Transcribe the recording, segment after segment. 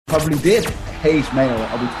probably did hate Mayo,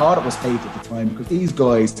 or we thought it was hate at the time, because these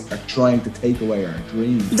guys are trying to take away our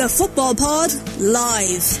dreams. The Football Pod,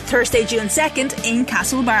 live. Thursday, June 2nd in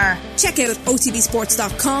Castlebar. Check out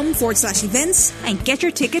otbsports.com/events and get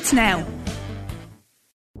your tickets now.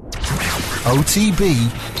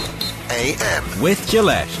 OTB AM. With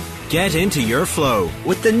Gillette. Get into your flow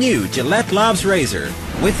with the new Gillette Labs Razor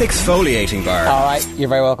with exfoliating bar. Alright, you're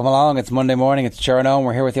very welcome along. It's Monday morning, it's Cherno.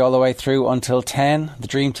 We're here with you all the way through until 10. The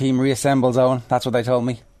Dream Team reassembles, Owen. That's what they told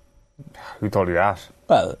me. Who told you that?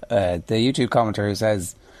 Well, the YouTube commenter who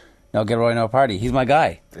says, no Gilroy, no party. He's my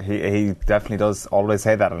guy. He definitely does always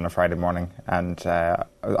say that on a Friday morning. And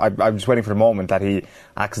I'm just waiting for the moment that he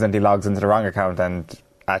accidentally logs into the wrong account and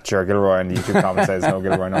at your Gilroy and the YouTube comment says no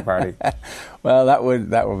Gilroy, no party. Well, that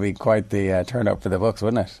would be quite the turn up for the books,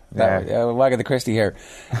 wouldn't it? Wag of the Christie here.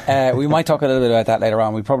 We might talk a little bit about that later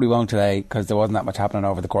on. We probably won't today because there wasn't that much happening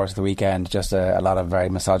over the course of the weekend. Just a lot of very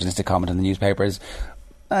misogynistic comment in the newspapers.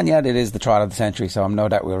 And yet it is the trial of the century, so I'm no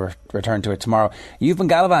doubt we'll return to it tomorrow. You've been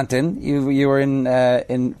gallivanting. You were in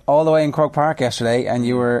all the way in Croke Park yesterday, and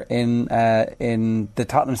you were in the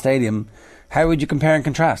Tottenham Stadium. How would you compare and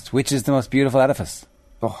contrast? Which is the most beautiful edifice?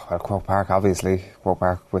 Oh, well, Croke Park, obviously. Croke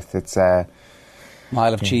Park with its...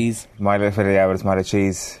 mile of cheese. With its mile of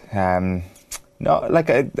cheese. No,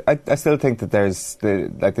 like, I still think that there's...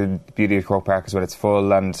 the beauty of Croke Park is when it's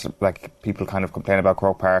full, and, like, people kind of complain about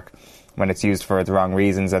Croke Park when it's used for the wrong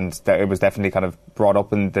reasons, and it was definitely kind of brought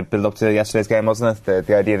up in the build-up to yesterday's game, wasn't it?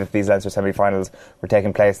 The idea that these Leinster semi-finals were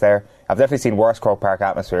taking place there. I've definitely seen worse Croke Park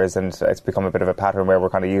atmospheres, and it's become a bit of a pattern where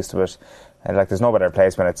we're kind of used to it. And, like, there's no better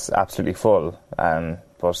place when it's absolutely full. But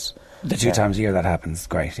the two times a year that happens,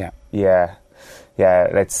 great, yeah. Yeah,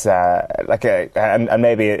 it's and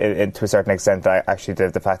maybe to a certain extent, actually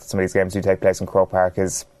the fact that some of these games do take place in Croke Park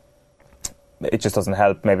it just doesn't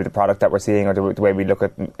help maybe the product that we're seeing or the way we look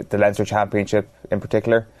at the Leinster Championship in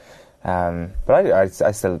particular. But I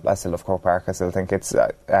still love Croke Park. I still think it's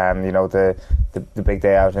the big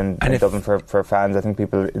day out in Dublin for fans. I think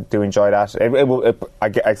people do enjoy that. I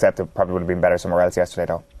accept it probably would have been better somewhere else yesterday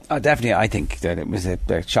though. Oh, definitely. I think that it was a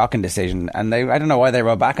shocking decision, and I don't know why they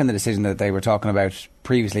wrote back on the decision that they were talking about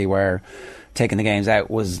previously, where taking the games out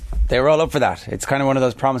they were all up for that. It's kind of one of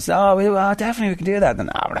those promises. Definitely we can do that. Then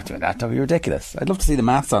we're not doing that. That would be ridiculous. I'd love to see the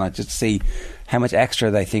maths on it, just to see how much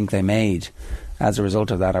extra they think they made as a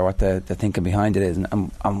result of that, or what the thinking behind it is,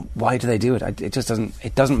 and why do they do it? It just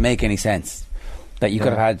doesn't make any sense that you could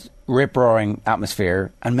have had rip roaring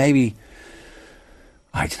atmosphere, and maybe,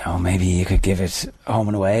 I don't know, maybe you could give it home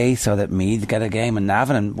and away so that Meath get a game in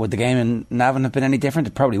Navan. And would the game in Navan have been any different?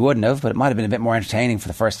 It probably wouldn't have, but it might have been a bit more entertaining for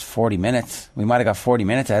the first 40 minutes. We might have got 40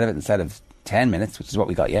 minutes out of it instead of 10 minutes, which is what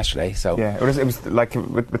we got yesterday. So yeah, it was like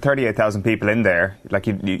with 38,000 people in there, like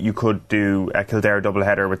you could do a Kildare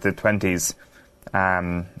doubleheader with the 20s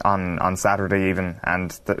on Saturday even,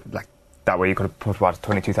 and that way you could have put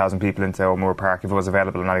 22,000 people into O'Moore Park if it was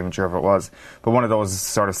available. I'm not even sure if it was, but one of those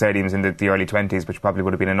sort of stadiums in the early 20s, which probably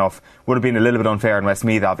would have been enough. Would have been a little bit unfair in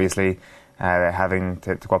Westmeath, obviously, having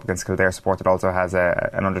to go up against Kildare support that also has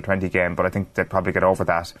an under 20 game, but I think they'd probably get over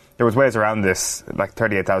that. There was ways around this. Like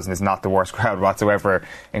 38,000 is not the worst crowd whatsoever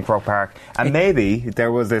in Croke Park, and maybe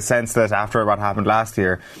there was a sense that after what happened last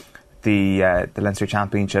year, the Leinster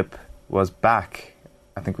Championship was back.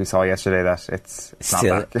 I think we saw yesterday that it's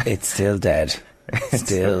still not back. It's still dead.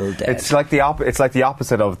 Still dead. It's like the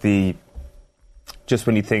opposite of the. Just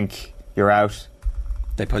when you think you're out,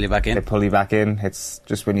 they pull you back in. It's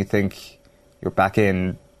just when you think you're back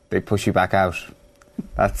in, they push you back out.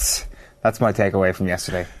 That's my takeaway from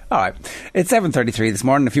yesterday. Alright, it's 7:33 this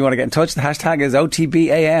morning. If you want to get in touch, the hashtag is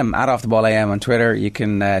OTBAM, at Off The Ball AM on Twitter. You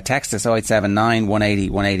can text us. 0879 180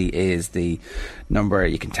 180 is the number.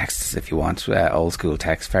 You can text us if you want, old school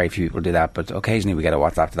text. Very few people do that, but occasionally we get a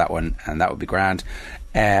WhatsApp to that one, and that would be grand.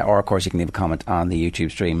 Or of course you can leave a comment on the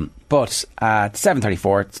YouTube stream. But at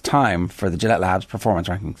 7:34 it's time for the Gillette Labs performance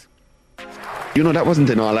rankings. You know, that wasn't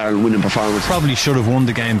an All-Ireland winning performance. Probably should have won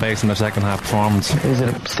the game based on their second half performance. Is it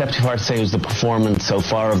a step too far to say it was the performance so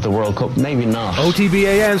far of the World Cup? Maybe not.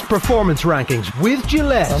 OTBAM's performance rankings with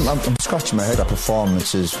Gillette. I'm scratching my head. That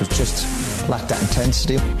performances was just lacked that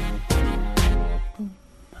intensity.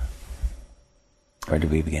 Where do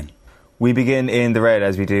we begin? We begin in the red,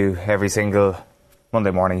 as we do every single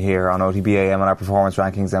Monday morning here on OTBAM on our performance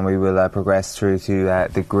rankings, and we will progress through to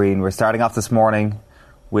the green. We're starting off this morning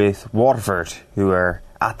with Waterford, who are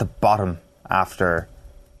at the bottom after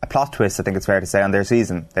a plot twist, I think it's fair to say, on their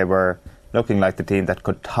season. They were looking like the team that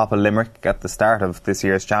could topple Limerick at the start of this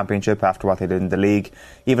year's championship after what they did in the league.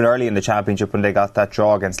 Even early in the championship when they got that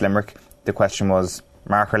draw against Limerick, the question was,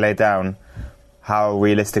 marker laid down, how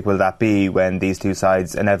realistic will that be when these two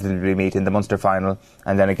sides inevitably meet in the Munster final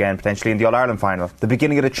and then again potentially in the All-Ireland final? The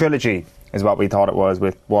beginning of the trilogy is what we thought it was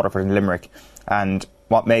with Waterford and Limerick. And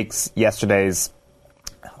what makes yesterday's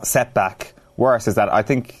setback worse is that I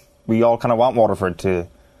think we all kind of want Waterford to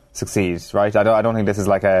succeed, right? I don't think this is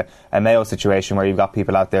like a Mayo situation where you've got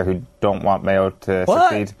people out there who don't want Mayo to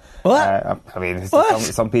succeed. What? I mean, What?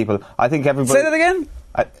 some people. I think everybody. Say that again.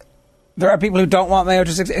 There are people who don't want Mayo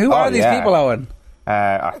to succeed. Who are these people, Owen?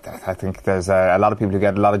 I think there's a lot of people who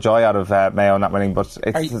get a lot of joy out of Mayo not winning. But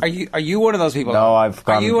are you one of those people? No, I've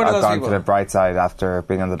gone people? to the bright side after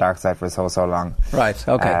being on the dark side for so long. Right.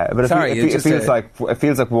 Okay. But Sorry, it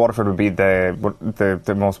feels like Waterford would be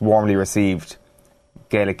the most warmly received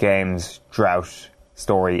Gaelic Games drought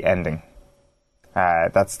story ending.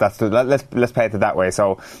 Let's play it that way.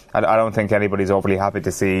 So I don't think anybody's overly happy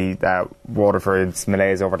to see Waterford's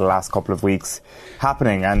malaise over the last couple of weeks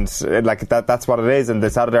happening, and that's what it is, and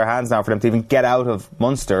it's out of their hands now for them to even get out of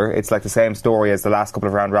Munster. It's like the same story as the last couple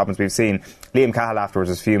of round robins we've seen. Liam Cahill afterwards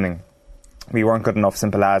was fuming. We weren't good enough,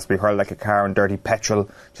 simple as. We hurled like a car in dirty petrol,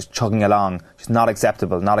 just chugging along. Just not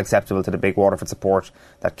acceptable to the big Waterford support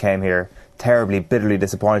that came here. Terribly, bitterly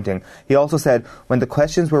disappointing. He also said when the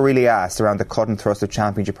questions were really asked around the cut and thrust of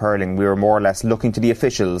Championship hurling, we were more or less looking to the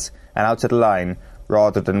officials and out to the line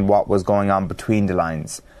rather than what was going on between the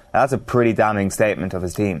lines. Now, that's a pretty damning statement of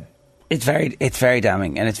his team. It's very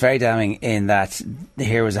damning, and it's very damning in that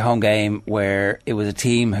here was a home game where it was a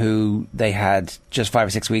team who they had just 5 or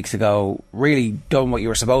 6 weeks ago really done what you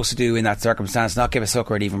were supposed to do in that circumstance, not give a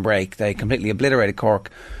sucker an even break. They completely obliterated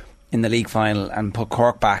Cork in the league final and put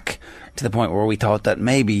Cork back to the point where we thought that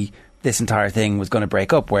maybe this entire thing was going to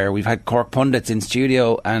break up, where we've had Cork pundits in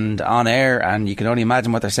studio and on air, and you can only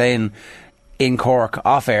imagine what they're saying in Cork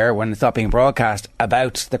off air when it's not being broadcast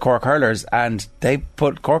about the Cork hurlers, and they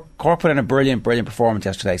put Cork put in a brilliant performance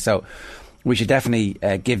yesterday, so we should definitely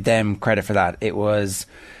give them credit for that. It was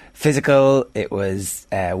physical, it was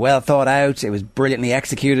well thought out, it was brilliantly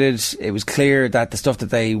executed. It was clear that the stuff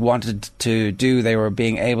that they wanted to do they were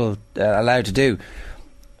being allowed to do.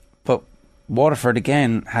 But Waterford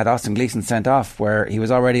again had Austin Gleeson sent off where he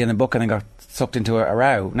was already in the book and then got sucked into a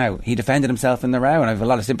row. Now, he defended himself in the row, and I have a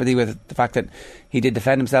lot of sympathy with the fact that he did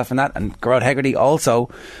defend himself in that. And Gerard Hegarty also,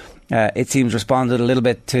 it seems, responded a little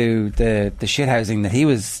bit to the shithousing that he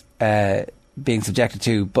was being subjected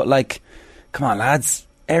to. But, come on, lads.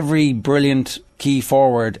 Every brilliant key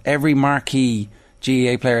forward, every marquee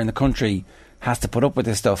GAA player in the country has to put up with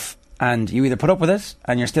this stuff. And you either put up with it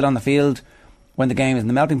and you're still on the field when the game is in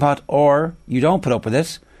the melting pot, or you don't put up with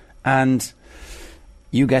it and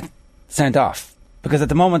you get sent off. Because at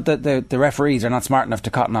the moment the referees are not smart enough to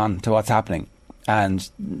cotton on to what's happening, and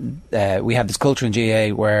we have this culture in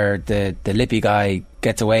GAA where the lippy guy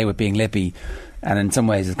gets away with being lippy, and in some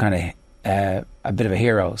ways is kind of a bit of a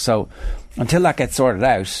hero. So until that gets sorted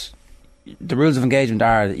out, the rules of engagement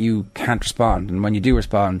are that you can't respond, and when you do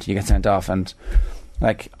respond you get sent off. And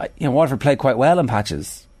Waterford played quite well in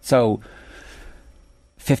patches, so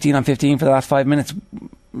 15 on 15 for the last 5 minutes,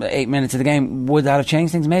 8 minutes of the game, would that have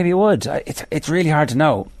changed things? Maybe it would. It's really hard to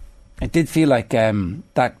know. It did feel like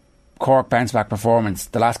that Cork bounce back performance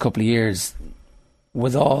the last couple of years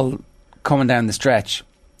was all coming down the stretch,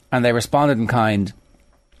 and they responded in kind,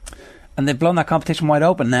 and they've blown that competition wide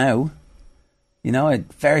open now.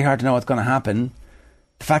 It's very hard to know what's going to happen.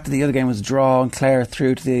 The fact that the other game was a draw and Clare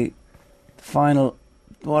through to the final,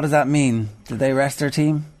 what does that mean? Did they rest their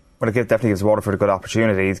team? Well, it definitely gives Waterford a good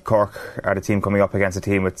opportunity. Cork are the team coming up against a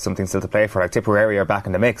team with something still to play for. Like Tipperary are back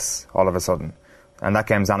in the mix all of a sudden. And that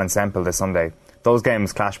game's on in Semple this Sunday. Those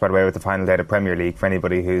games clash, by the way, with the final day of the Premier League for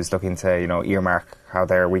anybody who's looking to, earmark how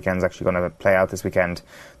their weekend's actually going to play out this weekend.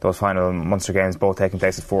 Those final Munster games both taking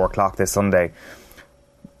place at 4 o'clock this Sunday.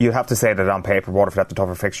 You have to say that on paper Waterford have the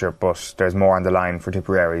tougher fixture, but there's more on the line for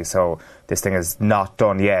Tipperary, so this thing is not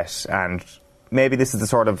done yet, and maybe this is the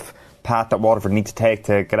sort of path that Waterford need to take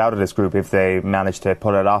to get out of this group if they manage to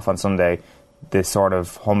pull it off on Sunday, this sort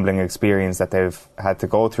of humbling experience that they've had to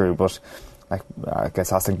go through. But I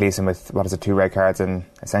guess Austin Gleeson with 2 red cards in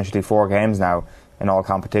essentially 4 games now in all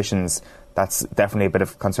competitions, that's definitely a bit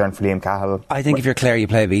of concern for Liam Cahill. I think if you're Clare, you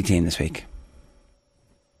play a B team this week.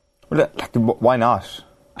 Well, why not?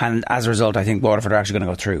 And as a result, I think Waterford are actually going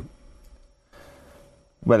to go through.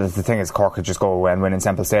 Well, the thing is, Cork could just go and win in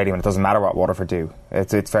Semple Stadium, and it doesn't matter what Waterford do.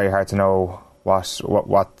 It's very hard to know what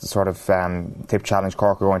sort of tip challenge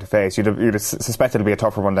Cork are going to face. You'd suspect it'll be a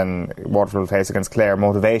tougher one than Waterford will face against Clare,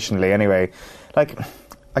 motivationally anyway. I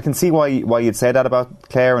can see why you'd say that about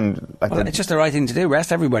Clare, and it's just the right thing to do.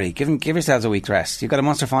 Rest everybody. Give yourselves a week's rest. You've got a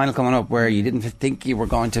Munster final coming up where you didn't think you were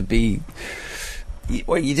going to be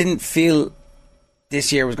you didn't feel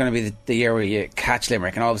this year was going to be the year where you catch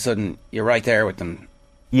Limerick and all of a sudden you're right there with them.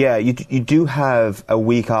 Yeah, you do have a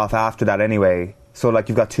week off after that anyway. So, like,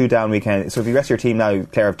 you've got 2 down weekends. So if you rest your team now,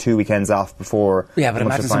 Clare have 2 weekends off before. Yeah, but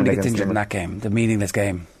imagine somebody gets injured in that game, the meaningless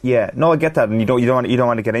game. Yeah, no, I get that, and you don't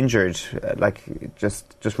want to get injured. Like,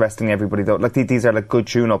 just resting everybody though. Like, these are like good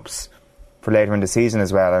tune-ups for later in the season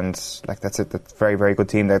as well, and like that's a very, very good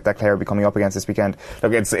team that Clare will be coming up against this weekend.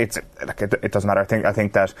 Look, it's like it doesn't matter. I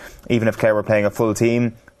think that even if Clare were playing a full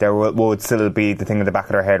team, there would still be the thing in the back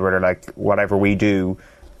of their head where they're like, whatever we do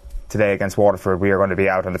today against Waterford, we are going to be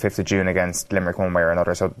out on the 5th of June against Limerick one way or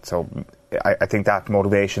another. So I think that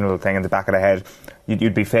motivational thing in the back of the head,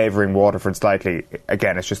 you'd be favouring Waterford slightly.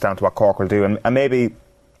 Again, it's just down to what Cork will do, and maybe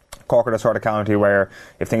Cork are the sort of county where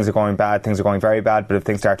if things are going bad, things are going very bad, but if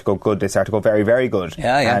things start to go good, they start to go very, very good.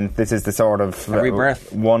 Yeah. And this is the sort of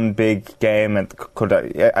rebirth. One big game, and could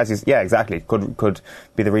exactly could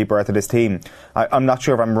be the rebirth of this team. I'm not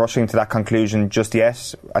sure if I'm rushing to that conclusion just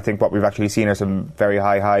yet. I think what we've actually seen are some very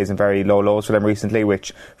high highs and very low lows for them recently,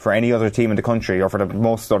 which for any other team in the country, or for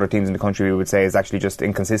most other teams in the country, we would say is actually just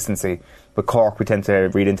inconsistency. But Cork, we tend to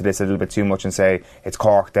read into this a little bit too much and say it's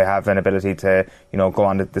Cork, they have an ability to go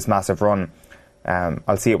on this massive run.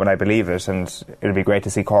 I'll see it when I believe it, and it'll be great to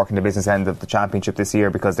see Cork in the business end of the championship this year,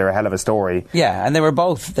 because they're a hell of a story. Yeah, and they were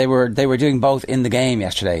doing both in the game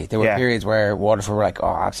yesterday. There were periods where Waterford were like,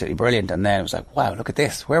 oh, absolutely brilliant, and then it was like, wow, look at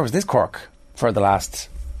this, where was this Cork for the last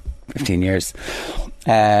 15 years?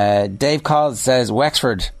 Dave Cos says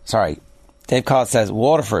Waterford,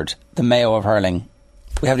 the Mayo of hurling.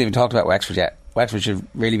 We haven't even talked about Wexford yet. Wexford should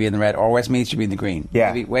really be in the red, or Westmeath should be in the green.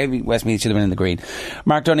 Yeah. Maybe Westmeath should have been in the green.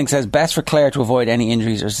 Mark Dunning says, best for Clare to avoid any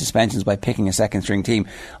injuries or suspensions by picking a second string team.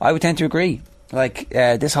 I would tend to agree. Like,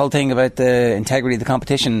 this whole thing about the integrity of the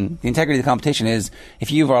competition. The integrity of the competition is,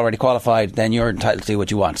 if you've already qualified, then you're entitled to do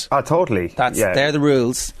what you want. Oh, totally. They're the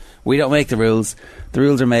rules. We don't make the rules. The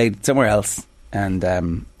rules are made somewhere else. And,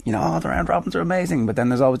 the round robins are amazing, but then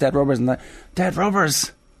there's always dead rubbers. And dead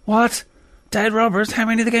rubbers? What? Dead rubbers? How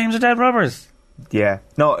many of the games are dead rubbers? Yeah.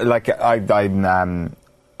 No, like, that's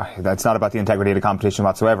not about the integrity of the competition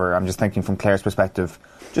whatsoever. I'm just thinking from Clare's perspective,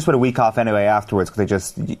 just with a week off anyway afterwards, because they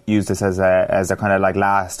just used this as a kind of like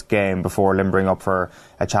last game before limbering up for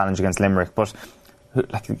a challenge against Limerick. But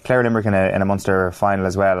like Clare Limerick in a Munster final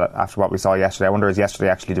as well, after what we saw yesterday, I wonder, is yesterday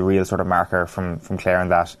actually the real sort of marker from Clare in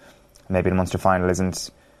that maybe the Munster final isn't...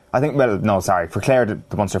 I think, for Clare,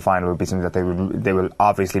 the Munster final would be something that they will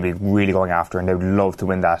obviously be really going after, and they would love to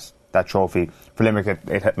win that trophy. For Limerick,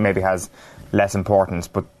 it maybe has less importance,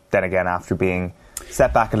 but then again, after being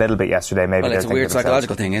set back a little bit yesterday, maybe... Well, it's a weird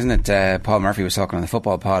psychological thing, isn't it? Paul Murphy was talking on the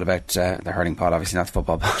football pod about, the hurling pod, obviously not the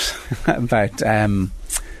football pod, about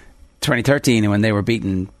 2013, when they were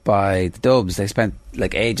beaten by the Dubs. They spent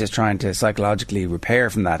like ages trying to psychologically repair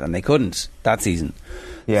from that, and they couldn't that season.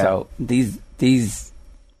 Yeah. So these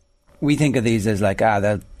we think of these as like,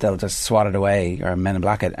 they'll just swat it away, or Men in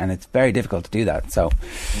Black it, and it's very difficult to do that. So,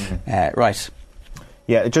 right.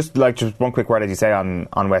 Yeah, just one quick word, as you say,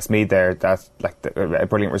 on Westmeath there. That's like a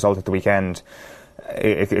brilliant result at the weekend.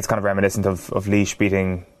 It's kind of reminiscent of Laois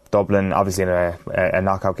beating Dublin, obviously in a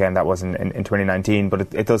knockout game that was in 2019,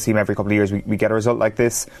 but it does seem every couple of years we get a result like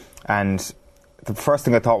this. And the first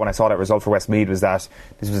thing I thought when I saw that result for Westmeath was that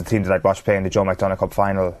this was a team that I'd watched play in the Joe McDonagh Cup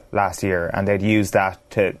final last year, and they'd used that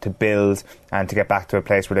to build and to get back to a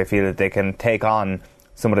place where they feel that they can take on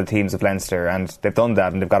some of the teams of Leinster, and they've done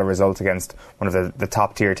that, and they've got a result against one of the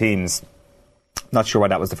top tier teams. Not sure why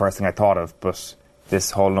that was the first thing I thought of, but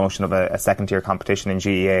this whole notion of a second tier competition in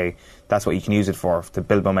GEA, that's what you can use it for, to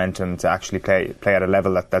build momentum, to actually play at a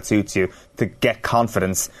level that suits you, to get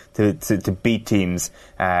confidence, to beat teams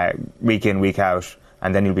week in, week out,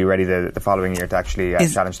 and then you'll be ready the following year to actually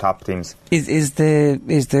challenge top teams. Is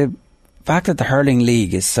the fact that the hurling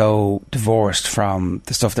league is so divorced from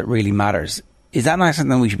the stuff that really matters, is that not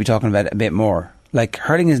something we should be talking about a bit more? Like,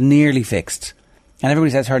 hurling is nearly fixed, and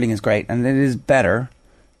everybody says hurling is great, and it is better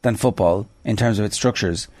than football in terms of its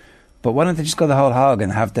structures, but why don't they just go the whole hog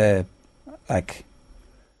and have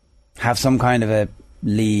some kind of a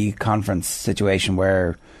league conference situation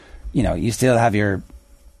where, you still have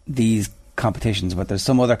these competitions, but there's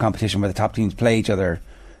some other competition where the top teams play each other,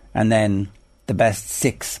 and then the best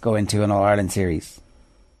 6 go into an All-Ireland series.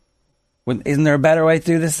 Isn't there a better way to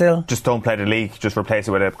do this still? Just don't play the league, just replace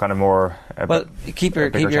it with a kind of more... keep your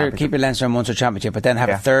Leinster and Munster championship, but then have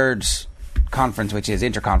a third conference, which is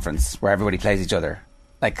interconference, where everybody plays each other.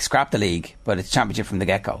 Like, scrap the league, but it's championship from the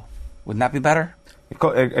get-go. Wouldn't that be better? It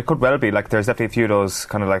could well be. Like, there's definitely a few of those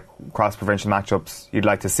kind of like cross-provincial matchups you'd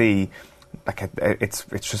like to see. it's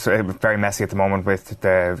just very messy at the moment with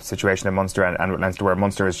the situation in Munster and Leinster, where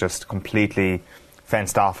Munster is just completely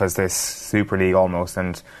fenced off as this Super League almost.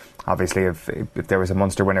 And obviously, if there was a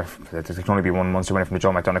Munster winner, there can only be one Munster winner from the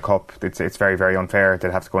Joe McDonagh Cup. It's very, very unfair.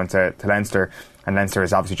 They'd have to go into Leinster, and Leinster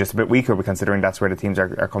is obviously just a bit weaker, considering that's where the teams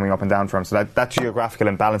are coming up and down from. So that geographical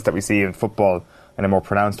imbalance that we see in football in a more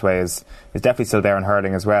pronounced way is definitely still there in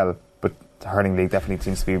hurling as well. But the hurling league definitely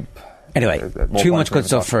seems to be... Anyway, too much good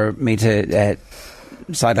stuff for me to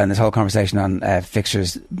sideline this whole conversation on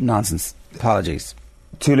fixtures nonsense. Apologies.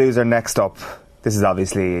 Toulouse are next up. This is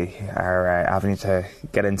obviously our avenue to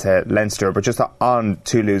get into Leinster, but just on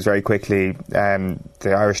Toulouse very quickly, the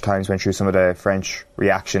Irish Times went through some of the French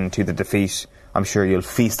reaction to the defeat. I'm sure you'll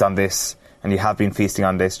feast on this, and you have been feasting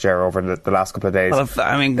on this, Ger, over the last couple of days. Well,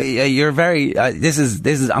 I mean, you're very... This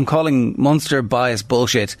is. I'm calling Munster bias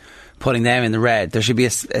bullshit, putting them in the red. There should be a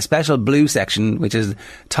special blue section, which is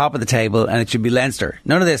top of the table, and it should be Leinster.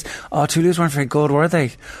 None of this, Toulouse weren't very good, were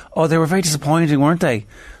they? They were very disappointing, weren't they?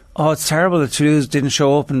 It's terrible that Toulouse didn't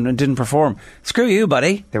show up and didn't perform. Screw you,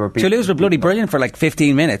 buddy. Toulouse were bloody brilliant for like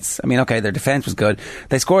 15 minutes. I mean, okay, their defence was good.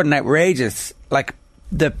 They scored an outrageous, like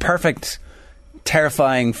the perfect,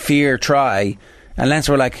 terrifying fear try, and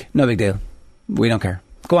Leinster were like, no big deal. We don't care.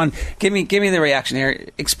 Go on, give me the reaction here.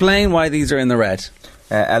 Explain why these are in the red.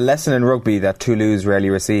 A lesson in rugby that Toulouse rarely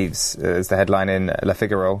receives is the headline in Le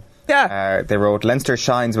Figaro. Yeah. They wrote, Leinster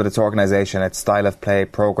shines with its organisation, its style of play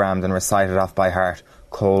programmed and recited off by heart.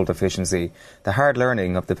 Cold efficiency. The hard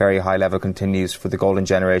learning of the very high level continues for the golden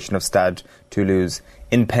generation of Stade Toulouse,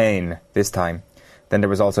 in pain this time. Then there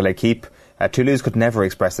was also L'Équipe. Toulouse could never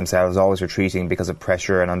express themselves, always retreating because of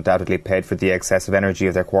pressure, and undoubtedly paid for the excessive energy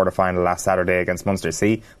of their quarter-final last Saturday against Munster.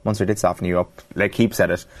 See, Munster did soften you up. L'Équipe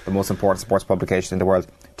said it, the most important sports publication in the world.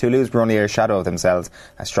 Toulouse were only a shadow of themselves,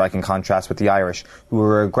 a striking contrast with the Irish, who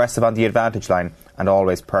were aggressive on the advantage line and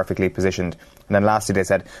always perfectly positioned. And then lastly they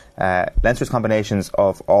said, Leinster's combinations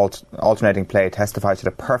of alternating play testify to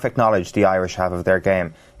the perfect knowledge the Irish have of their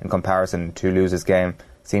game. In comparison, Toulouse's game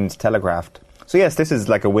seemed telegraphed. So yes, this is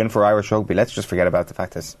like a win for Irish rugby. Let's just forget about the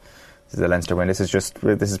fact that this is a Leinster win. This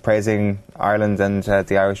is praising Ireland and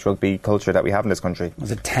the Irish rugby culture that we have in this country.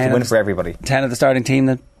 Was it it's a win for everybody? 10 of the starting team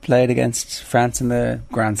that played against France in the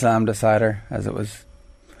Grand Slam decider, as it was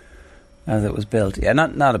built. Yeah,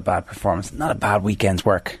 not a bad performance, not a bad weekend's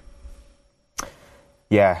work.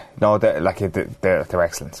 Yeah, no, they're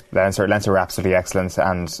excellent. Leinster were absolutely excellent,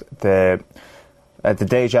 and the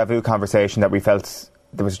deja vu conversation that we felt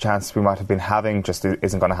there was a chance we might have been having just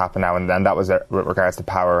isn't going to happen now, and that was with regards to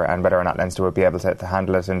power and whether or not Leinster would be able to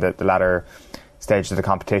handle it in the latter stage of the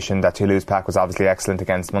competition. That Toulouse pack was obviously excellent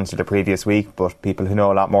against Munster the previous week, but people who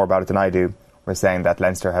know a lot more about it than I do were saying that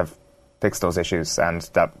Leinster have fixed those issues, and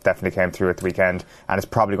that definitely came through at the weekend, and it's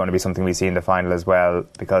probably going to be something we see in the final as well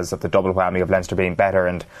because of the double whammy of Leinster being better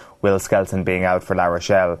and Will Skelton being out for La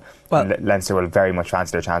Rochelle. Well, Leinster will very much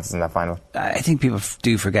fancy their chances in that final. I think people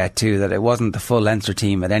do forget too that it wasn't the full Leinster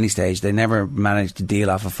team at any stage. They never managed to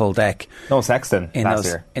deal off a full deck. No Sexton last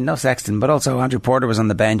year. No Sexton, but also Andrew Porter was on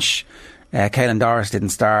the bench. Caelan Doris didn't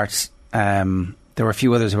start. There were a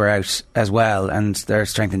few others who were out as well, and their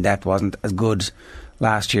strength and depth wasn't as good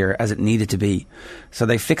last year as it needed to be. So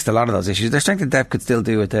they fixed a lot of those issues. Their strength and depth could still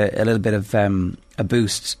do with a little bit of a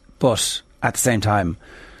boost, but at the same time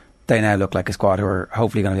they now look like a squad who are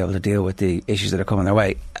hopefully going to be able to deal with the issues that are coming their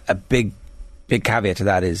way. A big caveat to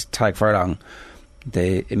that is Tadhg Furlong,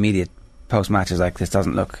 the immediate post-match is like, this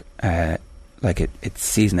doesn't look like it's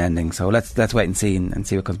season ending, so let's wait and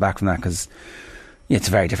see what comes back from that, because it's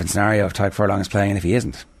a very different scenario if Tadhg Furlong is playing and if he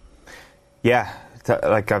isn't. Yeah,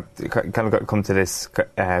 like I've kind of come to this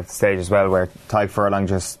stage as well where Tadhg Furlong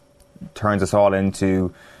just turns us all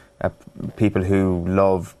into people who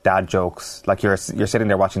love dad jokes. Like you're sitting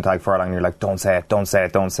there watching Tadhg Furlong and you're like, don't say it,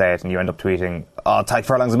 and you end up tweeting, Tadhg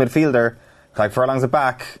Furlong's a midfielder, Tadhg Furlong's a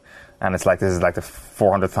back, and it's like, this is like the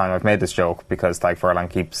 400th time I've made this joke because Tadhg Furlong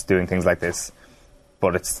keeps doing things like this,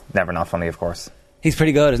 but it's never not funny, of course. He's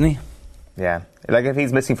pretty good, isn't he? Yeah, like if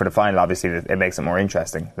he's missing for the final, obviously it makes it more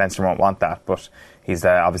interesting. Leinster won't want that, but he's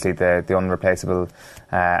obviously the unreplaceable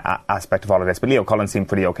aspect of all of this. But Leo Cullen seemed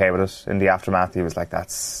pretty okay with it in the aftermath. He was like,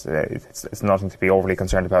 it's nothing to be overly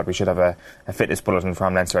concerned about. We should have a fitness bulletin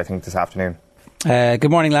from Leinster, I think, this afternoon. Good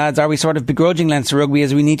morning, lads. Are we sort of begrudging Leinster rugby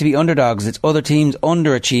as we need to be underdogs? It's other teams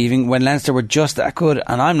underachieving when Leinster were just that good,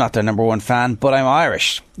 and I'm not their number one fan, but I'm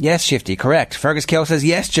Irish. Yes, Shifty, correct. Fergus Keogh says,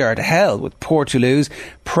 yes, Ger, to hell with poor Toulouse.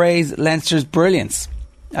 Praise Leinster's brilliance.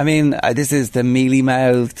 I mean, this is the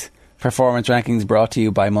mealy-mouthed Performance rankings brought to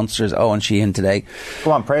you by Munster's Owen Sheehan today.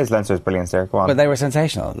 Go on, praise Leinster's brilliance there. Go on. But they were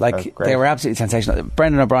sensational. They were absolutely sensational.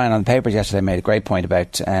 Brendan O'Brien on the papers yesterday made a great point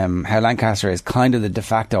about how Lancaster is kind of the de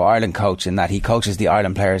facto Ireland coach, in that he coaches the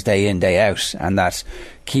Ireland players day in, day out, and that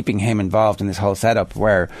keeping him involved in this whole setup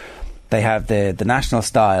where they have the national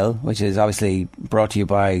style, which is obviously brought to you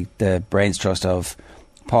by the brains trust of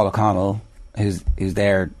Paul O'Connell, who's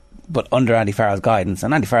there, but under Andy Farrell's guidance.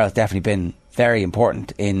 And Andy Farrell's definitely been very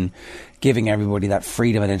important in giving everybody that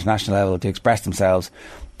freedom at international level to express themselves.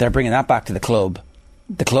 They're bringing that back to the club.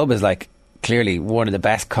 The club is like clearly one of the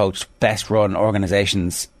best coached, best run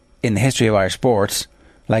organisations in the history of Irish sports.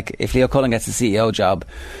 Like, if Leo Cullen gets the CEO job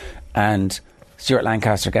and Stuart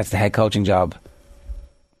Lancaster gets the head coaching job,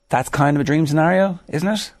 that's kind of a dream scenario, isn't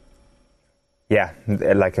it? Yeah,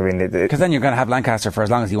 because then you're going to have Lancaster for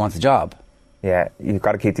as long as he wants the job. Yeah, you've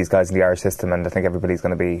got to keep these guys in the Irish system, and I think everybody's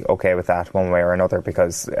going to be okay with that one way or another,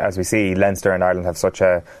 because as we see, Leinster and Ireland have such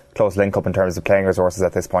a close link up in terms of playing resources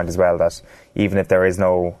at this point as well, that even if there is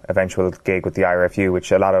no eventual gig with the IRFU,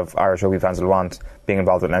 which a lot of Irish rugby fans will want, being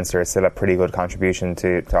involved with Leinster is still a pretty good contribution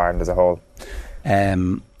to Ireland as a whole.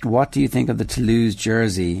 What do you think of the Toulouse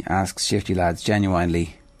jersey? Asks Shifty Lads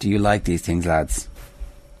genuinely. Do you like these things, lads?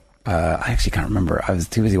 I actually can't remember. I was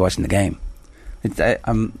too busy watching the game.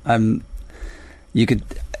 You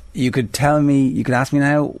could tell me, you could ask me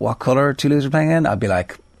now what colour Toulouse are playing in. I'd be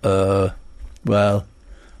like, Leinster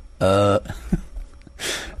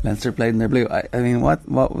played in their blue. I mean, what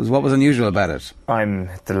was unusual about it? I'm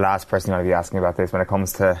the last person you want to be asking about this when it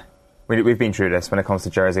comes to. We've been through this when it comes to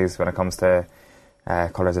jerseys, when it comes to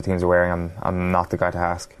colours that teams are wearing. I'm not the guy to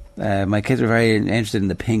ask. My kids were very interested in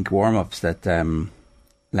the pink warm-ups that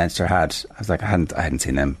Leinster had. I was like, I hadn't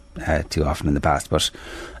seen them too often in the past, but.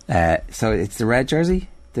 So it's the red jersey,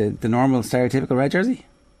 the normal stereotypical red jersey.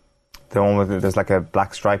 The one with there's like a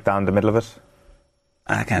black stripe down the middle of it.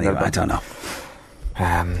 I don't know.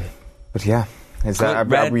 But yeah, is that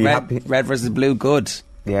red versus blue? Good.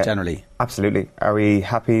 Yeah, generally, absolutely. Are we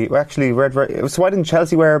happy? Well, actually, red. So why didn't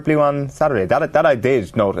Chelsea wear blue on Saturday? That I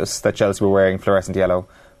did notice that Chelsea were wearing fluorescent yellow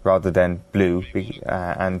rather than blue,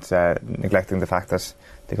 and neglecting the fact that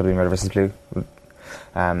they could have been red versus blue.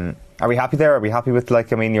 Are we happy there? Are we happy with,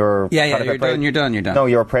 your... Yeah, you're done. No,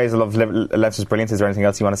 your appraisal of Leinster's brilliance. Is there anything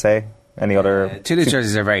else you want to say? Any other... Toulouse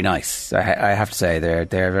jerseys are very nice. I have to say, they're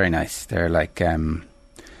very nice. They're like...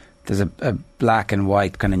 there's a black and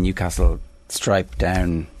white kind of Newcastle stripe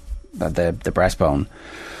down the breastbone.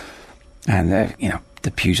 And, the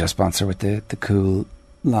Peugeot sponsor with the cool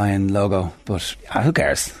lion logo. But who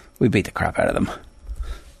cares? We beat the crap out of them.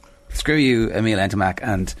 Screw you, Emile Ntamack,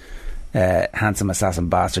 and... handsome assassin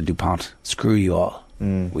bastard DuPont. Screw you all.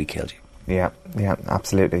 We killed you. Yeah,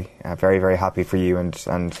 absolutely. Very, very happy for you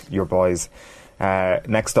and your boys.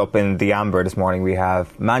 Next up in the Amber this morning, we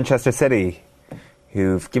have Manchester City,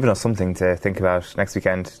 who've given us something to think about next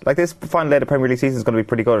weekend. Like, this final day of the Premier League season is going to be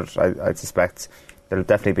pretty good, I suspect. There'll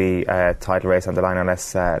definitely be a title race on the line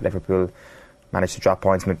unless Liverpool manage to drop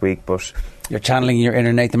points midweek. But you're channeling your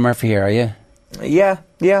inner Nathan Murphy here, are you? Yeah,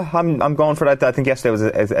 I'm going for that. I think yesterday was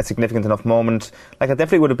a significant enough moment. I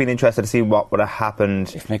definitely would have been interested to see what would have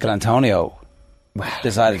happened if Mikel Antonio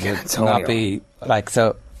decided to not be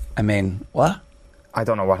so. I mean, what? I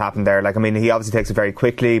don't know what happened there. He obviously takes it very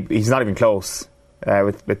quickly. He's not even close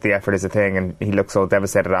with the effort is a thing, and he looked so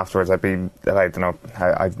devastated afterwards. I don't know.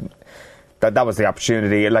 That was the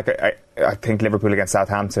opportunity. I think Liverpool against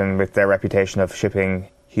Southampton, with their reputation of shipping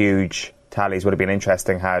huge tallies, would have been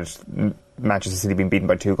interesting had Manchester City been beaten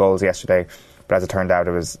by 2 goals yesterday. But as it turned out,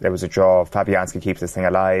 it was a draw. Fabianski keeps this thing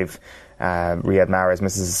alive. Riyad Mahrez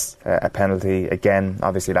misses a penalty again.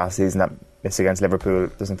 Obviously last season that miss against Liverpool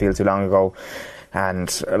doesn't feel too long ago. And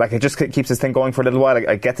it just keeps this thing going for a little while.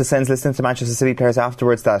 I get the sense listening to Manchester City players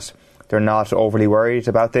afterwards that they're not overly worried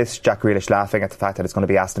about this. Jack Grealish laughing at the fact that it's going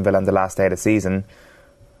to be Aston Villa on the last day of the season.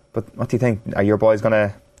 But what do you think? Are your boys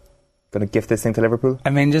going to gift this thing to Liverpool? I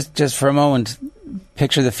mean, just for a moment,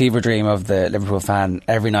 picture the fever dream of the Liverpool fan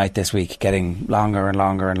every night this week, getting longer and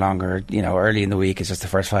longer and longer. Early in the week it's just the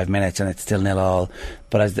first 5 minutes and it's still 0-0.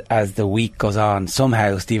 But as the week goes on,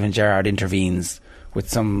 somehow Steven Gerrard intervenes with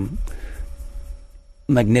some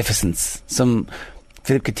magnificence.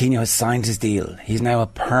 Philip Coutinho has signed his deal. He's now a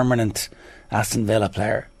permanent Aston Villa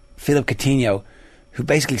player. Philip Coutinho, who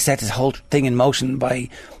basically set his whole thing in motion by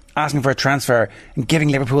asking for a transfer and giving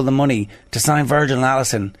Liverpool the money to sign Virgil and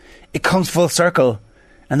Alisson. It comes full circle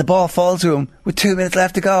and the ball falls to him with 2 minutes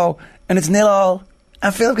left to go and it's 0-0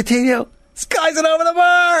 and Philip Coutinho skies it over the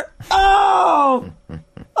bar.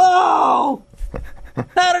 Oh!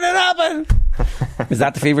 How did it happen? Is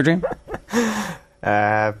that the fever dream?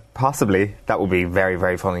 Possibly. That would be very,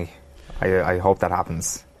 very funny. I hope that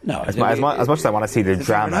happens. No, as much as I want to see the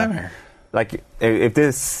drama. Like, if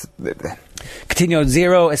this... Coutinho,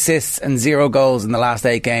 0 assists and 0 goals in the last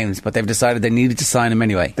 8 games, but they've decided they needed to sign him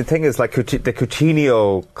anyway. The thing is, like, the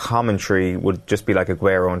Coutinho commentary would just be like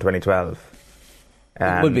Aguero in 2012.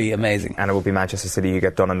 It would be amazing. And it would be Manchester City you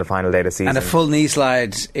get done on the final day of the season. And a full knee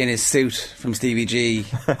slide in his suit from Stevie G.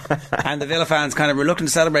 And the Villa fans kind of reluctant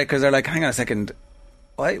to celebrate because they're like, hang on a second...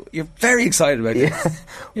 Why? You're very excited about this.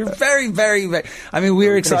 You're very, very, very... I mean,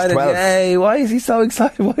 we're excited. Yay, why is he so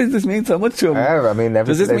excited? Why does this mean so much to him? I mean,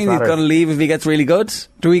 does this mean he's going to leave if he gets really good?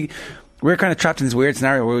 We're kind of trapped in this weird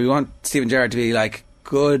scenario where we want Steven Gerrard to be like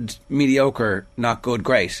good, mediocre, not good,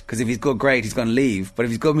 great. Because if he's good, great, he's going to leave. But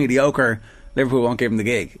if he's good, mediocre, Liverpool won't give him the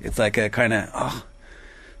gig. It's like a kind of,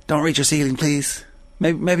 don't reach your ceiling, please.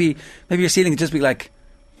 Maybe your ceiling could just be like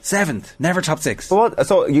 7th, never top 6.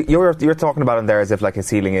 So you're talking about him there as if like his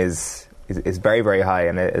ceiling is very, very high,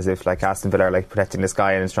 and as if like Aston Villa are like protecting this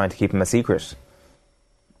guy and is trying to keep him a secret.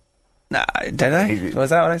 Nah, did I? Was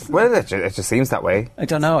that what I said? Well, it just seems that way. I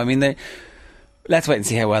don't know. I mean, let's wait and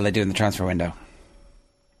see how well they do in the transfer window.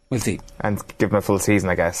 We'll see. And give him a full season,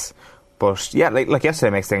 I guess. But yeah, like yesterday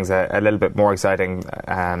makes things a little bit more exciting.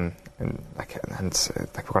 And we're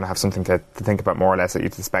going to have something to think about more or less that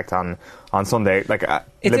you'd expect on Sunday. Like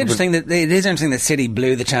it's interesting that it is interesting that City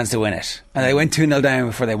blew the chance to win it, and they went 2-0 down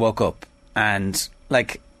before they woke up, and they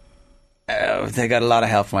got a lot of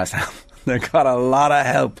help from West Ham. They got a lot of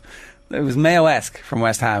help. It was Mayo-esque from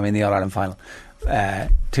West Ham in the All Ireland final.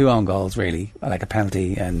 2 own goals, really, like a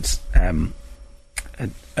penalty and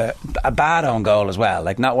a bad own goal as well.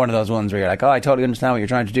 Like not one of those ones where you're like, I totally understand what you're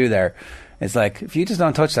trying to do there. It's like, if you just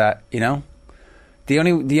don't touch that, the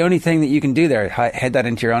only thing that you can do there, head that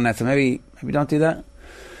into your own net. So maybe don't do that.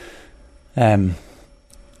 Maybe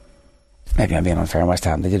I'm being unfair on West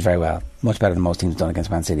Ham. They did very well, much better than most teams done against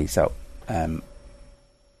Man City. So I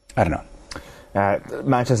don't know.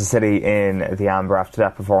 Manchester City in the amber after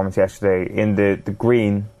that performance yesterday. In the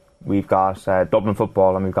green, we've got Dublin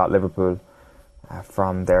Football and we've got Liverpool.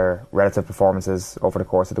 From their relative performances over the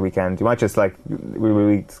course of the weekend. You might just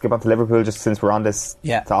we skip on to Liverpool just since we're on this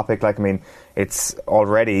topic. Like, I mean, it's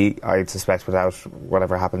already, I'd suspect, without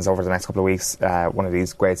whatever happens over the next couple of weeks, one of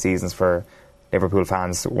these great seasons for Liverpool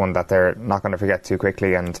fans, one that they're not going to forget too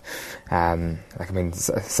quickly. And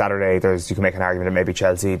Saturday, you can make an argument that maybe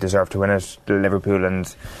Chelsea deserve to win it, Liverpool,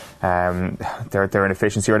 and their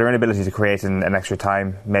inefficiency or their inability to create an extra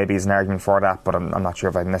time maybe is an argument for that, but I'm not sure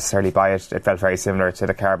if I'd necessarily buy it. It felt very similar to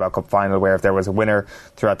the Carabao Cup final, where if there was a winner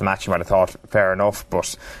throughout the match you might have thought fair enough,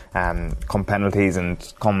 but come penalties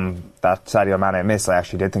and come that Sadio Mane miss, I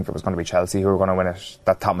actually did think it was going to be Chelsea who were going to win it.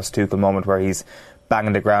 That Thomas Tuchel moment where he's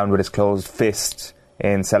banging the ground with his closed fist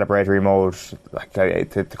in celebratory mode,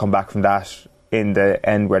 to come back from that in the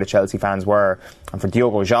end where the Chelsea fans were, and for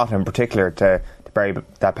Diogo Jota in particular to bury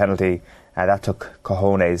that penalty, that took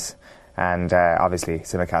cojones. And obviously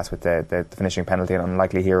Tsimikas with the finishing penalty, an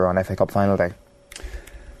unlikely hero on FA Cup final day.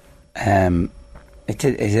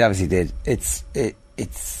 It obviously did. It's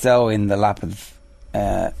so in the lap of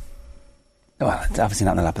it's obviously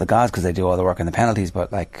not in the lap of the gods because they do all the work in the penalties,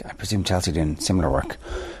 but I presume Chelsea are doing similar work.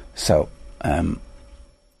 So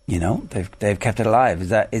they've kept it alive.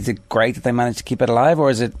 Is it great that they managed to keep it alive, or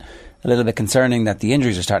is it a little bit concerning that the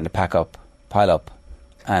injuries are starting to pile up,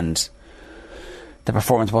 and the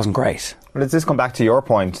performance wasn't great? Well, does this come back to your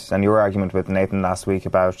point and your argument with Nathan last week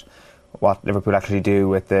about what Liverpool actually do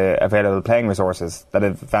with the available playing resources? That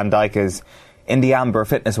if Van Dijk is in the amber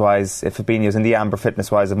fitness-wise, if Fabinho's in the amber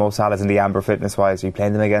fitness-wise, if Mo Salah's in the amber fitness-wise, are you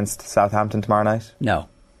playing them against Southampton tomorrow night? No,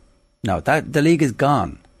 the league is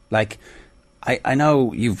gone. I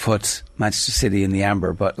know you've put Manchester City in the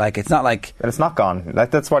amber, but it's not like... But it's not gone.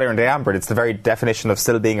 That's why they're in the amber. It's the very definition of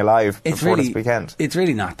still being alive before this weekend. It's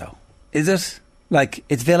really not, though. Is it?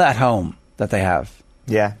 It's Villa at home that they have.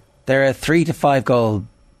 Yeah. They're a 3 to 5 goal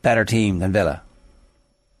better team than Villa.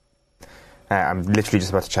 I'm literally just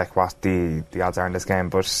about to check what the odds are in this game,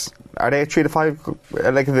 but are they 3 to 5?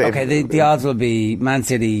 The odds will be Man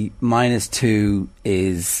City -2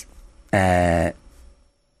 is 7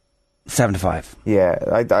 to 5. Yeah,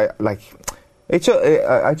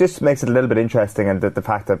 it just makes it a little bit interesting, and the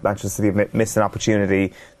fact that Manchester City have missed an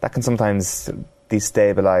opportunity that can sometimes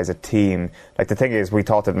destabilise a team. The thing is, we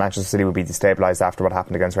thought that Manchester City would be destabilised after what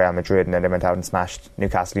happened against Real Madrid, and then they went out and smashed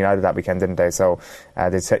Newcastle United that weekend, didn't they? So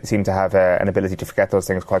they seem to have an ability to forget those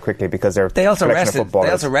things quite quickly because they also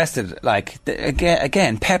rested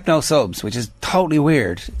again Pep no subs, which is totally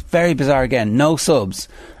weird, very bizarre. Again, no subs,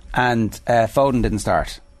 and Foden didn't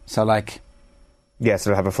start. So so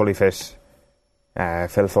they'll have a fully fit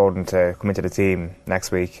Phil Foden to come into the team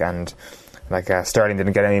next week, and Sterling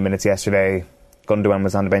didn't get any minutes yesterday. Gundogan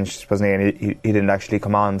was on the bench, wasn't he? And he didn't actually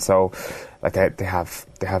come on. So they have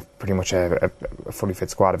pretty much a fully fit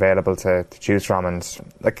squad available to choose from. And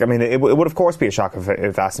it would of course be a shock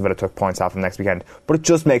if Aston Villa took points off them next weekend. But it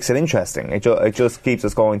just makes it interesting. It just keeps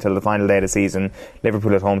us going till the final day of the season.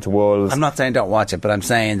 Liverpool at home to Wolves. I'm not saying don't watch it, but I'm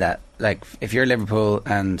saying that if you're Liverpool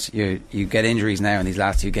and you get injuries now in these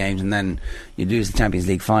last 2 games, and then you lose the Champions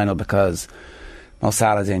League final because Mo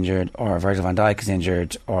Salah's injured, or Virgil van Dijk is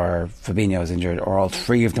injured, or Fabinho is injured, or all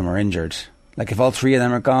 3 of them are injured. If all 3 of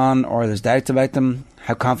them are gone, or there's doubts about them,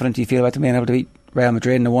 how confident do you feel about them being able to beat Real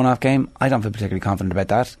Madrid in a one-off game? I don't feel particularly confident about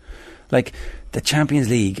that. The Champions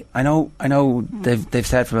League, I know they've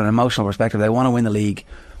said from an emotional perspective they want to win the league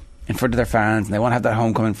in front of their fans, and they want to have that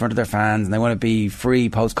homecoming in front of their fans, and they want to be free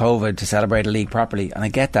post-COVID to celebrate a league properly, and I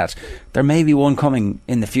get that. There may be one coming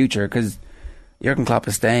in the future because Jurgen Klopp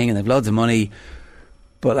is staying and they've loads of money.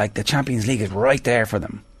 But the Champions League is right there for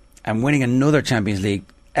them, and winning another Champions League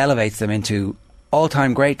elevates them into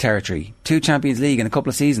all-time great territory. 2 Champions League in a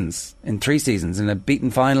couple of seasons, in 3 seasons, and a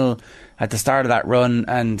beaten final at the start of that run,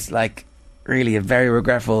 and really a very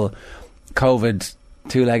regretful COVID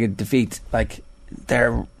 2-legged defeat.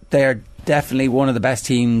 They're definitely one of the best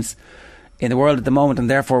teams in the world at the moment, and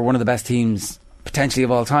therefore one of the best teams potentially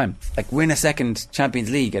of all time. Win a second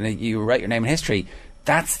Champions League and you write your name in history.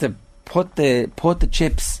 That's the put the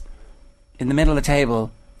chips in the middle of the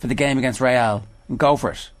table for the game against Real and go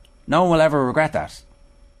for it. No one will ever regret that.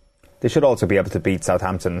 They should also be able to beat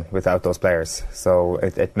Southampton without those players, so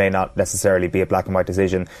it may not necessarily be a black and white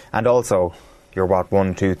decision. And also, you're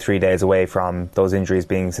 1, 2, 3 days away from those injuries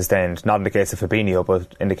being sustained. Not in the case of Fabinho,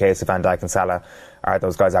 but in the case of Van Dijk and Salah. Are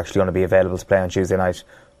those guys actually going to be available to play on Tuesday night?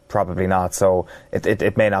 Probably not. So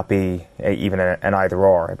it may not be even an either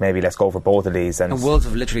or. It may be let's go for both of these. And Wolves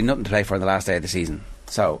have literally nothing to play for the last day of the season.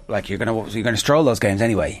 So you're gonna stroll those games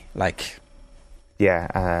anyway.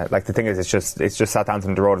 Yeah, the thing is, it's just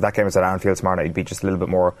Southampton on the road. If that game was at Anfield tomorrow night, you'd be just a little bit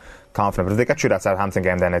more confident. But if they get through that Southampton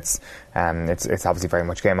game, then it's obviously very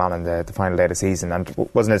much game on in the final day of the season. And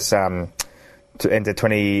wasn't it into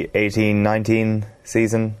 2018-19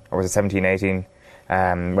 season, or was it 17-18?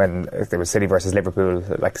 When there was City versus Liverpool,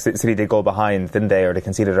 City did go behind, didn't they, or they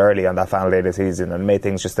conceded early on that final day of the season and made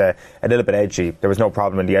things just a little bit edgy. There was no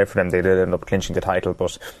problem in the end for them. They did end up clinching the title,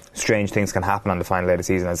 but strange things can happen on the final day of the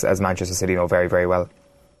season, as Manchester City know very, very well.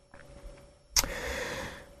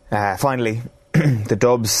 Finally, the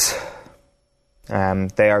Dubs,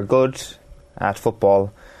 they are good at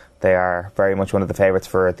football. They are very much one of the favourites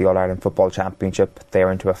for the All-Ireland Football Championship. They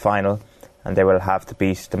are into a final, and they will have to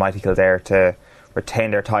beat the mighty Kildare to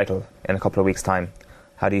retain their title in a couple of weeks' time.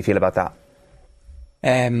 How do you feel about that?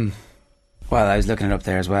 Well, I was looking it up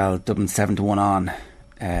there as well. Dublin 7-1 on.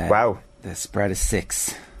 Wow. The spread is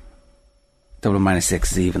 6. Dublin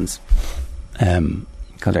 -6 is evens.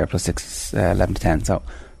 Kildare +6 is 11-10. So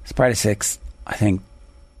spread is 6. I think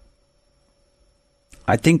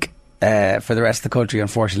for the rest of the country,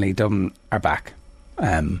 unfortunately, Dublin are back,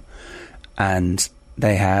 and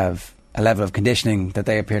they have a level of conditioning that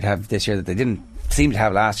they appear to have this year that they didn't seem to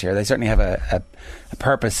have last year. They certainly have a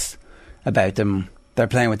purpose about them. They're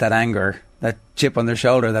playing with that anger, that chip on their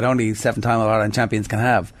shoulder that only 7-time All-Ireland champions can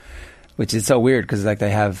have, which is so weird because they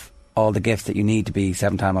have all the gifts that you need to be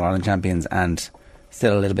 7-time All-Ireland champions and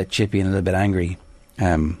still a little bit chippy and a little bit angry.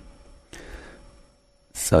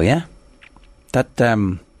 So yeah, that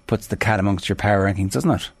puts the cat amongst your power rankings,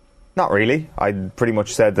 doesn't it? Not really. I pretty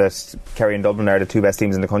much said that Kerry and Dublin are the 2 best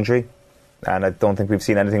teams in the country, and I don't think we've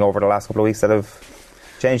seen anything over the last couple of weeks that have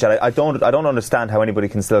changed that. I don't understand how anybody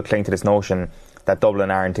can still cling to this notion that Dublin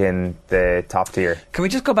aren't in the top tier. Can we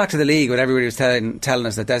just go back to the league when everybody was telling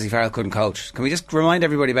us that Dessie Farrell couldn't coach? Can we just remind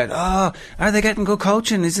everybody about, are they getting good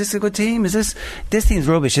coaching? Is this a good team? Is this team's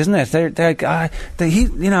rubbish, isn't it? I think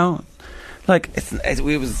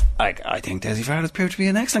Dessie Farrell has proved to be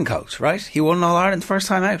an excellent coach, right? He won All Ireland the first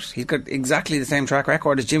time out. He's got exactly the same track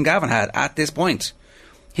record as Jim Gavin had at this point.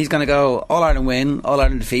 He's going to go All Ireland win, All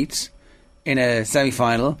Ireland defeat in a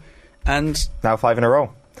semi-final, and now 5 in a row.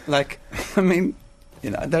 I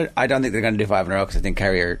don't think they're going to do 5 in a row because I think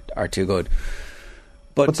Kerry are too good.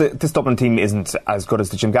 But this Dublin team isn't as good as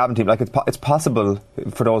the Jim Gavin team. It's possible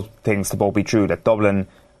for those things to both be true, that Dublin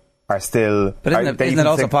are still... But isn't it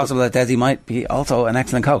also possible that Dessie might be also an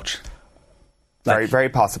excellent coach? Very, very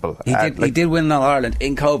possible. He did win All Ireland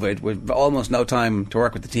in COVID with almost no time to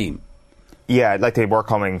work with the team. Yeah, they were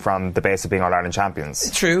coming from the base of being All Ireland champions.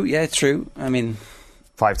 It's true. Yeah, it's true.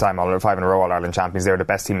 5 in a row All-Ireland champions. They're the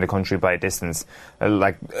best team in the country by a distance.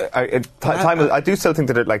 I do still think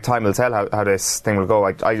that time will tell how this thing will go.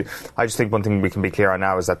 I just think one thing we can be clear on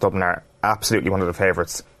now is that Dublin are absolutely one of the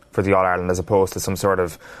favourites for the All-Ireland, as opposed to some sort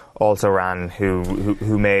of also-ran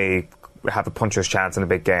who may have a puncher's chance in a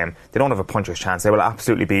big game. They don't have a puncher's chance. They will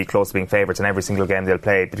absolutely be close to being favourites in every single game they'll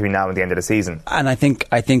play between now and the end of the season. And I think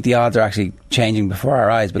the odds are actually changing before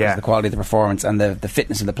our eyes because of the quality of the performance and the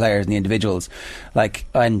fitness of the players and the individuals. Like,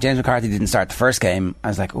 when James McCarthy didn't start the first game, I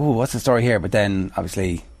was like, ooh, what's the story here? But then,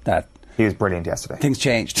 obviously, he was brilliant yesterday. Things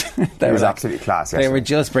changed. He was absolutely class yesterday. They were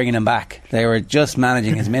just bringing him back. They were just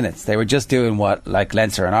managing his minutes. They were just doing what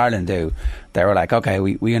Leinster and Ireland do. They were like, okay,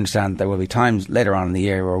 we understand there will be times later on in the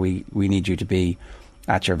year where we need you to be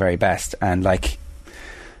at your very best. And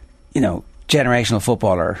generational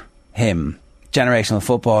footballer, him. Generational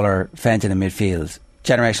footballer, Fenton in midfield.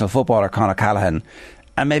 Generational footballer, Conor Callaghan.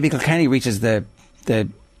 And maybe Kilkenny reaches the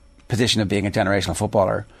position of being a generational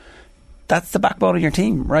footballer. That's the backbone of your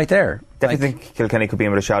team right there. Definitely think Kilkenny could be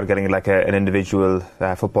in with a shout of getting an individual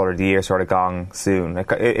footballer of the year sort of gong soon.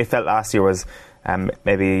 It felt last year was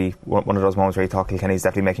maybe one of those moments where you thought Kilkenny's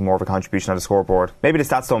definitely making more of a contribution on the scoreboard. Maybe the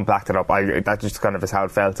stats don't back that up. That just kind of is how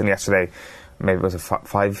it felt. And yesterday, maybe it was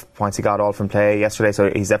 5 points he got all from play yesterday, so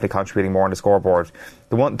he's definitely contributing more on the scoreboard.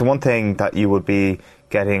 The one thing that you would be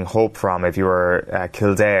getting hope from if you were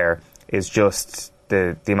Kildare is just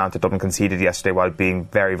the amount that Dublin conceded yesterday while being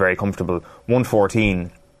very, very comfortable. 114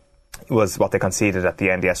 was what they conceded at the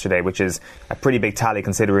end yesterday, which is a pretty big tally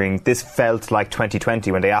considering this felt like 2020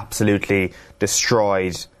 when they absolutely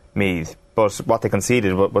destroyed Meath. But what they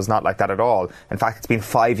conceded was not like that at all. In fact, it's been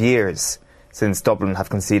 5 years since Dublin have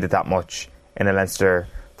conceded that much in a Leinster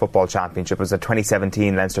Football Championship. It was a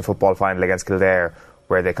 2017 Leinster Football Final against Kildare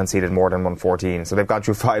where they conceded more than 114. So they've gone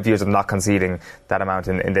through 5 years of not conceding that amount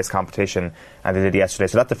in this competition, and they did yesterday.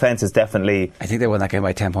 So that defence is definitely... I think they won that game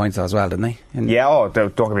by 10 points as well, didn't they? Don't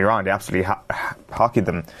get me wrong, they absolutely hockeyed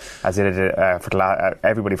them, as they did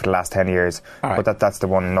everybody for the last 10 years. Right. But that's the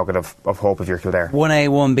one nugget of hope if you're Kildare. 1A,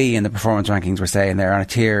 1B in the performance rankings, we're saying they're on a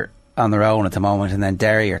tier on their own at the moment, and then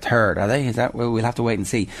Derry are third, are they? We'll have to wait and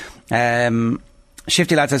see.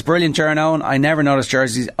 Shifty Lad says, brilliant Journone. I never noticed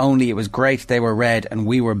jerseys, only it was great they were red and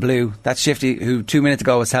we were blue. That's Shifty, who 2 minutes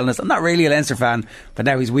ago was telling us, I'm not really a Leinster fan, but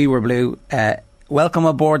now he's we were blue. Welcome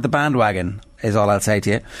aboard the bandwagon, is all I'll say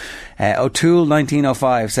to you. O'Toole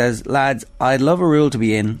 1905 says, lads, I'd love a rule to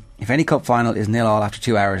be in. If any cup final is 0-0 after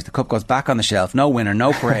 2 hours, the cup goes back on the shelf, no winner,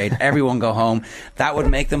 no parade, everyone go home. That would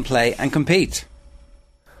make them play and compete.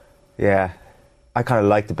 Yeah, I kind of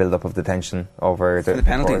like the build-up of the tension over the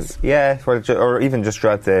penalties. Or even just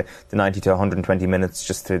throughout the 90 to 120 minutes,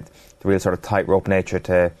 just the real sort of tightrope nature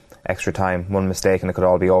to extra time. One mistake and it could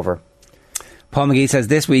all be over. Paul McGee says,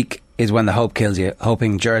 this week is when the hope kills you,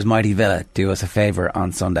 hoping Gers mighty Villa do us a favour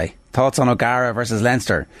on Sunday. Thoughts on O'Gara versus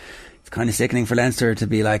Leinster? It's kind of sickening for Leinster to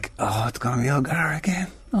be like, oh, it's going to be O'Gara again.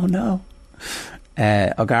 Oh no.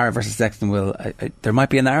 O'Gara versus Sexton there might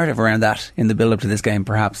be a narrative around that in the build-up to this game,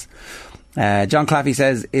 perhaps. John Claffey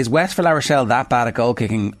says, is West for La Rochelle that bad at goal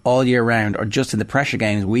kicking all year round, or just in the pressure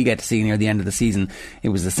games we get to see near the end of the season? It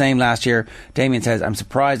was the same last year. Damien says, I'm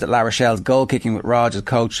surprised that La Rochelle's goal kicking with Rog as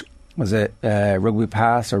coach. Was it Rugby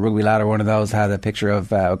Pass or Rugby Lad or one of those had a picture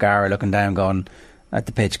of O'Gara looking down going at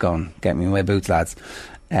the pitch going, get me in my boots, lads.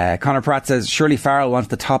 Conor Pratt says, surely Farrell wants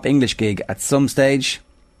the top English gig at some stage.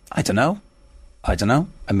 I don't know.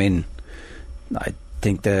 I mean, I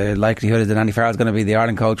think the likelihood is that Andy Farrell's going to be the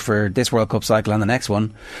Ireland coach for this World Cup cycle and the next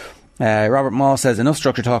one. Robert Maul says, enough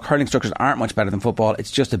structure talk. Hurling structures aren't much better than football. It's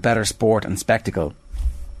just a better sport and spectacle.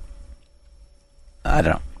 I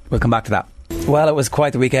don't know. We'll come back to that. Well, it was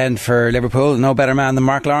quite the weekend for Liverpool. No better man than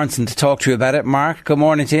Mark Lawrenson to talk to you about it. Mark, good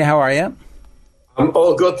morning to you. How are you? I'm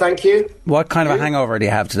all good, thank you. What kind of a hangover do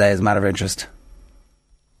you have today as a matter of interest?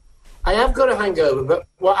 I have got a hangover, but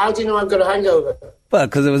how do you know I've got a hangover? Well,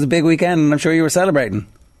 because it was a big weekend and I'm sure you were celebrating.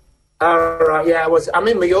 All right, yeah, I was. I'm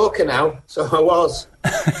in Mallorca now, so I was.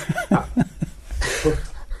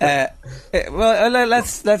 Well,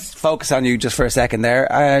 let's focus on you just for a second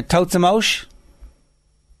there. Totes a mosh?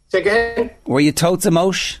 Say again? Were you totes a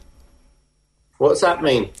mosh? What's that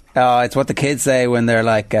mean? It's what the kids say when they're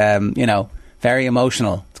like, very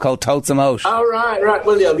emotional. It's called totes a mosh. Oh, right.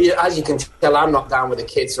 Well, yeah, as you can tell, I'm not down with the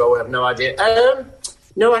kids, so I have no idea.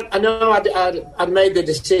 No, I know I'd made the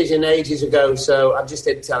decision ages ago, so I just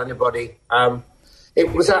didn't tell anybody.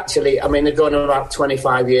 It was actually, they're going on about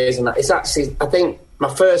 25 years, and it's actually, I think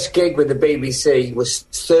my first gig with the BBC was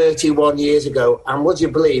 31 years ago, and would you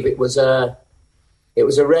believe it was It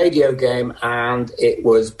was a radio game, and it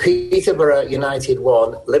was Peterborough United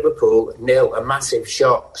 1, Liverpool 0, a massive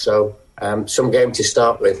shock. So some game to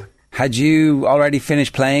start with. Had you already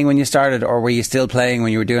finished playing when you started, or were you still playing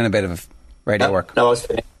when you were doing a bit of radio work? No, I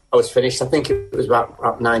was finished. I think it was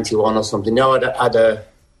about 91 or something. No,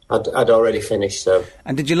 I'd already finished. So.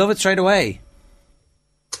 And did you love it straight away?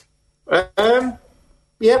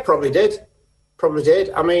 Yeah, probably did.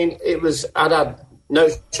 I mean, I'd had no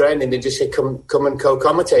training. They just said, come and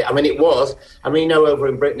co-commentate. I mean, it was. I mean, over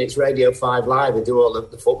in Britain, it's Radio 5 Live. They do all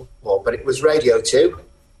of the football, but it was Radio 2.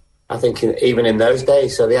 I think even in those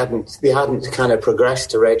days, so they hadn't kind of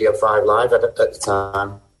progressed to Radio 5 Live at the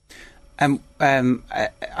time. I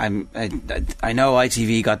know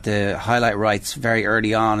ITV got the highlight rights very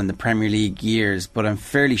early on in the Premier League years, but I'm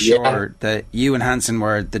fairly sure that you and Hansen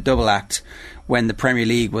were the double act when the Premier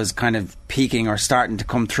League was kind of peaking or starting to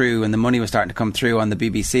come through, and the money was starting to come through on the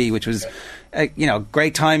BBC, which was,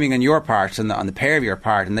 great timing on your part and on the pair of your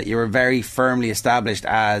part, and that you were very firmly established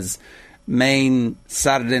as main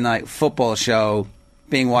Saturday night football show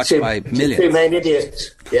being watched by millions. Two main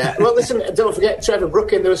idiots. Yeah. Well, listen, don't forget Trevor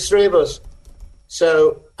Brooking. There was 3 of us.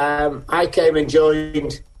 So I came and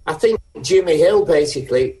joined. I think Jimmy Hill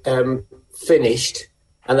basically finished,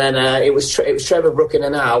 and then it was Trevor Brooking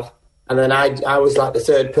and Al, and then I was like the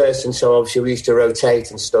third person. So obviously we used to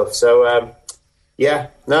rotate and stuff. So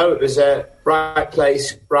it was a right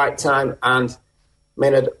place, right time, and. I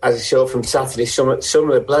mean, as I saw from Saturday, some of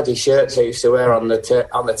the bloody shirts I used to wear on the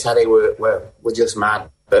telly were just mad.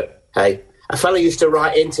 But hey, a fella used to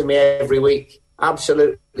write into me every week,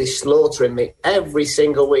 absolutely slaughtering me every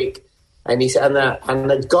single week. And he said, and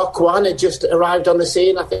Gokwan had just arrived on the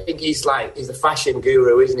scene. I think he's the fashion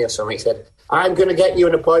guru, isn't he, or something? He said, "I'm going to get you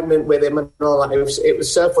an appointment with him," and all that. It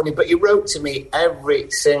was so funny. But he wrote to me every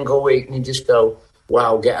single week, and you just go,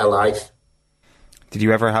 "Wow, get a life." Did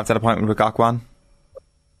you ever have that appointment with Gokwan?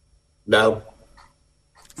 No.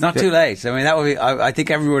 It's not too late. I mean, that would be. I think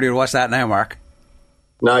everybody would watch that now, Mark.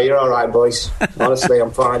 No, you're all right, boys. Honestly, I'm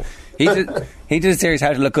fine. He did a series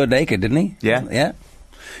How to Look Good Naked, didn't he? Yeah.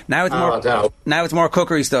 Now it's more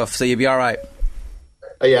cookery stuff, so you'll be all right.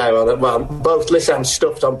 Yeah, well, both. Listen, I'm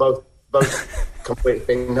stuffed on both complete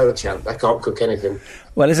thing. No chance. I can't cook anything.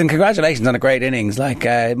 Well, listen, congratulations on a great innings. Like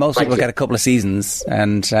most people get a couple of seasons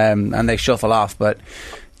and they shuffle off, but.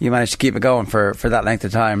 You managed to keep it going for that length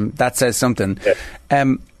of time. That says something. Yeah.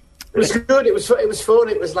 It was good. It was fun.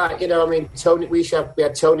 It was like, Tony. We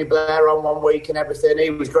had Tony Blair on one week and everything. He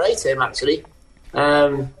was great, him actually.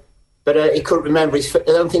 But he couldn't remember his. I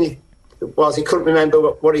don't think it was. He couldn't remember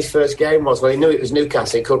what his first game was. Well, he knew it was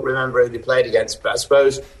Newcastle. He couldn't remember who they played against. But I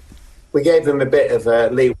suppose we gave him a bit of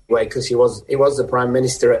leeway because he was the Prime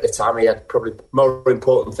Minister at the time. He had probably more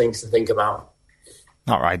important things to think about.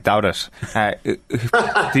 All right, doubt it. Did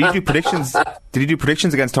you do predictions? Did you do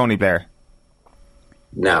predictions against Tony Blair?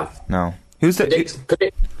 No. Who's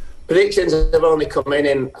the predictions have only come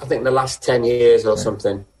in I think the last 10 years or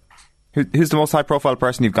something. Who's the most high-profile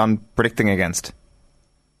person you've gone predicting against?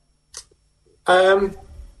 I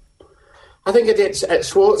think I did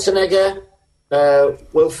Schwarzenegger,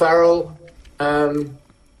 Will Ferrell.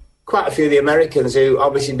 Quite a few of the Americans who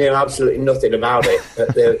obviously knew absolutely nothing about it.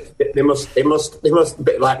 But they must, a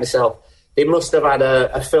bit like myself, they must have had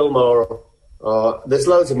a film or there's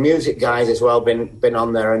loads of music guys as well been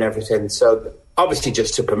on there and everything. So obviously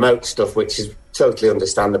just to promote stuff, which is totally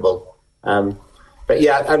understandable. But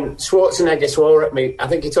yeah, and Schwarzenegger swore at me. I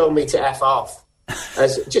think he told me to F off,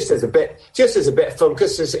 as a bit of fun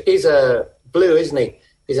because he's a blue, isn't he?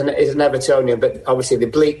 He's an Evertonian, but obviously they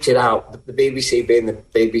bleeped it out. The BBC being the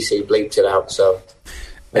BBC bleeped it out. So,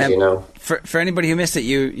 as you know, for anybody who missed it,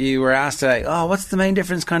 you were asked, what's the main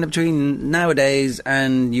difference kind of between nowadays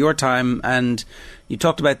and your time? And you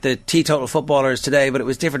talked about the teetotal footballers today, but it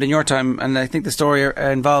was different in your time. And I think the story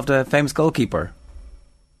involved a famous goalkeeper,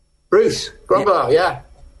 Bruce Grombar. Yeah,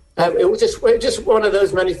 it was just one of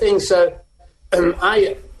those many things. So,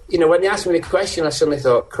 when they asked me the question, I suddenly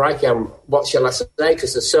thought, crikey, what shall I say?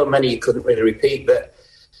 Because there's so many you couldn't really repeat. But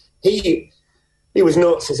he was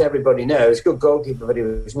nuts, as everybody knows. Good goalkeeper, but he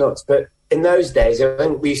was nuts. But in those days, I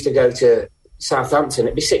think we used to go to Southampton.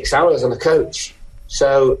 It'd be 6 hours on a coach.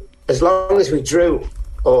 So as long as we drew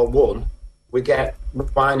or won, we'd get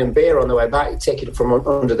wine and beer on the way back. You'd take it from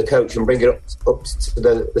under the coach and bring it up to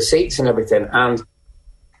the seats and everything. And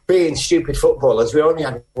being stupid footballers, we only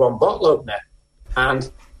had one bottle opener.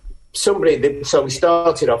 And so we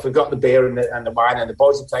started off, we got the beer and the wine, and the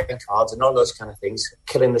boys were playing cards and all those kind of things,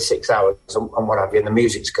 killing the 6 hours and what have you, and the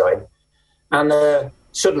music's going. And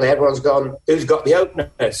suddenly everyone's gone, who's got the opener?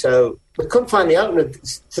 So we couldn't find the opener.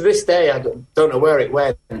 To this day, I don't know where it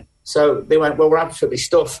went. So they went, well, we're absolutely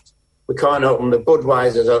stuffed. We can't open the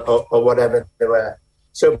Budweisers or whatever they were.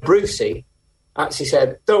 So Brucey actually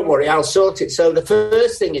said, don't worry, I'll sort it. So the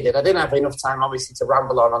first thing he did, I didn't have enough time, obviously, to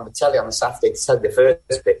ramble on the telly on the Saturday to say the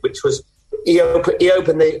first bit, which was he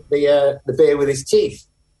opened the beer with his teeth,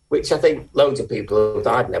 which I think loads of people,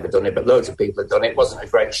 I've never done it, but loads of people have done it. It wasn't a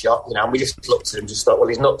great shot, and we just looked at him and just thought, well,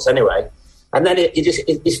 he's nuts anyway. And then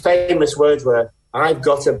his famous words were, I've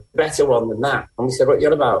got a better one than that. And we said, what are you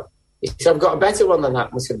on about? He said, I've got a better one than that.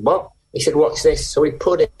 And we said, what? He said, watch this. So he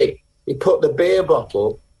put the beer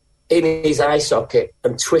bottle in his eye socket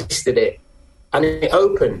and twisted it. And it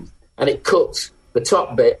opened and it cut the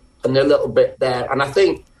top bit and the little bit there. And I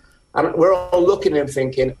think, and we're all looking at him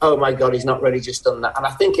thinking, oh my God, he's not really just done that. And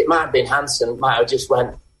I think it might have been Hansen, might have just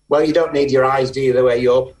went, well, you don't need your eyes, do you, the way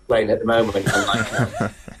you're playing at the moment? And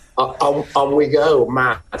like, on we go,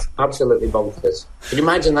 mad, absolutely bonkers. Can you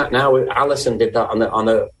imagine that now? Alisson did that on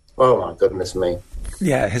a oh my goodness me.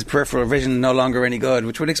 Yeah, his peripheral vision no longer any good,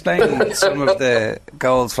 which would explain some of the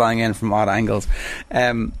goals flying in from odd angles.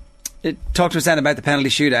 Talk to us then about the penalty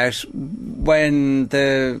shootout. When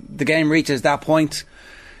the game reaches that point,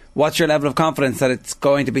 what's your level of confidence that it's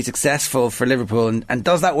going to be successful for Liverpool? And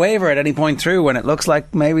does that waver at any point through when it looks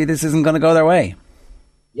like maybe this isn't going to go their way?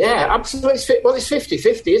 Yeah, absolutely. Well, it's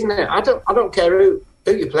 50-50, isn't it? I don't care who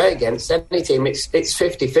you play against, any team. It's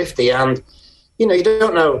 50-50, and you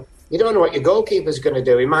don't know what your goalkeeper's going to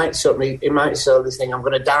do. He might suddenly this thing, I'm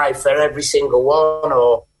going to dive for every single one,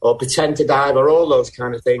 or pretend to dive, or all those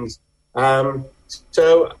kind of things.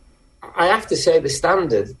 So I have to say the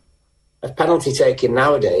standard of penalty taking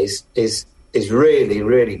nowadays is really,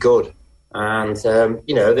 really good. And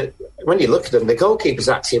when you look at them, the goalkeepers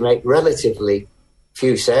actually make relatively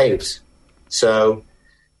few saves. So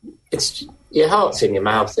it's your heart's in your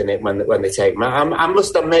mouth in it when they take them. I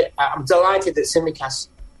must admit, I'm delighted that Tsimikas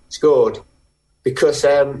scored, because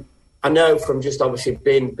I know from just obviously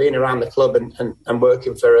being around the club and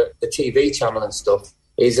working for the TV channel and stuff,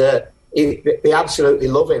 they absolutely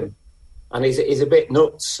love him, and he's a bit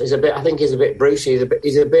nuts. I think he's a bit Brucey.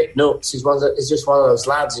 He's a bit nuts. He's just one of those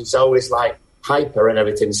lads who's always like hyper and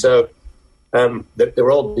everything. So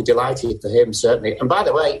they'll all be delighted for him, certainly. And by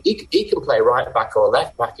the way, he can play right back or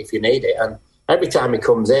left back if you need it. And every time he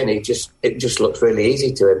comes in, it just looks really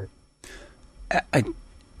easy to him.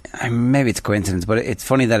 Maybe it's a coincidence, but it's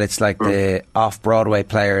funny that it's like the off-Broadway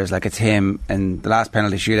players, like it's him, and the last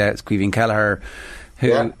penalty shootout, it's Caoimhín Kelleher,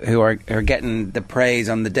 who are getting the praise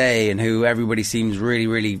on the day, and who everybody seems really,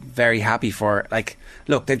 really very happy for. Like,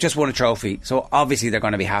 look, they've just won a trophy, so obviously they're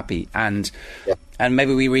going to be happy, and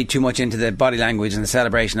maybe we read too much into the body language and the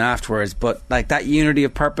celebration afterwards, but like that unity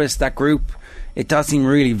of purpose, that group, it does seem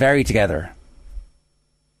really very together.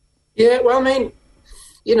 Yeah, well, I mean,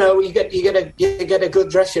 you get a good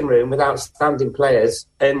dressing room with outstanding players,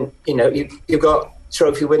 and you've got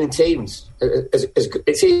trophy-winning teams.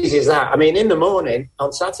 It's easy as that. I mean, in the morning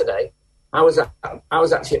on Saturday, I was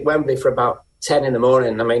actually at Wembley for about 10 in the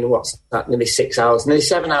morning. I mean, what's that? Nearly 6 hours, nearly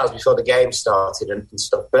 7 hours before the game started and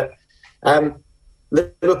stuff. But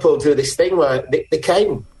Liverpool do this thing where they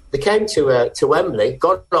came to Wembley,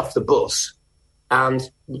 got off the bus, and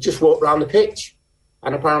just walked around the pitch.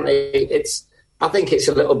 And apparently, I think it's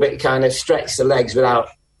a little bit kind of stretch the legs without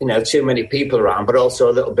too many people around, but also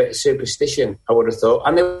a little bit of superstition, I would have thought.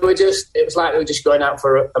 And it was like they were just going out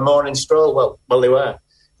for a morning stroll. Well, they were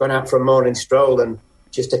going out for a morning stroll and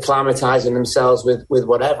just acclimatising themselves with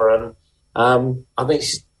whatever. And I think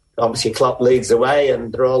obviously Klopp leads the way,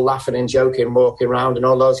 and they're all laughing and joking, walking around and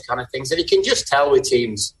all those kind of things. And you can just tell with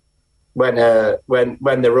teams when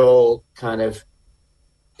they're all kind of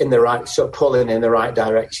in the right, sort of pulling in the right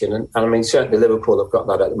direction. And I mean, certainly Liverpool have got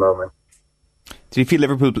that at the moment. Do you feel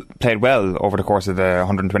Liverpool played well over the course of the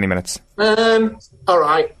 120 minutes? All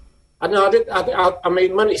right. I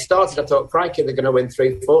mean, when it started, I thought, crikey, they're going to win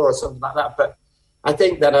 3-4 or something like that. But I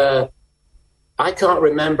think that I can't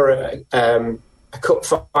remember a cup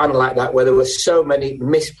final like that where there were so many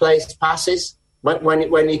misplaced passes.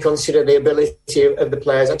 When you consider the ability of the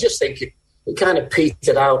players, I just think it kind of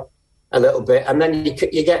petered out a little bit. And then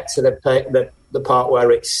you get to the part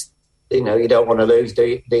where it's, you don't want to lose, do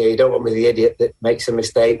you? You don't want to be the idiot that makes a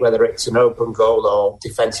mistake, whether it's an open goal or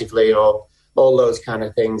defensively or all those kind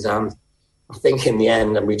of things. And I think in the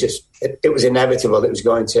end, and it was inevitable. It was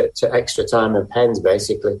going to extra time and pens,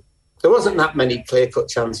 basically. There wasn't that many clear-cut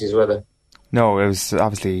chances, were there? No, it was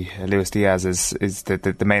obviously Luis Diaz is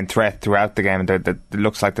the main threat throughout the game, and it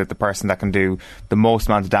looks like the person that can do the most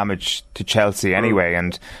amount of damage to Chelsea anyway.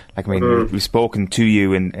 And like, I mean, we've spoken to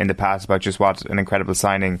you in the past about just what an incredible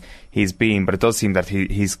signing he's been, but it does seem that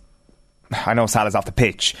he's. I know Salah's off the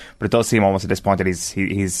pitch, but it does seem almost at this point that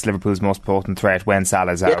he's Liverpool's most potent threat when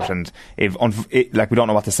Salah's out. And we don't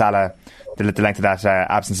know what the length of that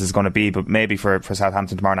absence is going to be, but maybe for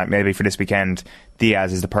Southampton tomorrow night, maybe for this weekend,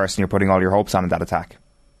 Diaz is the person you're putting all your hopes on in that attack.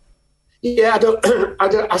 Yeah,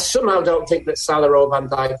 I somehow don't think that Salah or Van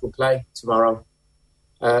Dijk will play tomorrow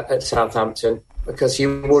at Southampton, because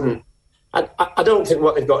you wouldn't. I don't think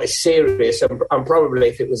what they've got is serious, and probably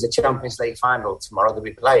if it was a Champions League final tomorrow, they'd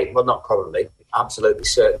be playing. Well, not probably, absolutely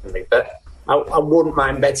certainly. But I wouldn't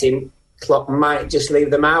mind betting Klopp might just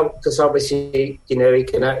leave them out, because obviously, he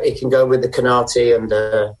can go with the Konate and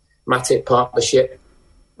Matip partnership,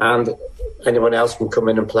 and anyone else can come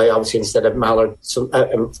in and play, obviously, instead of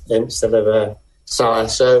instead of Salah.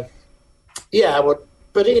 So, yeah, I would.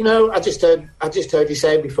 But I just heard you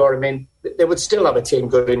say before. I mean, they would still have a team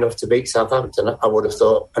good enough to beat Southampton, I would have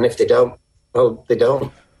thought. And if they don't, well, they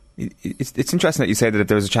don't. It's interesting that you say that if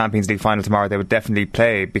there was a Champions League final tomorrow, they would definitely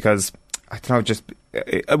play, because I don't know, just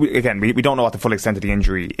again, we don't know what the full extent of the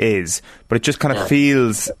injury is, but it just kind of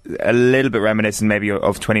feels a little bit reminiscent maybe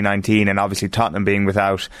of 2019, and obviously Tottenham being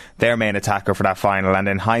without their main attacker for that final, and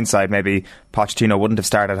in hindsight maybe Pochettino wouldn't have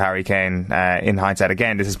started Harry Kane. In hindsight,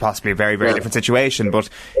 again, this is possibly a very, very different situation, but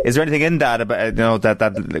is there anything in that about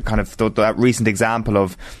that kind of that recent example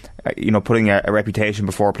of putting a reputation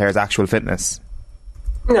before a player's actual fitness?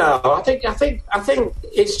 No, I think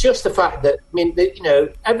it's just the fact that, I mean,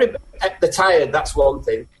 they're tired. That's one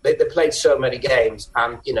thing. They played so many games,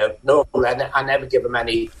 and normally I never give them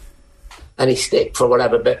any stick for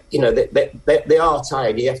whatever. But they are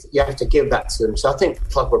tired. You have to give that to them. So I think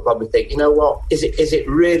Klopp would probably think, you know what, is it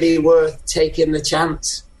really worth taking the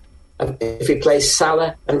chance if he plays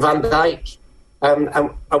Salah and Van Dijk? And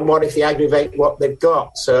what if they aggravate what they've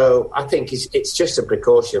got? So I think it's just a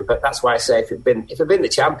precaution. But that's why I say if it'd been the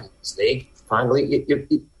Champions League, finally,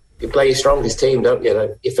 you play your strongest team, don't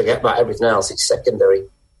you? You forget about everything else. It's secondary.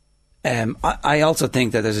 I also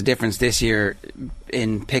think that there's a difference this year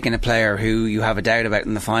in picking a player who you have a doubt about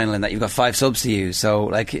in the final, and that you've got 5 subs to use.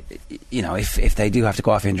 So, if they do have to go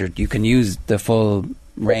off injured, you can use the full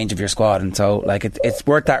range of your squad, and so it's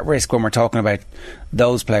worth that risk when we're talking about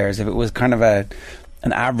those players. If it was kind of an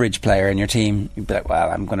average player in your team, you'd be like,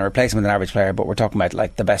 well, I'm going to replace him with an average player, but we're talking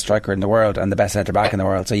about the best striker in the world and the best centre back in the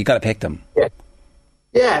world, so you got to pick them. Yeah.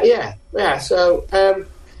 So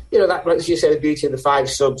that, as you say, the beauty of the 5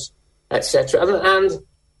 subs, etc.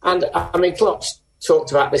 And I mean, Klopp's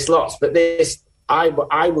talked about this lots, but this I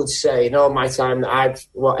would say in all my time that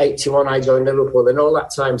 81 I joined Liverpool, and all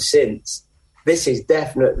that time since, this is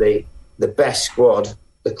definitely the best squad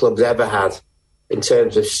the club's ever had in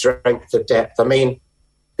terms of strength of depth. I mean,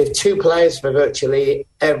 they've 2 players for virtually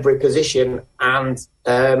every position. And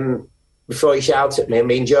before you shout at me, I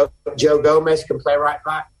mean, Joe Gomez can play right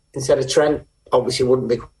back instead of Trent. Obviously, wouldn't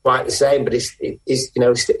be quite the same, but he's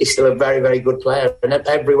still a very, very good player. And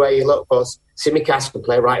everywhere you look, of course, Tsimikas can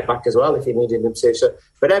play right back as well if you needed him to. So,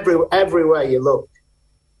 but everywhere you look,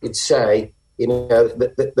 you'd say,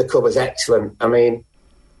 the cover's excellent. I mean,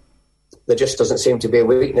 there just doesn't seem to be a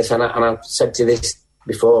weakness. And I've said to this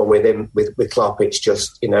before with him, with Klopp, it's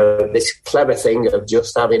just, this clever thing of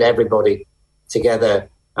just having everybody together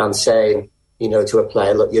and saying, to a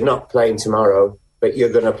player, look, you're not playing tomorrow, but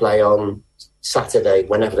you're going to play on Saturday,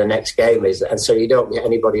 whenever the next game is. And so you don't get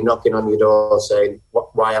anybody knocking on your door saying,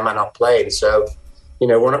 why am I not playing? So,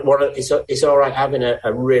 it's all right having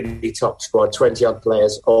a really top squad, 20-odd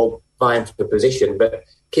players, all vying for the position, but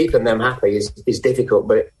keeping them happy is difficult,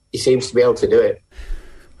 but he seems to be able to do it.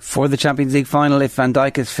 For the Champions League final, if Van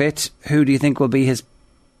Dijk is fit, who do you think will be his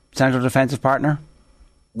central defensive partner?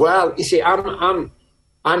 Well, you see, I'm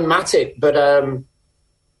Matip, but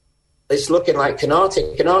it's looking like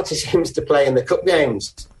Konate. Konate seems to play in the cup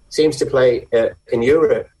games, seems to play in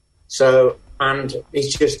Europe. So, and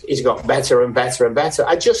he's got better and better and better.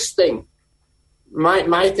 I just think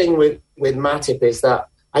my thing with Matip is that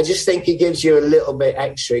I just think he gives you a little bit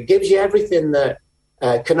extra. He gives you everything that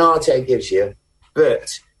Konate gives you,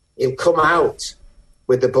 but he'll come out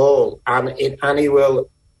with the ball and he will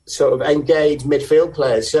sort of engage midfield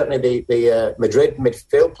players, certainly the Madrid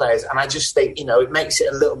midfield players. And I just think, it makes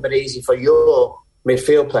it a little bit easy for your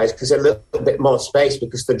midfield players because there's a little bit more space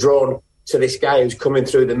because they're drawn to this guy who's coming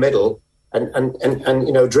through the middle and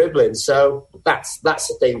dribbling. So that's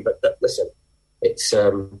the thing. But listen,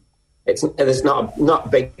 there's not a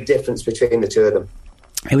big difference between the two of them.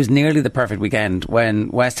 it was nearly the perfect weekend when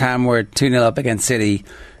West Ham were 2-0 up against City.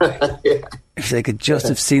 Yeah. If they could just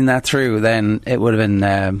have seen that through, then it would have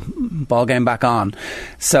been ball game back on.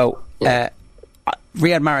 So Riyad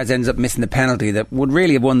Mahrez ends up missing the penalty that would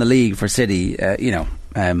really have won the league for City, in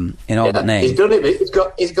all but name. He's done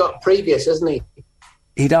it. He's got previous, hasn't he?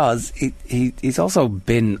 He does. He's also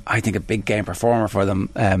been, I think, a big game performer for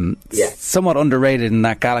them. Somewhat underrated in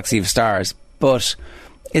that galaxy of stars. But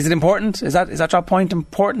is it important? Is that your point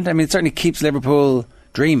important? I mean, it certainly keeps Liverpool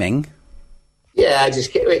dreaming. Yeah,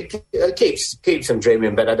 it keeps them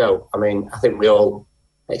dreaming. But I think we all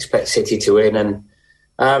expect City to win,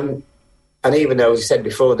 and even though, as you said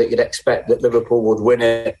before, that you'd expect that Liverpool would win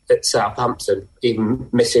it at Southampton, even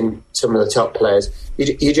missing some of the top players,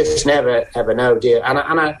 you just never ever know, do you? And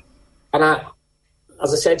I,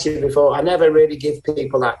 as I said to you before, I never really give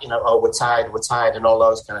people that, we're tired, and all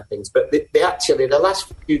those kind of things. But they actually, the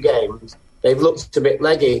last few games, they've looked a bit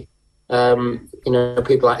leggy.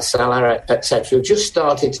 People like Salah, etc., who just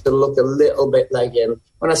started to look a little bit leggy. And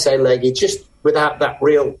when I say leggy, just without that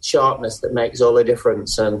real sharpness that makes all the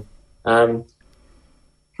difference. And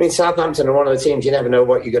Southampton are one of the teams you never know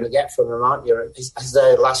what you're going to get from them, aren't you? It's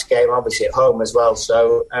their last game, obviously, at home as well.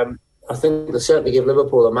 So I think they'll certainly give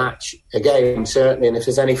Liverpool a game, certainly. And if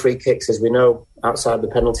there's any free kicks, as we know, outside the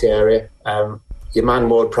penalty area, your man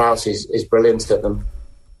Ward-Prowse is brilliant at them.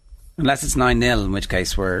 Unless it's 9-0, in which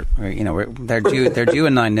case they're due a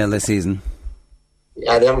 9-0 this season.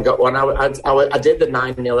 Yeah, they haven't got one. I did the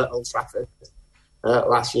 9-0 at Old Trafford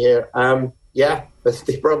last year. Yeah,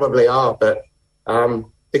 they probably are, but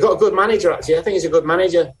they've got a good manager, actually. I think he's a good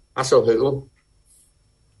manager, Hasenhüttl.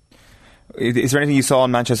 Is there anything you saw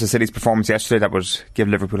in Manchester City's performance yesterday that would give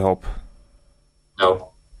Liverpool hope?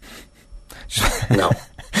 No. No.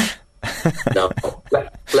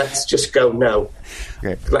 Let's just go no.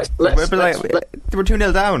 Okay. They were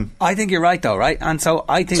 2-0 down. I think you're right, though, right? And so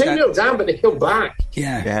I think 2-0 down, but they come back.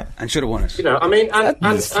 Yeah, and should have won it.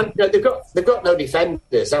 And they've got no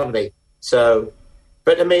defenders, haven't they? So,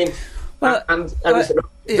 but I mean,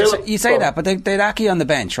 you say that, but they had Aki on the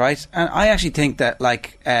bench, right? And I actually think that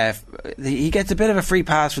he gets a bit of a free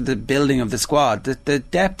pass for the building of the squad. The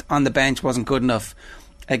depth on the bench wasn't good enough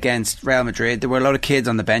against Real Madrid. There were a lot of kids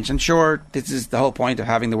on the bench, and sure, this is the whole point of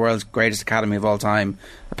having the world's greatest academy of all time,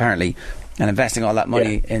 apparently, and investing all that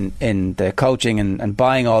money in the coaching and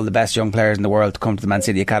buying all the best young players in the world to come to the Man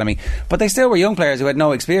City academy. But they still were young players who had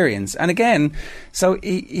no experience. And again, so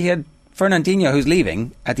he had Fernandinho, who's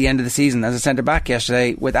leaving at the end of the season as a centre back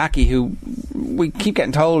yesterday, with Aki, who we keep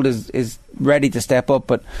getting told is ready to step up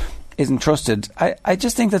but isn't trusted. I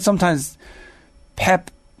just think that sometimes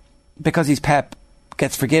Pep, because he's Pep,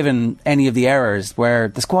 gets forgiven any of the errors where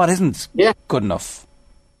the squad isn't good enough.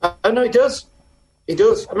 Oh no, he does. He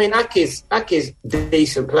does. I mean, Aki's a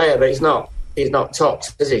decent player, but he's not top,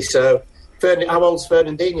 is he? So, how old's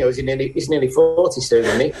Fernandinho? He's nearly 40 soon,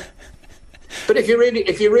 isn't he? But if you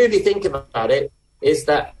really think about it, is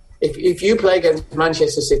that if you play against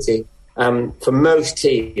Manchester City, for most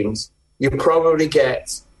teams, you probably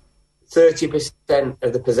get 30%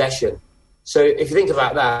 of the possession. So if you think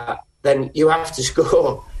about that, then you have to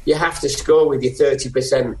score. You have to score with your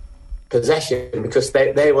 30% possession, because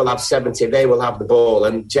they will have 70. They will have the ball,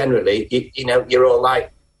 and generally, you're all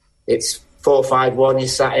like, it's 4-5-1. You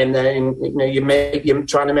sat in there, and you're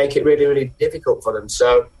trying to make it really, really difficult for them.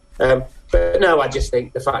 So, but no, I just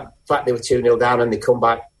think the fact they were 2-0 down and they come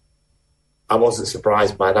back, I wasn't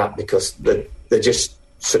surprised by that, because they're just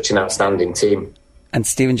such an outstanding team. And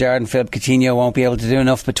Steven Gerrard and Philippe Coutinho won't be able to do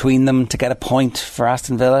enough between them to get a point for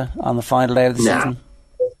Aston Villa on the final day of the season.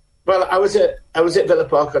 Well, I was at Villa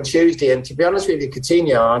Park on Tuesday, and to be honest with you,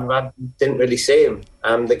 Coutinho, I didn't really see him.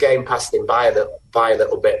 The game passed him by a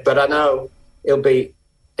little bit, but I know he'll be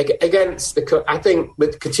against I think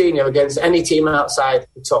with Coutinho, against any team outside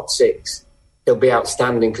the top six, he'll be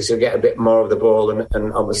outstanding, because he'll get a bit more of the ball,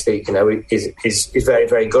 and obviously, he's very,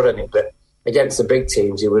 very good at it. But against the big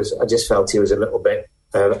teams, I just felt he was a little bit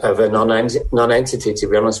of a non-entity, to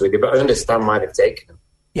be honest with you. But I understand why they've taken him.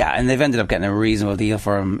 Yeah, and they've ended up getting a reasonable deal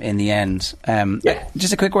for him in the end.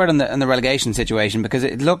 Just a quick word on the relegation situation, because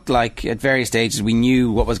it looked like at various stages we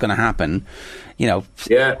knew what was going to happen.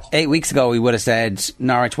 8 weeks ago we would have said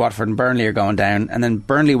Norwich, Watford and Burnley are going down, and then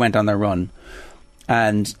Burnley went on their run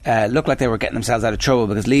and looked like they were getting themselves out of trouble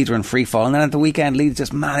because Leeds were in free fall, and then at the weekend Leeds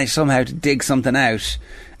just managed somehow to dig something out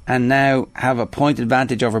and now have a point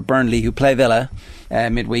advantage over Burnley, who play Villa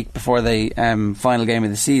midweek before the final game of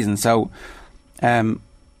the season. So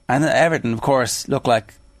and Everton, of course, looked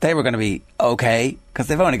like they were going to be okay, because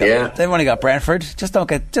they've only got Brentford. Just don't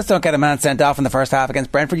get a man sent off in the first half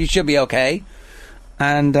against Brentford. You should be okay.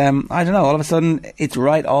 And I don't know, all of a sudden it's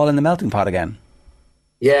right all in the melting pot again.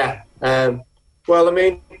 Yeah. Well, I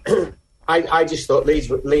mean, I just thought Leeds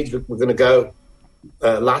were going to go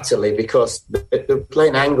latterly because they're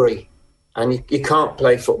playing angry, and you can't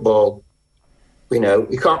play football. You know,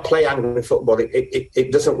 you can't play angry football.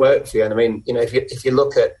 It doesn't work for you. And I mean, you know, if you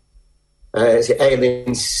look at is it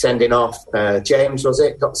Aliens sending off James, was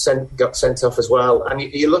it, got sent off as well, and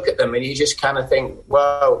you look at them and you just kind of think,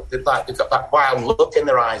 well, they've got that wild look in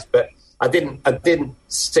their eyes. But I didn't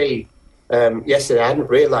see yesterday. I hadn't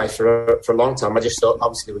realised for a long time. I just thought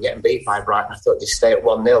obviously we're getting beat by Brighton. I thought just stay at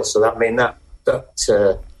 1-0. So that mean that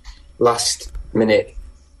last minute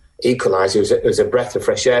equaliser was a breath of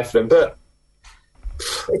fresh air for them. But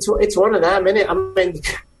it's one of them, innit? I mean,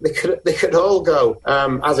 they could all go,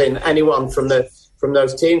 as in anyone from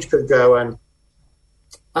those teams could go. And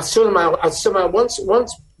I somehow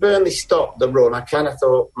once Burnley stopped the run, I kind of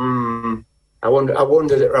thought, I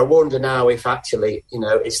wonder now if actually, you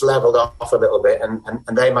know, it's levelled off a little bit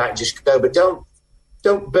and they might just go. But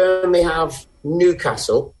don't Burnley have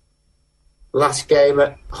Newcastle last game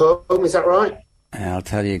at home? Is that right? I'll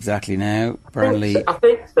tell you exactly now. Burnley. I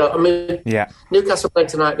think so. I mean, yeah. Newcastle played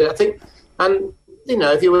tonight, but I think, and you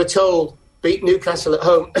know, if you were told beat Newcastle at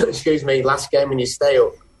home, excuse me, last game and you stay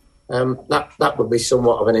up, that would be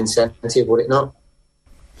somewhat of an incentive, would it not?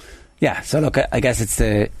 Yeah. So look, I guess it's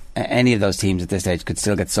any of those teams at this stage could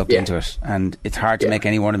still get sucked into it, and it's hard to make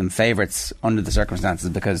any one of them favourites under the circumstances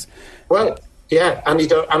because. Well. Yeah, and you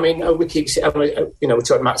don't. I mean, we keep. You know, we're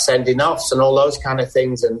talking about sending offs and all those kind of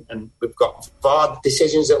things, and we've got VAR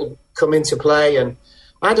decisions that will come into play. And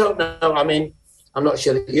I don't know. I mean, I'm not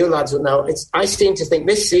sure that you lads will know. I seem to think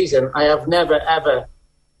this season I have never ever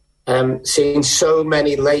seen so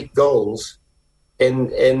many late goals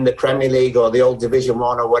in the Premier League or the old Division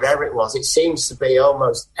 1 or whatever it was. It seems to be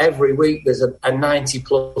almost every week there's a 90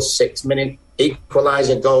 plus 6 minute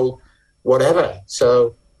equaliser goal, whatever.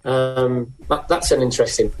 So. That's an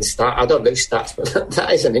interesting stat. I don't do stats, but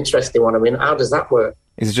that is an interesting one. I mean, how does that work?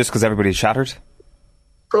 Is it just because everybody's shattered?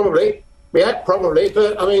 Probably, yeah, probably.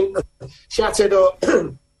 But I mean, shattered or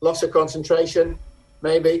loss of concentration,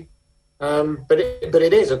 maybe. But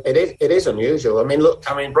it is unusual. I mean, look,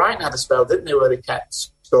 Brighton had a spell, didn't they, where they kept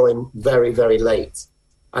scoring very, very late,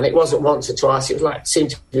 and it wasn't once or twice. It was it seemed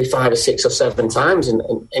to be 5 or 6 or 7 times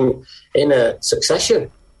in a succession.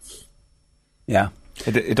 Yeah.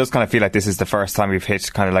 It does kind of feel like this is the first time we've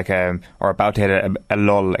hit kind of like or about to hit a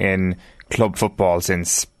lull in club football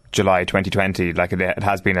since July 2020. Like it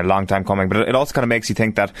has been a long time coming, but it also kind of makes you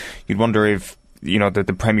think that you'd wonder if, you know, the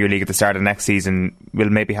Premier League at the start of next season will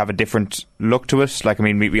maybe have a different look to it. Like, I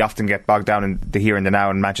mean, we often get bogged down in the here and the now,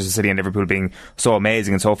 and Manchester City and Liverpool being so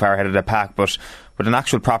amazing and so far ahead of the pack, but with an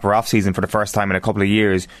actual proper off-season for the first time in a couple of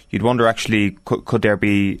years, you'd wonder actually could there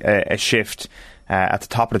be a shift at the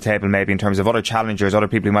top of the table, maybe in terms of other challengers, other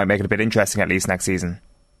people who might make it a bit interesting at least next season?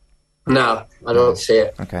 No, I don't see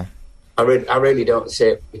it. Okay, I really don't see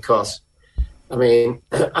it because, I mean,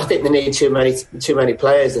 I think they need too many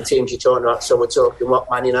players. The teams you're talking about, so we're talking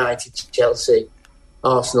Man United, Chelsea,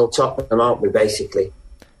 Arsenal, Tottenham, aren't we? Basically,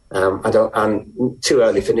 and too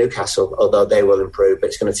early for Newcastle, although they will improve, but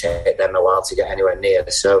it's going to take them a while to get anywhere near.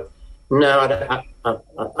 So, no,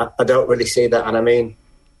 I don't really see that. And I mean,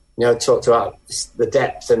 you know, talked about the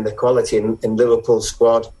depth and the quality in Liverpool's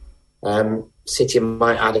squad. City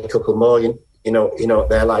might add a couple more. You know what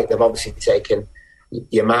they're like. They've obviously taken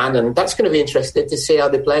your man, and that's going to be interesting to see how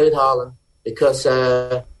they play with Haaland, because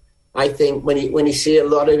I think when you see a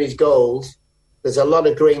lot of his goals, there's a lot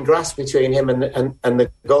of green grass between him and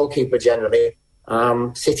the goalkeeper generally.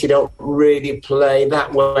 City don't really play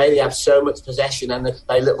that way. They have so much possession and they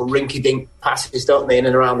play little rinky-dink passes, don't they, in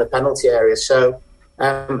and around the penalty area. So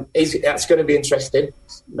that's going to be interesting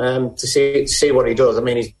to see what he does. I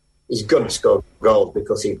mean, he's going to score goals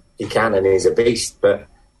because he can and he's a beast. But it'll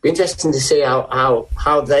be interesting to see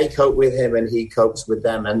how they cope with him and he copes with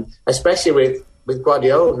them, and especially with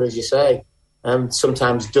Guardiola, as you say,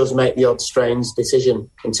 sometimes does make the odd strange decision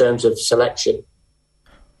in terms of selection.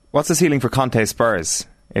 What's the ceiling for Conte Spurs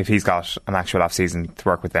if he's got an actual off-season to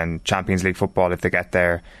work with? Then Champions League football, if they get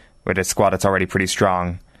there with a squad that's already pretty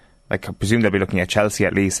strong, like I presume they'll be looking at Chelsea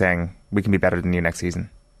at least, saying we can be better than you next season.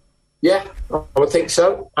 Yeah, I would think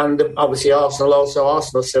so. And obviously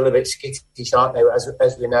Arsenal's still a bit skittish, aren't they,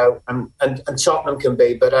 as we know, and Tottenham can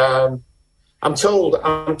be. But I'm told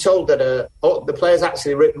that the players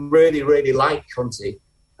actually really, really like Conte,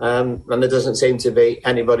 and there doesn't seem to be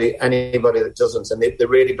anybody that doesn't, and they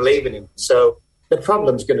really believe in him. So the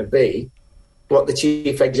problem's going to be what the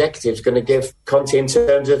chief executive's going to give Conte in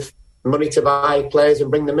terms of money to buy players and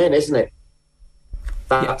bring them in, isn't it?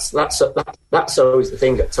 That's always the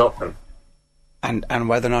thing at Tottenham. And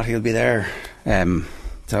whether or not he'll be there.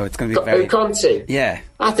 So it's going to be very... Conte? Yeah.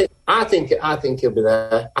 I think he'll be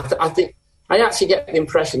there. I actually get the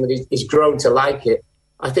impression that he's grown to like it.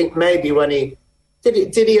 I think maybe when he...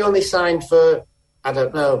 Did he only sign for, I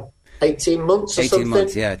don't know, 18 months or 18 something? 18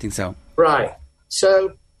 months, yeah, I think so. Right.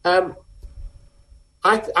 So, I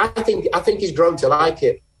think he's grown to like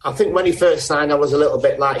it. I think when he first signed, I was a little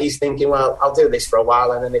bit like, he's thinking, well, I'll do this for a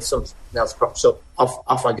while, and then if something else crops up,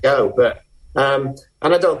 off I go. But and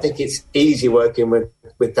I don't think it's easy working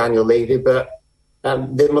with Daniel Levy, but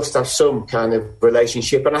they must have some kind of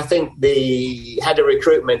relationship. And I think the head of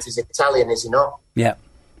recruitment is Italian, is he not? Yeah.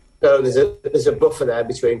 So there's a buffer there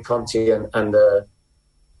between Conte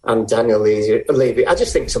and Daniel Levy. I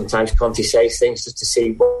just think sometimes Conte says things just to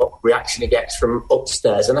see what reaction he gets from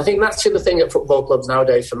upstairs. And I think that's the other thing at football clubs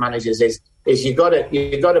nowadays for managers is you've got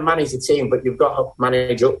to manage the team, but you've got to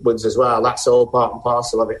manage upwards as well. That's all part and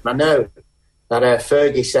parcel of it. And I know that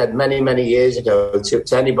Fergie said many, many years ago to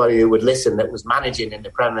anybody who would listen that was managing in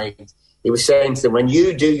the Premier League, he was saying to them, when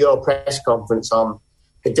you do your press conference on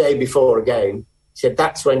the day before a game, he said,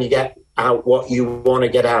 that's when you get out what you want to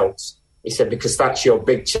get out. He said, because that's your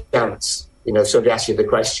big chance. Somebody asks you the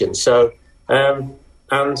question. So, and,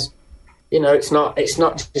 it's not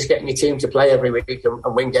just getting your team to play every week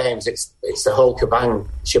and win games. It's the whole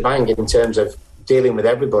shebang in terms of dealing with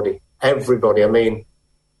everybody. Everybody. I mean,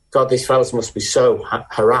 God, these fellas must be so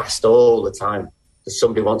harassed all the time because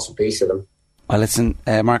somebody wants a piece of them. Well, listen,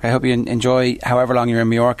 Mark, I hope you enjoy however long you're in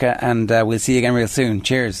Mallorca, and we'll see you again real soon.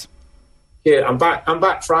 Cheers. Yeah, I'm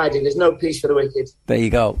back Friday. There's no peace for the wicked. There you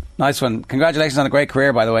go. Nice one. Congratulations on a great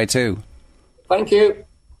career, by the way, too. Thank you.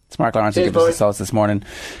 It's Mark Lawrence who gives us the thoughts this morning.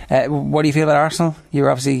 What do you feel about Arsenal?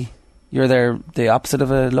 You're the opposite of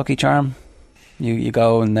a Lucky Charm. You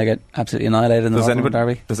go and they get absolutely annihilated in the Dortmund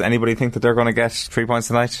derby. Does anybody think that they're going to get 3 points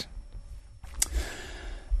tonight?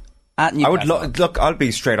 I would look. I'll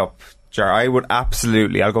be straight up, Jar. I would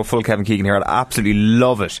absolutely. I'll go full Kevin Keegan here. I'd absolutely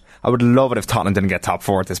love it. I would love it if Tottenham didn't get top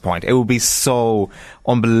four at this point. It would be so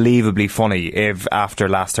unbelievably funny if after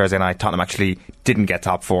last Thursday night Tottenham actually didn't get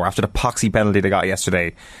top four after the poxy penalty they got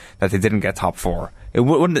yesterday, that they didn't get top four. It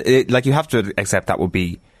wouldn't. Like, you have to accept that would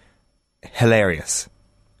be hilarious.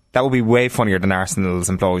 That would be way funnier than Arsenal's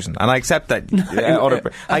implosion. And I accept that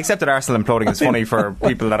I accept that Arsenal imploding is funny for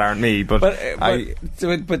people that aren't me, but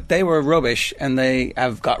they were rubbish and they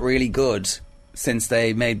have got really good since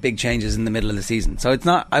they made big changes in the middle of the season. So it's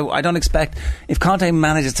not, I don't expect, if Conte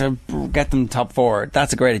manages to get them top four,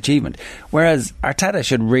 that's a great achievement. Whereas Arteta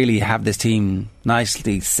should really have this team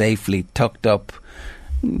nicely, safely tucked up,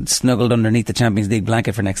 snuggled underneath the Champions League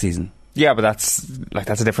blanket for next season. Yeah, but that's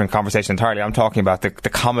a different conversation entirely. I'm talking about the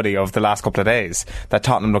comedy of the last couple of days, that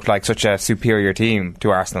Tottenham looked like such a superior team to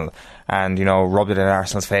Arsenal and, rubbed it in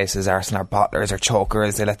Arsenal's faces. Arsenal are bottlers or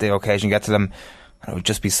chokers, they let the occasion get to them, and it would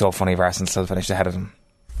just be so funny if Arsenal still finished ahead of them.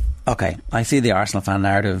 Okay, I see the Arsenal fan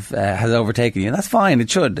narrative has overtaken you. That's fine, it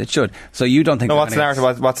should. So you don't think... No, what's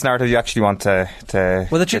the narrative you actually want to...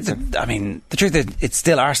 Well, the truth is, it's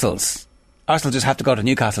still Arsenal's. Arsenal just have to go to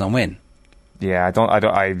Newcastle and win. Yeah,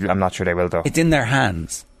 I'm not sure they will, though. It's in their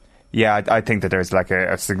hands. Yeah, I think that there's like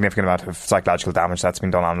a significant amount of psychological damage that's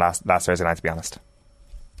been done on last Thursday night, to be honest.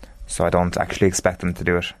 So I don't actually expect them to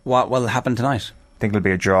do it. What will happen tonight? I think it'll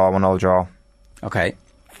be a draw, 1-1 draw. Okay.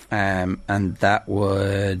 And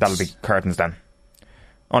that'll be curtains then.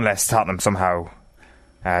 Unless Tottenham somehow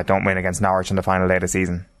don't win against Norwich in the final day of the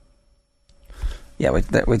season. Yeah,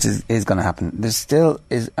 which is going to happen. There still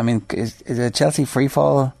is, is a Chelsea free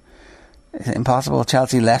fall... Is it impossible?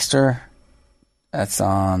 Chelsea Leicester, that's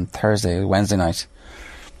on Wednesday night.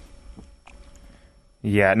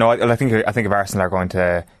 Yeah, no, I think if Arsenal are going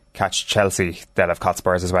to catch Chelsea, they'll have caught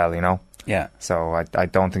Spurs as well, Yeah. So I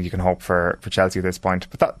don't think you can hope for Chelsea at this point.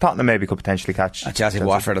 But Tottenham maybe could potentially catch Chelsea.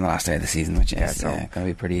 Watford on the last day of the season, which is going to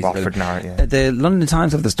be pretty easy. Watford The London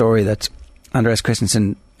Times have the story that Andreas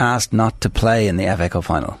Christensen asked not to play in the FA Cup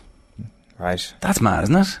final. Right. That's mad,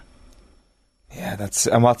 isn't it? Yeah,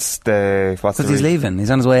 what's because he's leaving. He's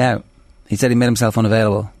on his way out. He said he made himself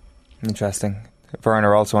unavailable. Interesting.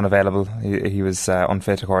 Werner also unavailable. He was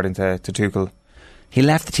unfit according to Tuchel. He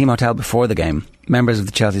left the team hotel before the game. Members of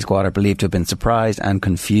the Chelsea squad are believed to have been surprised and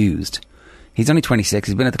confused. He's only 26.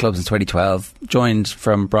 He's been at the club since 2012. Joined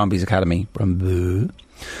from Brøndby's academy, Brøndby,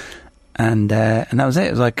 and that was it.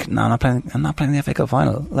 It was like, no, I'm not playing the FA Cup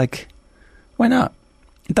final. Like, why not?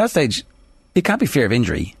 At that stage, it can't be fear of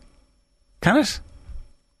injury. Can it?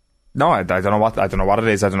 No, I don't know what it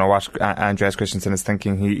is. I don't know what Andreas Christensen is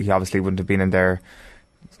thinking. He obviously wouldn't have been in there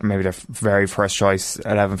maybe their very first choice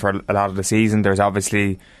 11 for a lot of the season. There's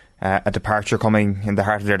obviously a departure coming in the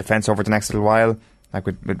heart of their defence over the next little while, like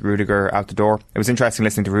with Rudiger out the door. It was interesting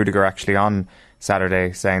listening to Rudiger actually on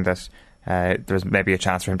Saturday saying that there's maybe a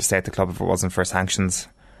chance for him to stay at the club if it wasn't for sanctions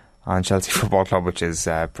on Chelsea Football Club, which is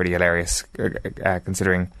pretty hilarious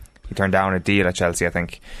considering he turned down a deal at Chelsea, I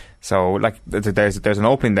think. So like there's an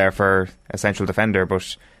opening there for a central defender,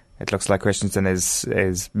 but it looks like Christensen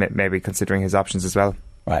is maybe considering his options as well.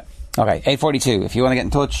 Right. Okay, 8:42. If you want to get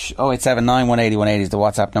in touch, 0879 180 180 is the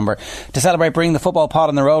WhatsApp number. To celebrate bringing the football pod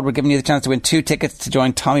on the road, we're giving you the chance to win 2 tickets to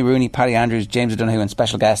join Tommy Rooney, Paddy Andrews, James O'Donoghue and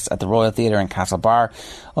special guests at the Royal Theatre in Castlebar.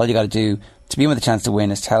 All you got to do to be in with a chance to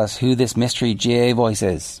win is tell us who this mystery GA voice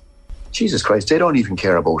is. Jesus Christ, they don't even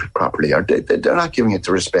care about it properly. They're not giving it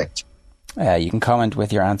the respect. You can comment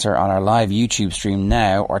with your answer on our live YouTube stream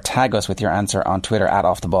now, or tag us with your answer on Twitter at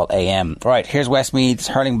OffTheBallAM. Right, here's Westmeath's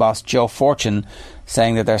hurling boss Joe Fortune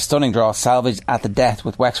saying that their stunning draw, salvaged at the death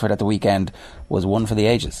with Wexford at the weekend, was one for the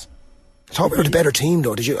ages. I thought we were the better team,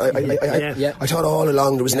 though. Did you? I thought all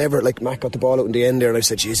along there was never, like, Mac got the ball out in the end there, and I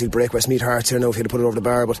said, "Geez, he'll break Westmeath hearts here now if he'd have put it over the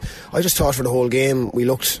bar." But I just thought for the whole game we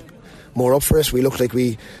looked more up for it. We looked like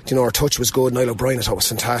our touch was good. Niall O'Brien, I thought, was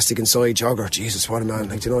fantastic inside. Jogger, Jesus, what a man!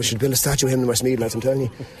 Like, should build a statue of him in Westmeath, lads. I'm telling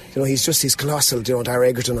you, he's colossal. Darragh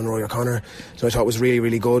Egerton and Roy O'Connor. I thought was really,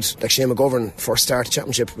 really good. Like Shane McGovern, first start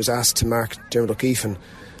championship, was asked to mark Dermot O'Keefe, and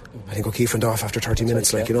I think O'Keefe went off after 30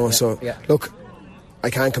 minutes. Look, I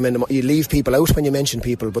can't commend him. You leave people out when you mention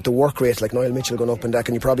people, but the work rate, like Niall Mitchell going up and back,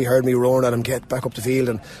 and you probably heard me roaring at him, get back up the field,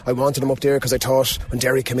 and I wanted him up there because I thought when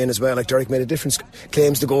Derek came in as well, like Derek made a difference,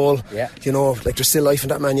 claims the goal. Like there's still life in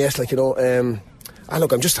that man yet. Look,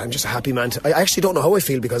 I'm just a happy man. I actually don't know how I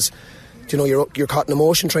feel because you're caught in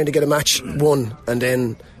emotion trying to get a match won, and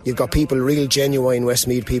then you've got people, real genuine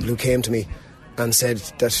Westmeath people, who came to me and said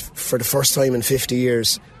that for the first time in 50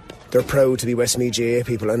 years they're proud to be Westmeath GAA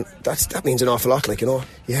people, and that means an awful lot.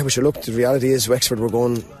 Yeah, but look, the reality is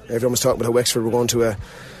everyone was talking about how Wexford were going to a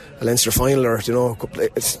Leinster final, or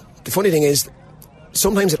the funny thing is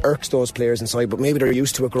sometimes it irks those players inside, but maybe they're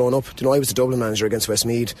used to it growing up. I was the Dublin manager against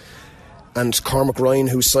Westmeath, and Cormac Ryan,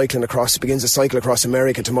 who's begins to cycle across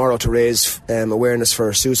America tomorrow to raise awareness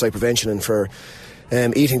for suicide prevention and for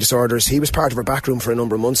eating disorders. He was part of our backroom for a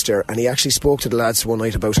number of months there, and he actually spoke to the lads one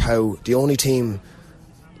night about how the only team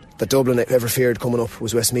that Dublin ever feared coming up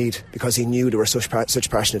was Westmeath, because he knew there were such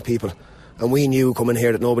passionate people, and we knew coming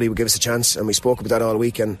here that nobody would give us a chance, and we spoke about that all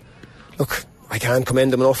week. And look, I can't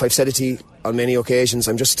commend them enough. I've said it to you on many occasions.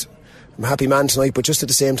 I'm a happy man tonight, but just at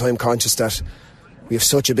the same time conscious that we have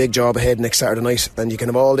such a big job ahead next Saturday night, and you can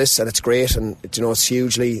have all this and it's great, and it's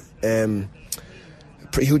hugely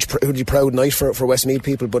proud night for Westmeath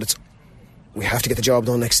people, but we have to get the job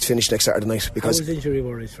done finish next Saturday night. Because how was injury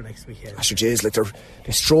worries for next weekend? Master J's, like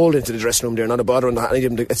they strolled into the dressing room there, not a bother on that.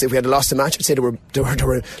 If we had lost the match, I'd say they were.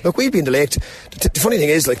 Look, we'd be in the lake. The funny thing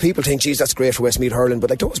is, like, people think, geez, that's great for Westmeath hurling, but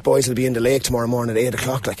like those boys will be in the lake tomorrow morning at 8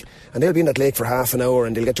 o'clock, like, and they'll be in that lake for half an hour,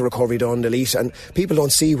 and they'll get the recovery done, they'll eat, and people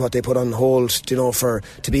don't see what they put on hold, to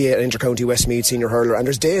be an inter-county Westmeath senior hurler. And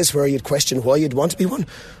there's days where you'd question why you'd want to be one,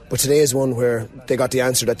 but today is one where they got the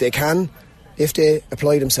answer that they can, if they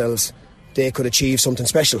apply themselves, they could achieve something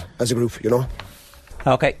special as a group,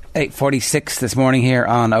 Okay, 8:46 this morning here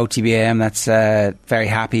on OTBAM. That's very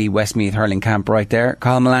happy Westmeath hurling camp right there.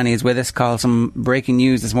 Carl Malani is with us. Carl, some breaking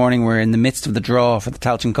news this morning. We're in the midst of the draw for the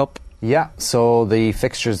Tailteann Cup. Yeah, so the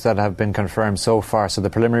fixtures that have been confirmed so far, so the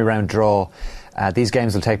preliminary round draw, these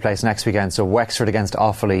games will take place next weekend. So Wexford against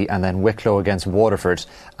Offaly and then Wicklow against Waterford,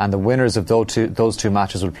 and the winners of those two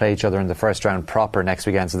matches will play each other in the first round proper next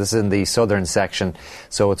weekend. So this is in the southern section.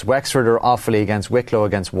 So it's Wexford or Offaly against Wicklow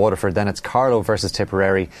against Waterford, then it's Carlow versus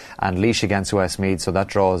Tipperary and Laois against Westmeath. So that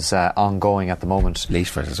draw is ongoing at the moment. Laois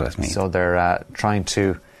versus Westmeath. So they're trying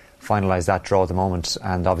to finalise that draw at the moment,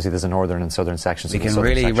 and obviously there's a northern and southern section. So we can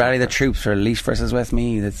really rally the troops for Laois versus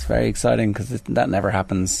Westmeath. It's very exciting because that never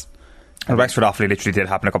happens. And Wexford Offaly literally did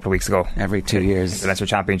happen a couple of weeks ago. Every 2 years. The Leinster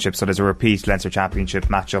Championship. So there's a repeat Leinster Championship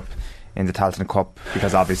matchup in the Tailteann Cup,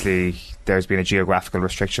 because obviously there's been a geographical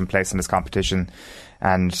restriction placed on this competition.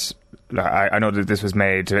 And I know that this was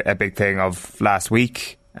made a big thing of last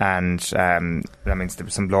week, and that means there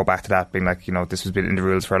was some blowback to that, being like, this was been in the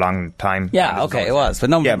rules for a long time. Yeah, okay, it was,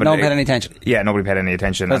 but no one paid any attention. Yeah, nobody paid any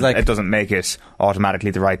attention. And it doesn't make it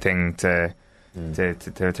automatically the right thing to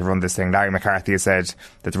run this thing. Larry McCarthy has said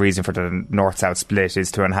that the reason for the north-south split is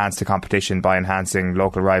to enhance the competition by enhancing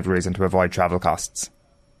local rivalries and to avoid travel costs.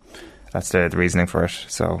 That's the reasoning for it.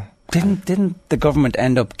 So didn't the government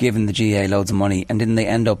end up giving the GAA loads of money, and didn't they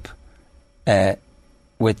end up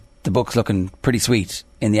with the books looking pretty sweet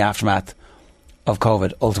in the aftermath of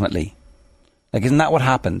COVID ultimately? Like, isn't that what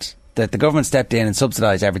happened? That the government stepped in and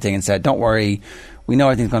subsidised everything and said, don't worry, we know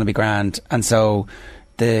everything's going to be grand. And so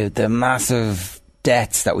the massive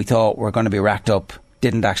debts that we thought were going to be racked up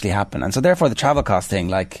didn't actually happen. And so therefore the travel cost thing,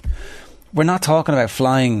 like, we're not talking about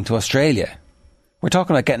flying to Australia. We're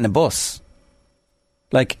talking about getting a bus.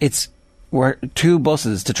 Like, we're 2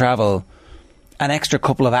 buses to travel an extra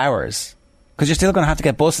couple of hours, because you're still going to have to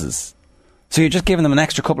get buses. So you're just giving them an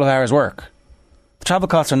extra couple of hours work. The travel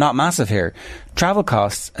costs are not massive here. Travel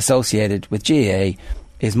costs associated with GAA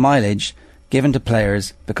is mileage given to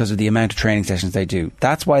players because of the amount of training sessions they do.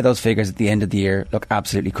 That's why those figures at the end of the year look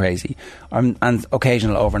absolutely crazy. And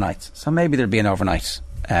occasional overnights. So maybe there'll be an overnight.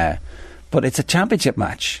 But it's a championship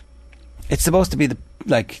match. It's supposed to be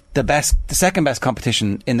the second best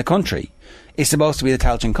competition in the country. It's supposed to be the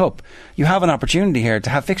Tailteann Cup. You have an opportunity here to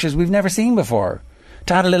have fixtures we've never seen before,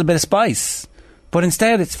 to add a little bit of spice. But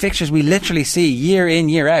instead it's fixtures we literally see year in,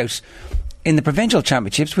 year out in the provincial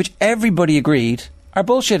championships, which everybody agreed are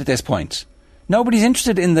bullshit at this point. Nobody's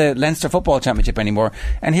interested in the Leinster Football Championship anymore.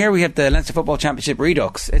 And here we have the Leinster Football Championship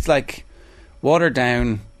Redux. It's like watered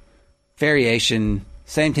down, variation,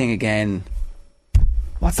 same thing again.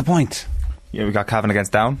 What's the point? Yeah, we got Cavan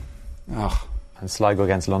against Down. Oh. And Sligo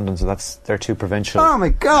against London, so that's their 2 provincial. Oh my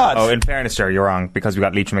God! Oh, in fairness, sir, you're wrong, because we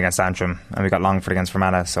got Leitrim against Antrim and we got Longford against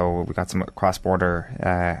Fermanagh, so we got some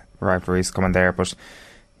cross-border rivalries coming there. But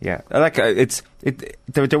yeah, like it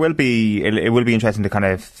will be interesting to kind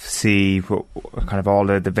of see kind of all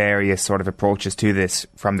the various sort of approaches to this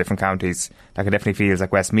from different counties. Like, it definitely feels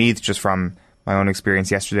like Westmeath, just from my own experience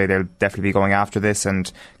yesterday, they'll definitely be going after this,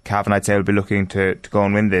 and Cavan, I'd say, will be looking to go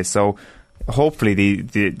and win this. So hopefully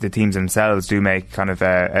the teams themselves do make kind of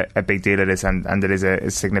a big deal of this, and it is a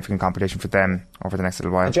significant competition for them over the next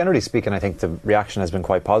little while. And generally speaking, I think the reaction has been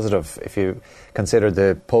quite positive. If you consider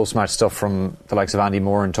the post-match stuff from the likes of Andy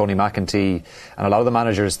Moore and Tony McEntee and a lot of the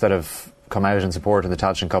managers that have come out in support of the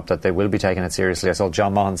Tailteann Cup, that they will be taking it seriously. I saw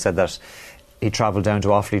John Mahon said that he travelled down to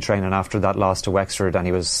Offaly training after that loss to Wexford, and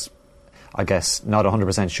he was, I guess, not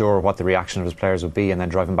 100% sure what the reaction of his players would be, and then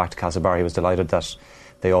driving back to Castlebar, he was delighted that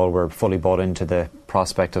they all were fully bought into the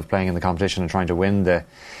prospect of playing in the competition and trying to win the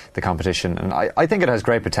competition. And I think it has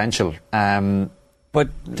great potential. But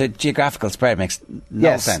the geographical spread makes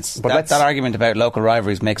no sense. But that argument about local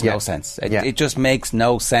rivalries makes no sense. It just makes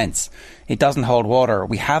no sense. It doesn't hold water.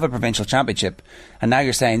 We have a provincial championship, and now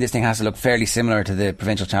you're saying this thing has to look fairly similar to the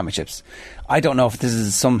provincial championships. I don't know if this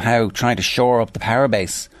is somehow trying to shore up the power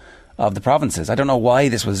base of the provinces. I don't know why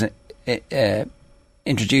this was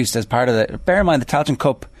introduced as part of the... Bear in mind, the Tailteann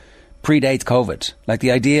Cup predates COVID. Like, the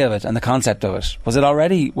idea of it and the concept of it, was it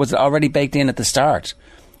already baked in at the start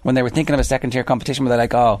when they were thinking of a second tier competition? Where they're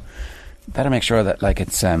like, oh, better make sure that like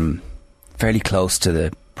it's fairly close to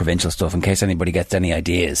the provincial stuff in case anybody gets any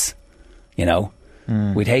ideas, you know.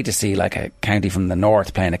 We'd hate to see like a county from the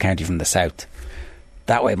north playing a county from the south.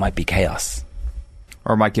 That way it might be chaos,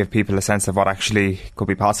 or might give people a sense of what actually could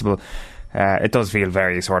be possible. It does feel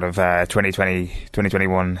very sort of 2020,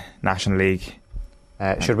 2021 National League.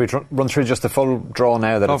 Should we run through just the full draw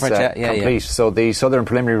now that it's complete? Yeah. So the Southern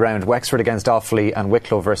preliminary round, Wexford against Offaly and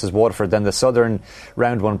Wicklow versus Waterford. Then the Southern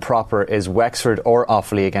round 1 proper is Wexford or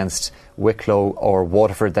Offaly against Wicklow or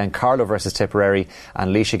Waterford. Then Carlow versus Tipperary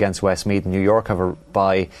and Laois against Westmeath. New York have a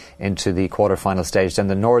bye into the quarter-final stage. Then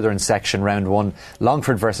the Northern section, round 1,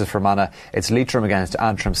 Longford versus Fermanagh. It's Leitrim against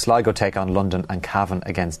Antrim, Sligo take on London, and Cavan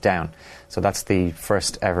against Down. So that's the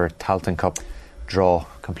first ever Tailteann Cup draw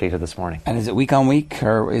completed this morning. And is it week on week,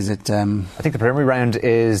 or is it... I think the preliminary round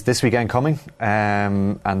is this weekend coming,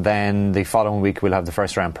 and then the following week we'll have the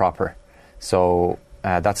first round proper. So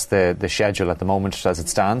that's the schedule at the moment as it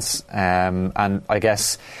stands. And I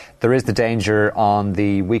guess there is the danger on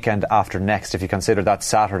the weekend after next. If you consider that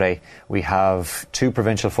Saturday, we have 2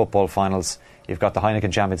 provincial football finals. You've got the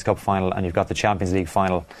Heineken Champions Cup final and you've got the Champions League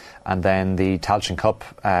final, and then the Tailteann Cup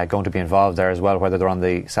going to be involved there as well. Whether they're on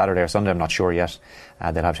the Saturday or Sunday, I'm not sure yet.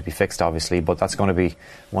 They'll have to be fixed, obviously, but that's going to be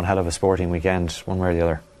one hell of a sporting weekend, one way or the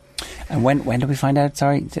other. And when do we find out?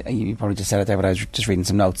 Sorry, you probably just said it there, but I was just reading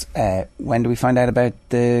some notes. When do we find out about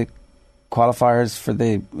the qualifiers for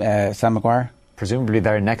the Sam Maguire? Presumably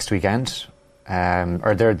they're next weekend,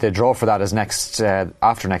 or the draw for that is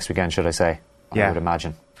after next weekend, should I say? I would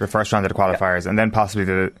imagine. For the first round of the qualifiers, and then possibly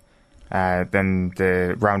the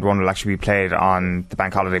round 1 will actually be played on the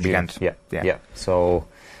bank holiday weekend. Yeah. So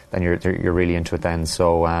then you're really into it then.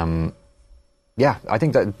 So I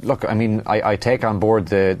think that, look, I mean, I take on board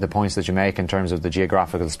the points that you make in terms of the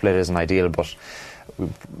geographical split isn't ideal, but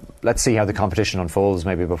let's see how the competition unfolds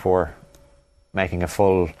maybe before making a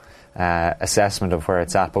full assessment of where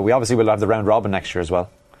it's at. But we obviously will have the round robin next year as well,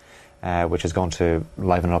 which is going to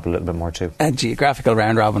liven it up a little bit more too. A geographical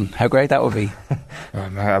round robin, how great that would be.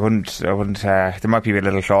 I wouldn't. There might be a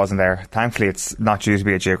little clause in there. Thankfully, it's not due to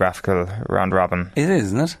be a geographical round robin. It is,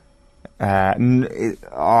 isn't it? Now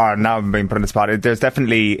I'm being put on the spot. There's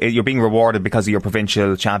definitely, you're being rewarded because of your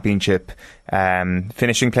provincial championship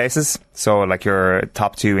finishing places. So like your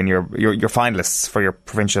top two and your finalists for your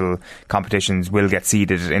provincial competitions will get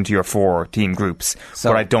seeded into your 4 team groups.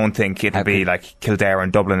 So, but I don't think it'll be like Kildare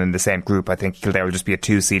and Dublin in the same group. I think Kildare will just be a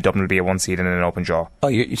 2 seed, Dublin will be a 1 seed in an open draw. Oh,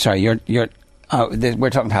 we're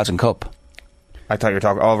talking Tailteann Cup. I thought you were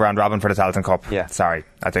talking all round robin for the Tailteann Cup. Yeah. Sorry,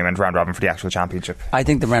 I think I meant round robin for the actual championship. I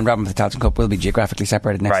think the round robin for the Tailteann Cup will be geographically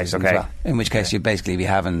separated next season as well. In which case you'd basically be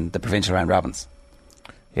having the provincial round robins.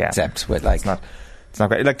 Yeah. Except with like... It's not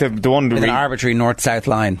great. Like the one... With an arbitrary north-south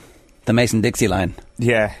line. The Mason-Dixie line.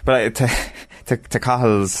 Yeah, but to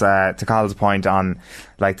Cahill's point on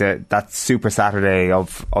like that Super Saturday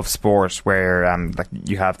of sport where like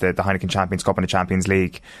you have the Heineken Champions Cup and the Champions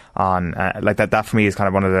League on like that for me is kind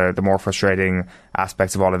of one of the more frustrating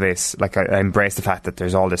aspects of all of this. Like I embrace the fact that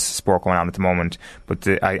there's all this sport going on at the moment, but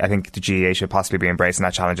I think the GAA should possibly be embracing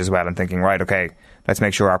that challenge as well and thinking, right, okay, let's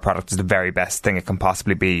make sure our product is the very best thing it can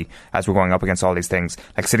possibly be as we're going up against all these things.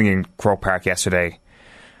 Like sitting in Croke Park yesterday,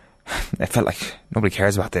 it felt like nobody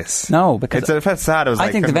cares about this. No, because it felt sad.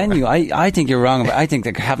 I think the venue. I think you're wrong. I think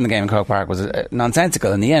that having the game in Croke Park was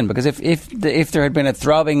nonsensical in the end. Because if there had been a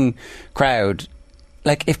throbbing crowd,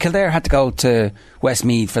 like if Kildare had to go to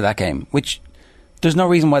Westmeath for that game, which there's no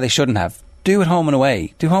reason why they shouldn't have. Do it home and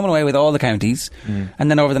away. Do home and away with all the counties,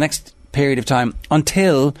 and then over the next period of time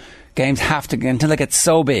until games until it gets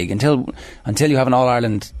so big, until you have an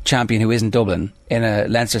All-Ireland champion who isn't Dublin in a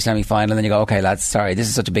Leinster semi-final, and then you go, okay lads, sorry, this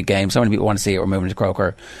is such a big game, so many people want to see it, we're moving to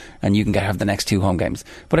Croker, and you can have the next 2 home games.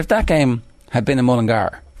 But if that game had been in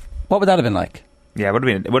Mullingar, what would that have been like? Yeah, it would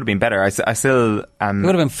have been better. I still it would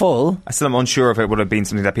have been full. I still am unsure if it would have been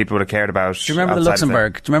something that people would have cared about. Do you remember the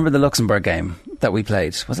Luxembourg? Do you remember the Luxembourg game that we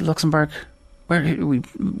played? Was it Luxembourg?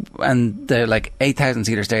 And the like 8,000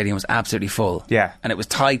 seater stadium was absolutely full. Yeah, and it was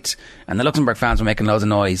tight, and the Luxembourg fans were making loads of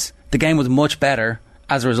noise. The game was much better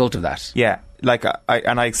as a result of that. Yeah, like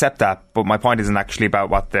I accept that, but my point isn't actually about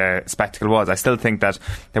what the spectacle was. I still think that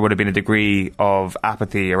there would have been a degree of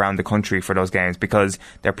apathy around the country for those games because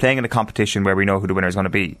they're playing in a competition where we know who the winner is going to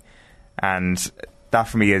be, and that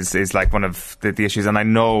for me is like one of the issues. And I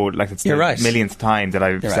know like it's the millionth time that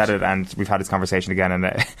I've said it, and we've had this conversation again, and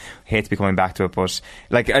I hate to be coming back to it, but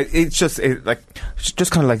like it's just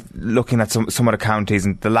kind of like looking at some of the counties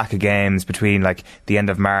and the lack of games between like the end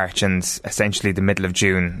of March and essentially the middle of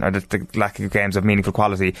June, or the lack of games of meaningful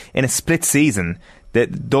quality in a split season.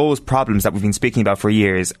 Those problems that we've been speaking about for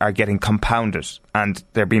years are getting compounded and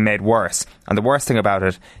they're being made worse. And the worst thing about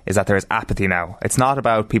it is that there is apathy now. It's not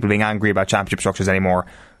about people being angry about championship structures anymore.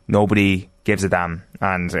 Nobody gives a damn,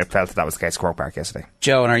 and it felt that was the case at Croke Park yesterday.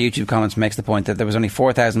 Joe in our YouTube comments makes the point that there was only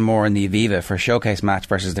 4,000 more in the Aviva for a showcase match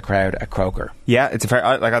versus the crowd at Croker. Yeah, it's a fair.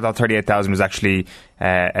 I thought 38,000 was actually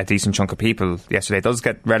a decent chunk of people yesterday. It does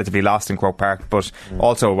get relatively lost in Croke Park, but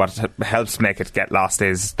also what helps make it get lost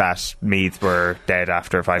is that Meath were dead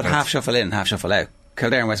after 5 minutes. Half shuffle in, half shuffle out.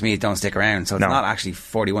 Kildare and Westmeath don't stick around, so it's not actually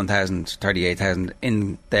 41,000, 38,000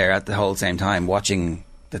 in there at the whole same time watching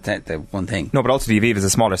the one thing. No, but also the Aviva is a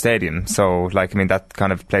smaller stadium, so like I mean that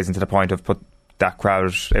kind of plays into the point of put that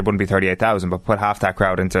crowd, it wouldn't be 38,000, but put half that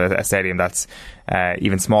crowd into a stadium that's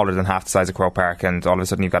even smaller than half the size of Croke Park, and all of a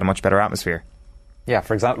sudden you've got a much better atmosphere. Yeah,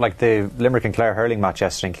 for example, like the Limerick and Clare hurling match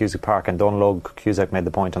yesterday in Cusack Park, and Donlug Cusack made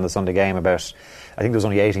the point on the Sunday game about, I think there was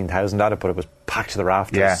only 18,000 at it, but it was packed to the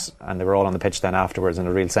rafters, and they were all on the pitch then afterwards, and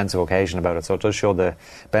a real sense of occasion about it. So it does show the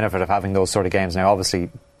benefit of having those sort of games. Now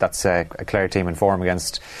obviously that's a Clare team in form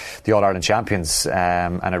against the All-Ireland champions,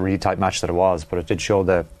 and a really tight match that it was, but it did show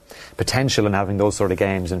the potential in having those sort of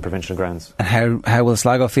games in provincial grounds. And how will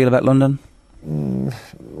Sligo feel about London?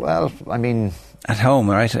 Well, I mean, at home,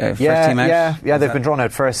 right? First team out? Yeah, they've been drawn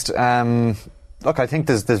out first. Look, I think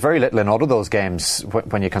there's very little in all of those games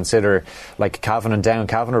when you consider like Cavan and Down.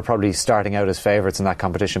 Cavan are probably starting out as favourites in that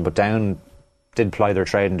competition, but Down did ply their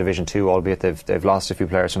trade in Division 2, albeit they've lost a few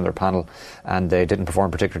players from their panel, and they didn't perform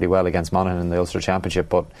particularly well against Monaghan in the Ulster Championship.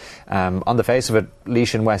 But on the face of it,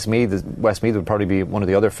 Laois and Westmeath would probably be one of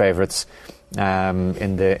the other favourites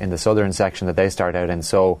in the southern section that they start out in.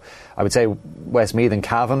 So I would say Westmeath and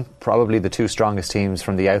Cavan, probably the two strongest teams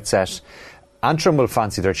from the outset. Antrim will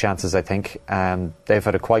fancy their chances, I think. They've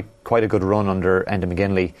had quite a good run under Enda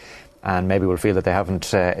McGinley, and maybe will feel that they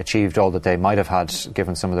haven't achieved all that they might have had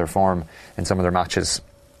given some of their form in some of their matches.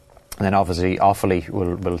 And then obviously Offaly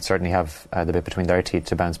will certainly have the bit between their teeth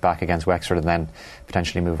to bounce back against Wexford and then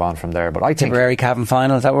potentially move on from there. But I think Tipperary Cavan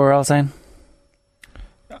final, is that what we're all saying?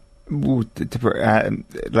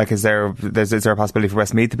 Is there a possibility for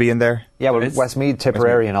Westmeath to be in there? Yeah, well, Westmeath,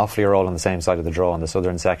 Tipperary and Offaly are all on the same side of the draw on the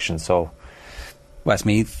southern section, so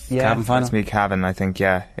Westmeath Cavan final? Westmeath Cavan, I think,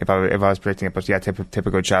 yeah, if I was predicting it, but yeah, Tip a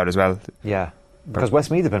good shout as well. Yeah, because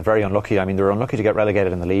Westmeath have been very unlucky. I mean, they were unlucky to get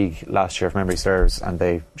relegated in the league last year, if memory serves, and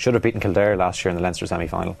they should have beaten Kildare last year in the Leinster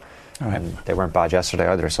semi-final. And they weren't bad yesterday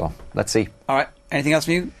either, so let's see. Alright, anything else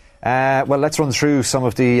from you? Well, let's run through some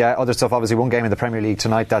of the other stuff. Obviously, one game in the Premier League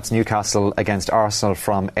tonight, that's Newcastle against Arsenal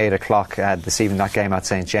from 8 o'clock this evening. That game at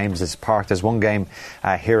St James's Park. There's one game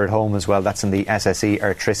here at home as well. That's in the SSE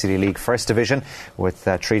Electricity League First Division with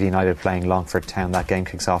Treaty United playing Longford Town. That game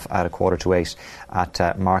kicks off at 7:45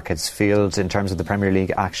 at Markets Field. In terms of the Premier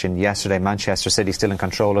League action yesterday, Manchester City still in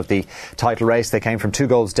control of the title race. They came from 2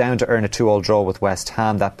 goals down to earn a 2-2 draw with West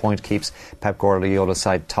Ham. That point keeps Pep Guardiola's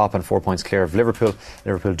side top and 4 points clear of Liverpool.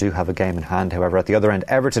 Liverpool do have a game in hand, however. At the other end,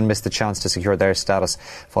 Everton missed the chance to secure their status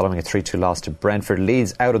following a 3-2 loss to Brentford.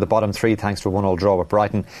 Leeds out of the bottom 3 thanks to a 1-1 draw with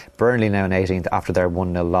Brighton. Burnley now in 18th after their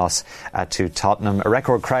 1-0 loss to Tottenham. A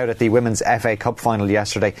record crowd at the Women's FA Cup final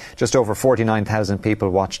yesterday. Just over 49,000 people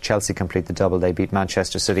watched Chelsea complete the double. They beat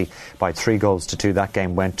Manchester City by 3-2. That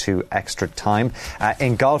game went to extra time.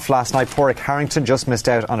 In golf last night, Pádraig Harrington just missed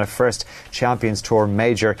out on a first Champions Tour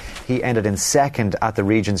major. He ended in second at the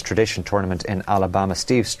Regions Tradition Tournament in Alabama.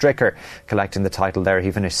 Steve Stricker collecting the title there. He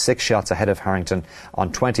finished 6 shots ahead of Harrington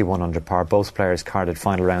on 21 under par. Both players carded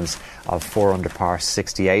final rounds of 4 under par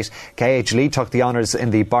 68. KH Lee took the honours in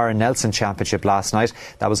the Byron Nelson Championship last night.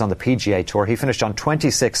 That was on the PGA Tour. He finished on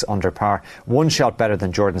 26 under par, 1 shot better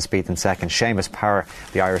than Jordan Spieth in second. Seamus Power,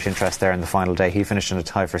 the Irish interest there in the final day, he finished in a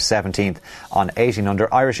tie for 17th on 18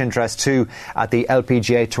 under. Irish interest too at the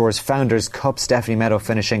LPGA Tour's Founders Cup. Stephanie Meadow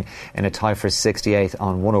finishing in a tie for 68th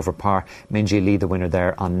on 1 over par. Minjee Lee the winner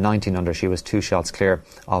there on 19 under. She was 2 shots clear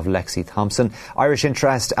of Lexi Thompson. Irish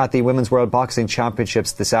interest at the Women's World Boxing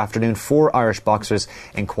Championships this afternoon. 4 Irish boxers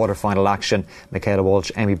in quarter-final action. Michaela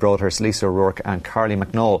Walsh, Amy Broadhurst, Lisa O'Rourke and Carly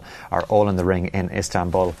McNaull are all in the ring in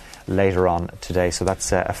Istanbul later on today. So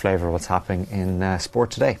that's a flavour of what's happening in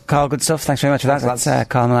sport today. Carl, good stuff. Thanks very much for that. That's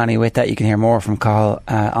Carl Malani with that. You can hear more from Carl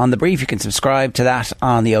on The Brief. You can subscribe to that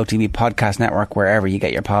on the OTB Podcast Network, wherever you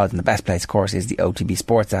get your pods. And the best place, of course, is the OTB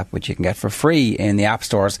Sports app, which you can get for free in the app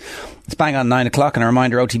stores. It's bang on 9 o'clock, and a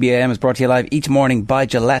reminder, OTB AM is brought to you live each morning by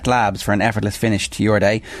Gillette Labs for an effortless finish to your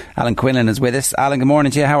day. Alan Quinlan is with us. Alan, good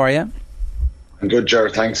morning to you. How are you? I'm good,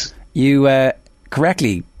 Jared, thanks. You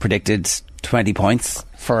correctly predicted 20 points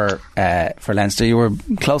for Leinster. You were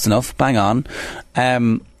close enough, bang on.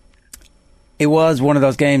 It was one of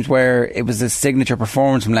those games where it was a signature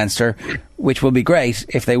performance from Leinster, which will be great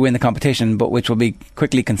if they win the competition, but which will be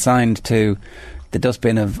quickly consigned to the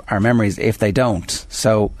dustbin of our memories if they don't.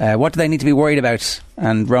 So what do they need to be worried about,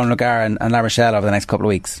 and Ronan O'Gara and La Rochelle, over the next couple of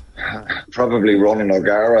weeks? Probably Ronan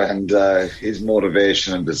O'Gara and his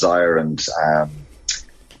motivation and desire, and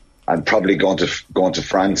probably going to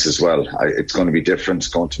France as well. It's going to be different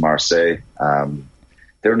going to Marseille.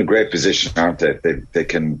 They're in a great position, aren't they? They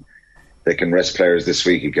can rest players this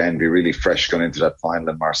week again, be really fresh going into that final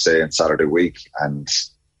in Marseille on Saturday week, and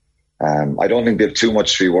I don't think they have too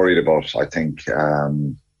much to be worried about. I think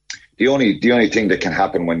the only thing that can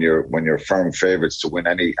happen when you're firm favourites to win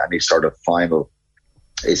any sort of final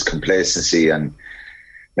is complacency and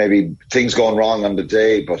maybe things going wrong on the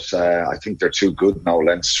day. But I think they're too good now,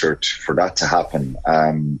 Leinster, for that to happen.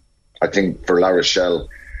 I think for La Rochelle,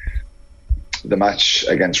 the match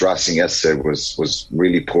against Racing yesterday was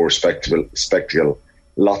really poor spectacle.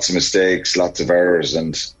 Lots of mistakes, lots of errors,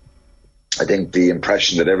 and I think the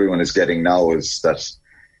impression that everyone is getting now is that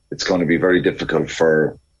it's going to be very difficult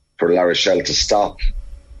for La Rochelle to stop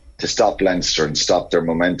Leinster and stop their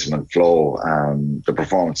momentum and flow. The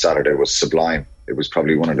performance Saturday was sublime. It was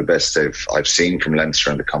probably one of the best I've seen from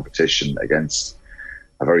Leinster in the competition against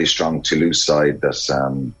a very strong Toulouse side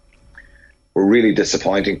that were really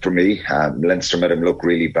disappointing for me. Leinster made them look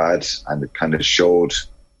really bad, and it kind of showed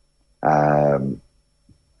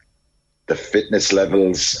the fitness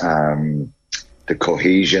levels, the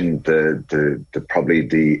cohesion, the probably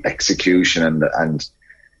the execution and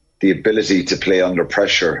the ability to play under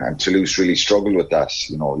pressure. And Toulouse really struggled with that.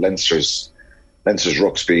 You know, Leinster's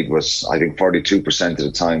ruck speed was, I think, 42% of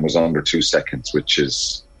the time was under 2 seconds, which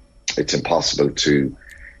is, it's impossible to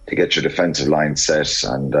get your defensive line set.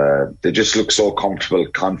 And they just look so comfortable,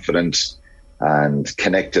 confident and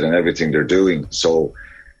connected in everything they're doing. So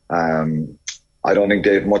I don't think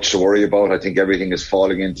they have much to worry about. I think everything is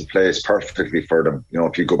falling into place perfectly for them. You know,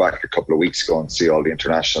 if you go back a couple of weeks ago and see all the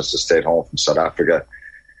internationals that stayed home from South Africa,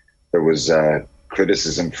 there was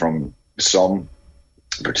criticism from some,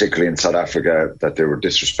 particularly in South Africa, that they were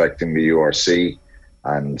disrespecting the URC.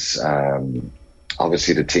 And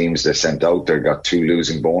obviously the teams they sent out there got 2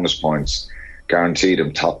 losing bonus points, guaranteed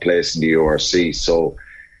them top place in the URC. So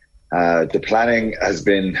the planning has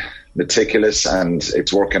been meticulous and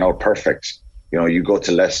it's working out perfect. You know, you go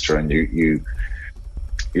to Leicester and you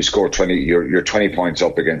score 20. You're 20 points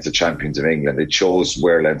up against the champions of England. It shows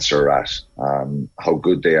where Leinster are at, how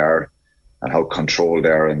good they are, and how controlled they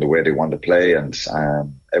are in the way they want to play. And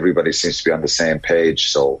everybody seems to be on the same page.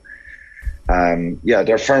 So,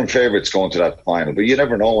 they're firm favourites going to that final. But you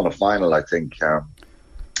never know in a final. I think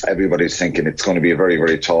everybody's thinking it's going to be a very,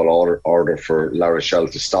 very tall order for La Rochelle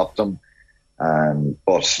to stop them.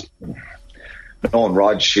 But knowing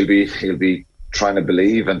Rog, he'll be trying to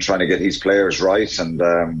believe and trying to get his players right,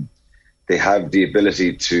 and they have the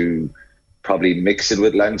ability to probably mix it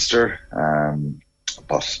with Leinster.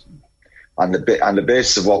 But on the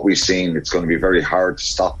basis of what we've seen, it's going to be very hard to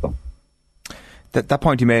stop them. That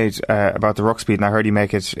point you made about the ruck speed, and I heard you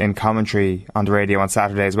make it in commentary on the radio on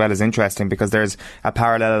Saturday as well, is interesting, because there's a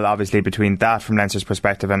parallel obviously between that from Leinster's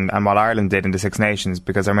perspective and what Ireland did in the Six Nations,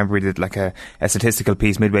 because I remember we did like a statistical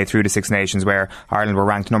piece midway through the Six Nations where Ireland were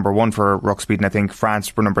ranked number 1 for ruck speed and I think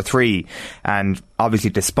France were number 3, and obviously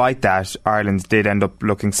despite that Ireland did end up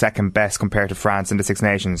looking second best compared to France in the Six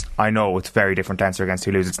Nations. I know it's very different Leinster against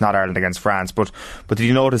Toulouse, it's not Ireland against France, but did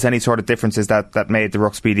you notice any sort of differences that made the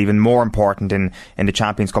ruck speed even more important in the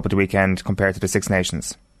Champions Cup at the weekend compared to the Six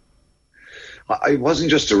Nations? It wasn't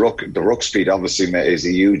just the ruck speed obviously is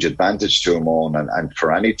a huge advantage to them on, and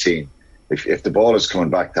for any team, if the ball is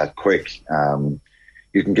coming back that quick,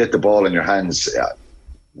 you can get the ball in your hands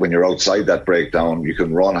when you're outside that breakdown. You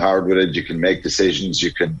can run hard with it, you can make decisions,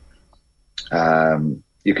 you can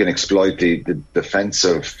exploit the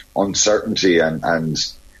defensive uncertainty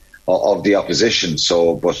and of the opposition.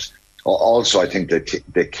 So, but also I think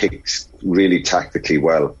they kicked really tactically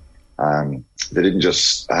well. They didn't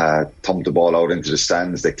just thump the ball out into the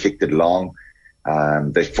stands, they kicked it long.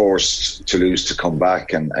 They forced Toulouse to come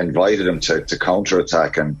back and invited them to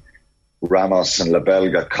counter-attack, and Ramos and Labelle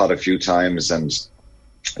got caught a few times and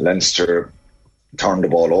Leinster turned the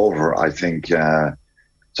ball over. I think so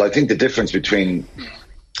I think the difference between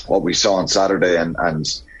what we saw on Saturday and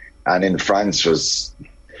in France was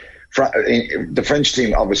the French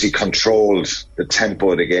team obviously controlled the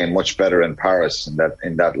tempo of the game much better in Paris in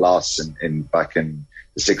that loss back in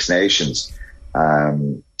the Six Nations,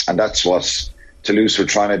 and that's what Toulouse were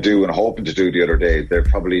trying to do and hoping to do the other day. They're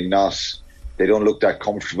probably not. They don't look that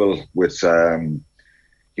comfortable with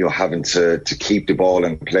having to keep the ball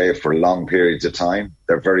in play for long periods of time.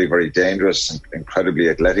 They're very, very dangerous and incredibly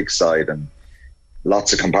athletic side, and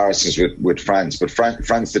lots of comparisons with France, but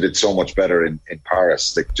France did it so much better in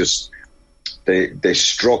Paris. They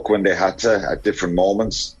struck when they had to at different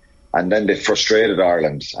moments, and then they frustrated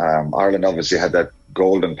Ireland. Ireland obviously had that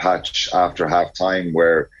golden patch after half time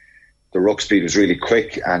where the ruck speed was really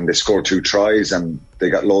quick and they scored 2 tries and they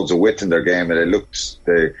got loads of width in their game, and they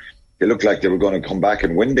looked like they were going to come back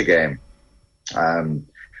and win the game.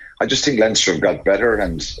 I just think Leinster have got better,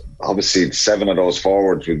 and obviously 7 of those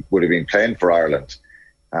forwards would have been playing for Ireland.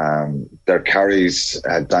 Their carries,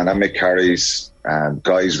 dynamic carries,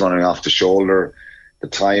 guys running off the shoulder, the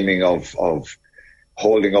timing of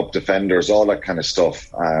holding up defenders, all that kind of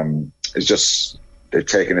stuff is just, they've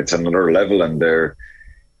taken it to another level, and they're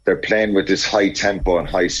playing with this high tempo and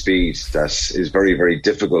high speed that is very, very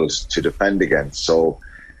difficult to defend against. So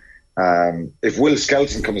if Will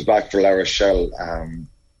Skelton comes back for La Rochelle,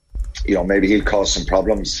 maybe he'll cause some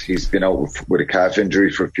problems. He's been out with a calf injury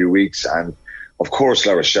for a few weeks, and of course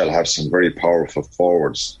La Rochelle have some very powerful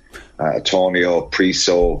forwards. Antonio,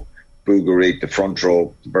 Priso, Bougarique, the front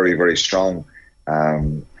row, very, very strong.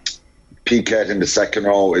 Piquet in the second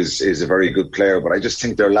row is a very good player, but I just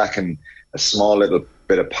think they're lacking a small little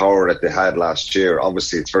bit of power that they had last year.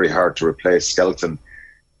 Obviously it's very hard to replace Skelton,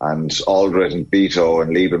 and Aldred and Beto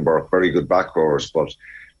and Liebenberg, very good back rowers, but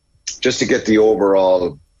just to get the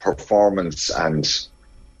overall performance and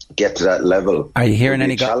get to that level. Are you hearing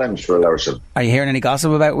any challenge for La Rochelle? Are you hearing any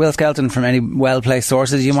gossip about Will Skelton from any well-placed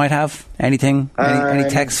sources you might have? Anything? Any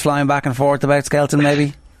texts flying back and forth about Skelton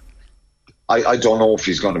maybe? I don't know if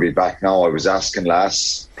he's going to be back now. I was asking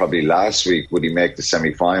probably last week, would he make the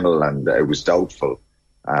semi-final, and it was doubtful.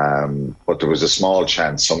 But there was a small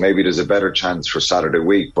chance, so maybe there's a better chance for Saturday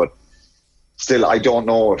week. But still, I don't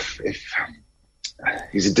know if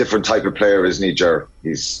he's a different type of player, isn't he, Ger?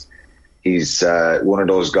 He's he's one of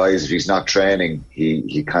those guys, if he's not training,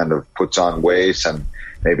 he kind of puts on weight and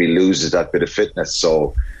maybe loses that bit of fitness.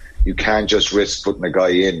 So you can't just risk putting a guy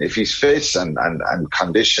in. If he's fit and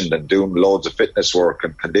conditioned and doing loads of fitness work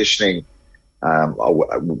and conditioning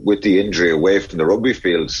with the injury away from the rugby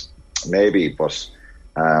fields, maybe. But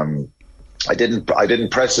I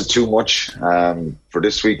didn't press it too much for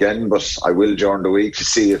this weekend, but I will during the week to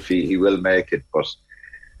see if he will make it. But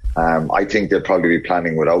I think they'll probably be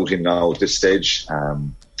planning without him now at this stage.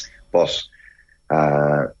 But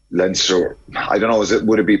Leinster, I don't know,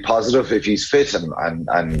 would it be positive if he's fit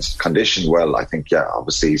and conditioned well? I think, yeah,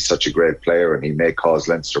 obviously he's such a great player and he may cause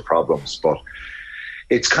Leinster problems. But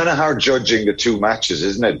it's kind of hard judging the two matches,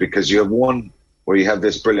 isn't it? Because you have one where you have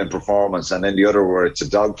this brilliant performance and then the other where it's a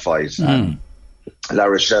dogfight. La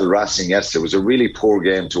Rochelle Racing yesterday was a really poor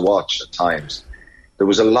game to watch at times. There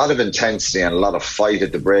was a lot of intensity and a lot of fight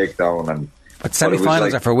at the breakdown. But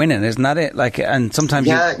semi-finals are for winning, isn't that it? And sometimes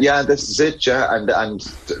yeah, this is it. Yeah, and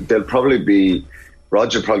they'll probably be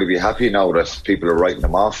Roger will probably be happy now that people are writing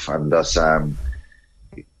them off, and that's.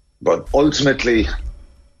 But ultimately,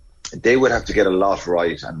 they would have to get a lot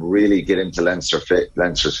right and really get into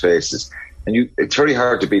Leinster's faces. And it's very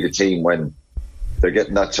hard to beat a team when they're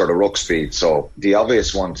getting that sort of ruck speed. So the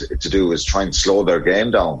obvious one to do is try and slow their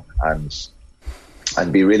game down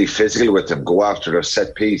and be really physical with them, go after their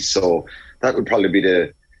set piece. So that would probably be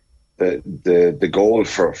the goal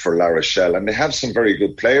for La Rochelle. And they have some very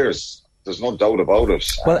good players. There's no doubt about it.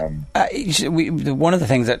 Well, one of the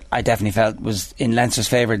things that I definitely felt was in Leinster's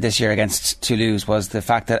favour this year against Toulouse was the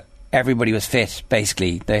fact that everybody was fit,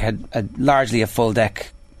 basically. They had largely a full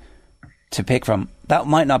deck to pick from. That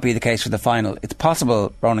might not be the case for the final. It's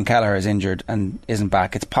possible Ronan Kelleher is injured and isn't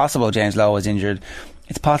back. It's possible James Lowe is injured.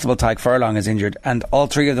 It's possible Tyke Furlong is injured, and all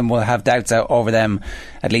three of them will have doubts out over them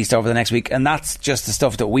at least over the next week. And that's just the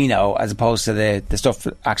stuff that we know, as opposed to the stuff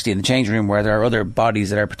actually in the changing room where there are other bodies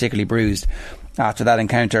that are particularly bruised after that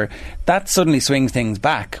encounter. That suddenly swings things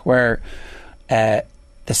back, where the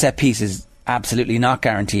set piece is absolutely not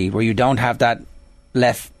guaranteed, where you don't have that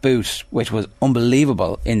left boot, which was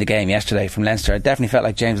unbelievable in the game yesterday from Leinster. I definitely felt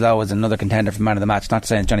like James Lowe was another contender for man of the match. Not to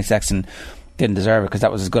say that Johnny Sexton didn't deserve it, because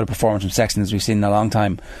that was as good a performance from Sexton as we've seen in a long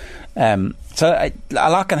time. So a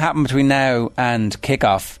lot can happen between now and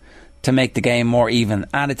kick-off to make the game more even,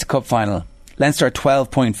 and it's a cup final. Leinster are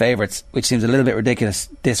 12-point favourites, which seems a little bit ridiculous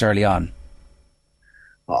this early on.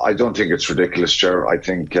 I don't think it's ridiculous, Ger. I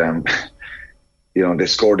think they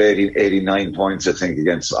scored 89 points, I think,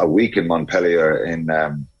 against a weakened Montpellier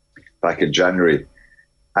back in January.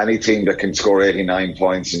 Any team that can score 89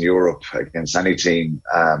 points in Europe against any team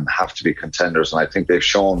have to be contenders, and I think they've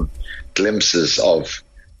shown glimpses of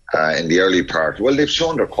in the early part. Well, they've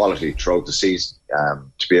shown their quality throughout the season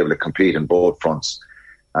to be able to compete in both fronts.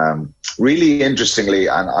 Really interestingly,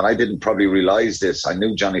 and I didn't probably realise this, I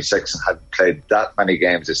knew Johnny Sexton hadn't played that many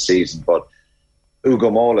games this season, but Ugo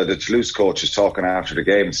Mola, the Toulouse coach, is talking after the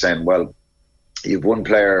game saying, well, you've one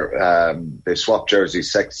player, they swapped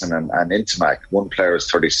jerseys, Sexton and Intimac. One player is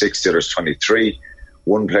 36, the other is 23.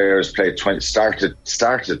 One player has played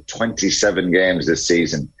started 27 games this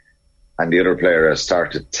season, and the other player has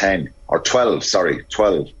started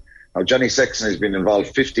 12. Now, Johnny Sexton has been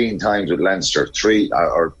involved 15 times with Leinster,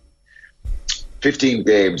 15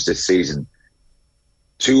 games this season.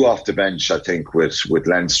 2 off the bench, I think, with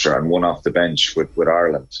Leinster, and 1 off the bench with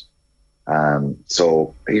Ireland.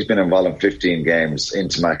 So he's been involved in 15 games,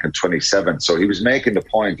 Intimac in 27. So he was making the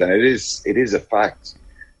point, and it is a fact.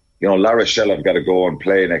 La Rochelle have got to go and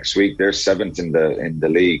play next week. They're 7th in the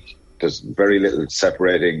league. There's very little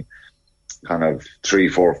separating kind of 3,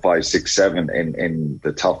 4, 5, 6, 7 in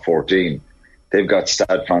the top 14. They've got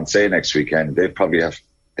Stade Francais next weekend. They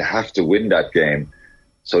have to win that game.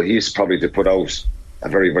 So he's probably to put out a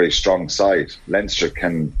very, very strong side. Leinster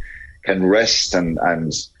can rest and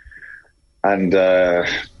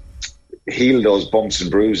heal those bumps and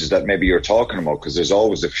bruises that maybe you're talking about, because there's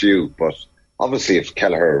always a few. But obviously, if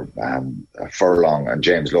Kelleher, Furlong and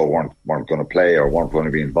James Lowe weren't going to play or weren't going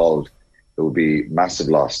to be involved, it would be massive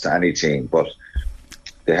loss to any team. But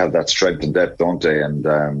they have that strength and depth, don't they? And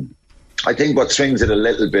I think what swings it a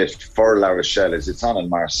little bit for La Rochelle is it's on in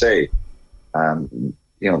Marseille.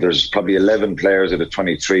 There's probably 11 players of the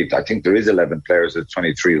 23. I think there is 11 players of the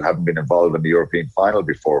 23 who haven't been involved in the European final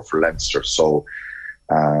before for Leinster. So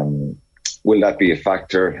will that be a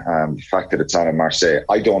factor? The fact that it's on in Marseille,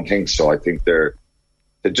 I don't think so. I think they're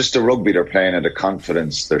just the rugby they're playing and the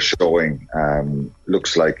confidence they're showing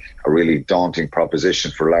looks like a really daunting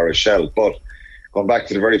proposition for La Rochelle. But going back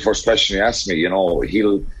to the very first question you asked me,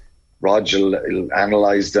 Rog will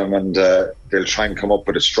analyse them, and they'll try and come up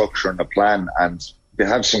with a structure and a plan. And they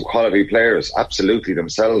have some quality players, absolutely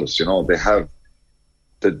themselves. You know, they have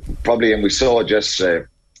probably, and we saw just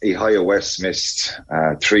Ohio West missed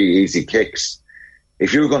 3 easy kicks.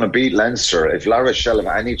 If you're going to beat Leinster, if La Rochelle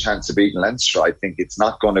have any chance of beating Leinster, I think it's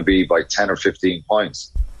not going to be by 10 or 15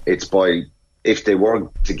 points. It's by, if they were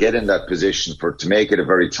to get in that position to make it a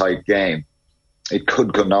very tight game, it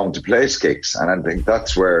could come down to place kicks. And I think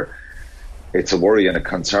that's where it's a worry and a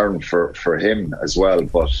concern for him as well.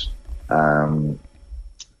 But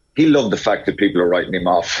he loved the fact that people are writing him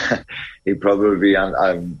off. He'd probably be,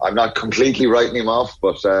 I'm not completely writing him off,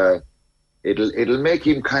 but it'll make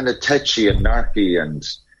him kind of tetchy and narky, and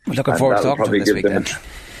we're looking forward to talking to him this week then.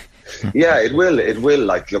 Yeah, it will.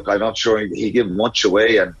 Like, look, I'm not sure he gave much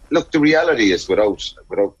away, and look, the reality is without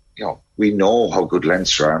we know how good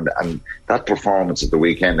Leinster are, and that performance at the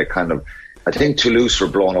weekend, I think Toulouse were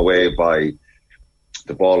blown away by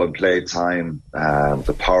the ball and play time,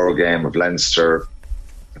 the power game of Leinster,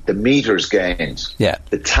 the metres gained,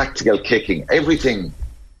 the tactical kicking, everything.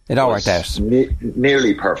 It all worked out.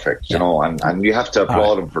 Nearly perfect, you know, and you have to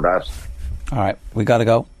applaud him for that. All right, we got to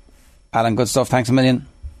go. Alan, good stuff. Thanks a million.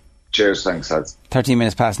 Cheers, thanks, lads. 13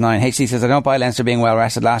 minutes past 9. HC says, I don't buy Leinster being well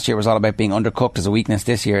rested. Last year was all about being undercooked as a weakness.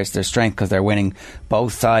 This year it's their strength because they're winning.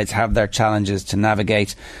 Both sides have their challenges to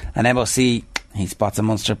navigate. And MOC, he spots a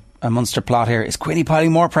Munster plot here. Is Quinny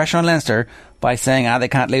piling more pressure on Leinster by saying, they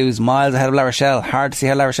can't lose, miles ahead of La Rochelle? Hard to see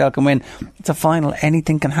how La Rochelle can win. It's a final.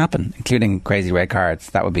 Anything can happen, including crazy red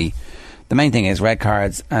cards. That would be... The main thing is red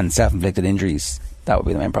cards and self-inflicted injuries. That would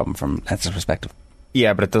be the main problem from Leinster's perspective.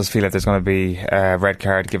 Yeah, but it does feel like there's going to be a red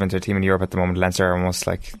card given to a team in Europe at the moment. Leinster are almost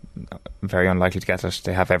very unlikely to get it.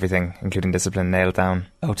 They have everything, including discipline, nailed down.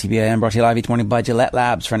 OTBAM brought to you live each morning by Gillette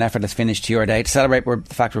Labs for an effortless finish to your day. To celebrate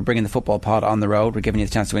the fact we're bringing the football pod on the road, we're giving you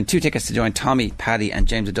the chance to win 2 tickets to join Tommy, Paddy and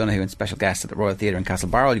James O'Donoghue and special guests at the Royal Theatre in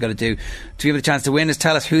Castlebar. All you've got to do to give it a chance to win is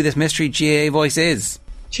tell us who this mystery GAA voice is.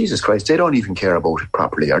 Jesus Christ, they don't even care about it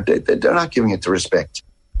properly. They're not giving it the respect.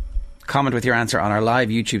 Comment with your answer on our live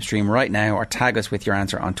YouTube stream right now, or tag us with your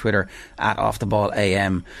answer on Twitter at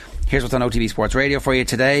OffTheBallAM. Here's what's on OTB Sports Radio for you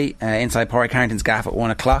today. Inside Porrick Harrington's gaff at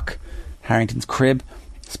 1 o'clock. Harrington's crib.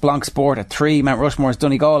 Splonk Sport at 3. Mount Rushmore's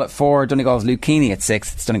Donegal at 4. Donegal's Lucchini at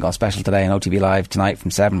 6. It's Donegal special today on OTB Live tonight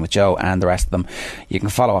from 7 with Joe and the rest of them. You can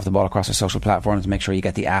follow Off the Ball across our social platforms. Make sure you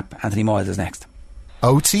get the app. Anthony Moyles is next.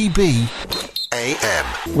 OTB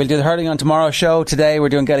AM. We'll do the hurling on tomorrow's show. Today we're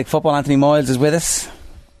doing Gaelic football. Anthony Moyles is with us.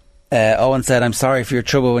 Owen said, I'm sorry for your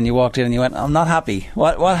trouble when you walked in, and you went, I'm not happy.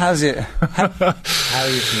 What has you? How are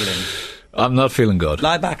you feeling? I'm not feeling good.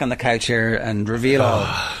 Lie back on the couch here and reveal all.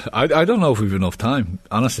 I don't know if we've enough time.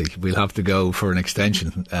 Honestly, we'll have to go for an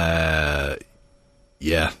extension.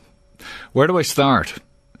 Yeah. Where do I start?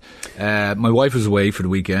 My wife was away for the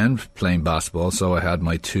weekend playing basketball, so I had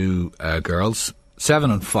my 2 girls, 7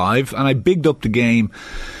 and 5, and I bigged up the game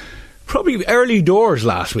probably early doors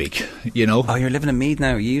last week, you know. Oh, you're living in Meath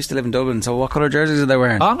now. You used to live in Dublin, so what colour jerseys are they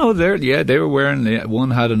wearing? Oh, no, they were wearing...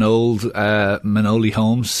 One had an old Manoli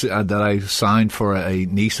Holmes that I signed for a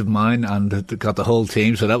niece of mine, and got the whole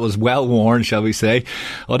team, so that was well worn, shall we say.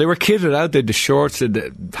 Oh, they were kitted out. They had the shorts,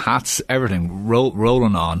 the hats, everything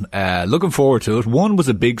rolling on. Looking forward to it. One was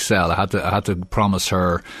a big sell. I had to promise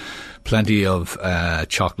her plenty of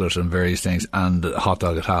chocolate and various things, and a hot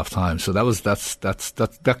dog at half time. So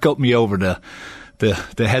that got me over the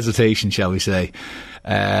hesitation, shall we say,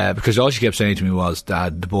 because all she kept saying to me was,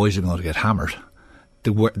 Dad, the boys are going to get hammered.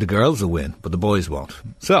 The girls will win, but the boys won't.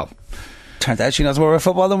 So turns out she knows more about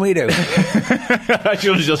football than we do. I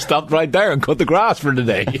should have just stopped right there and cut the grass for the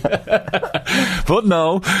day. But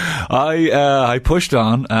no, I pushed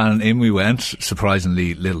on, and in we went.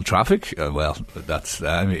 Surprisingly little traffic. In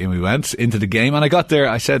we went into the game, and I got there.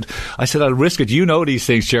 I said I'll risk it. You know these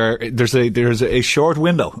things, Ger. There's a short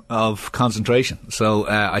window of concentration. So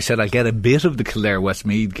I said I'll get a bit of the Kildare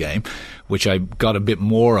Westmeath game, which I got a bit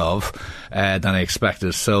more of than I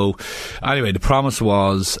expected. So anyway, the promise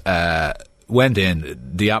was... went in,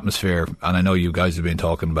 the atmosphere, and I know you guys have been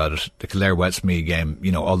talking about it, the Kildare Westmeath game,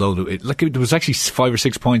 you know, although there was actually 5 or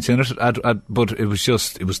 6 points in it, but it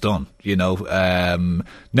was done, you know.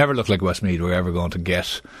 Never looked like Westmeath were ever going to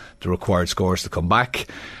get the required scores to come back,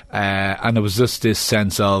 and there was just this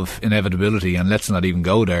sense of inevitability, and let's not even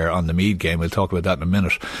go there on the Meath game. We'll talk about that in a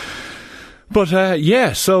minute. But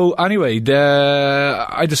so anyway,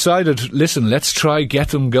 I decided, listen, let's try get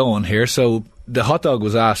them going here. So the hot dog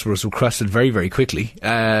was requested very, very quickly.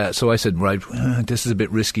 So I said, right, this is a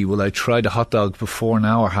bit risky. Will I try the hot dog before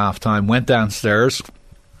now or half time? Went downstairs,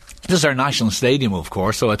 This is our national stadium, of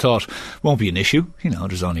course, so I thought, won't be an issue.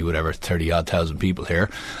 There's only 30-odd thousand people here.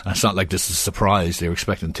 And it's not like this is a surprise. They were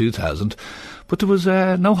expecting 2,000. But there was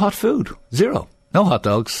no hot food. Zero. No hot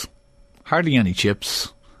dogs. Hardly any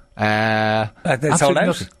chips. They sold out?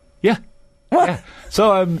 Nothing. Yeah. What? Yeah.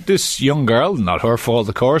 So this young girl, not her fault,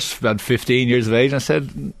 of course, about 15 years of age, and I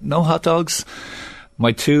said, no hot dogs.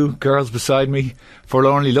 My 2 girls beside me,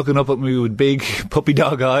 forlornly looking up at me with big puppy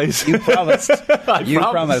dog eyes. You promised. I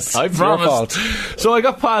promised. I promised. So I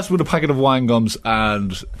got past with a packet of wine gums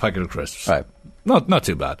and a packet of crisps. Right. Not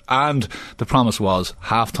too bad. And the promise was,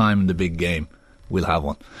 half-time in the big game, we'll have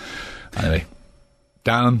one. Anyway,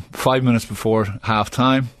 down 5 minutes before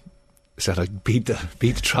half-time, said I'd beat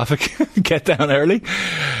the traffic, get down early.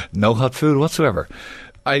 No hot food whatsoever.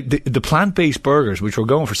 The plant-based burgers, which were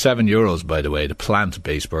going for €7, by the way, the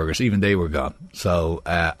plant-based burgers, even they were gone. So,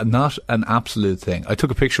 not an absolute thing. I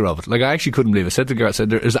took a picture of it. I actually couldn't believe it. I said to the girl,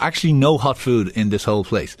 there is actually no hot food in this whole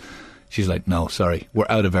place. She's like, no, sorry, we're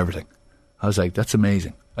out of everything. I was like, that's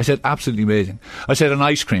amazing. I said, absolutely amazing. I said, an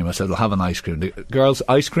ice cream. I said, we'll have an ice cream. The girls,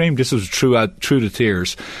 ice cream, this was true to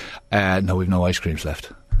tears. No, we've no ice creams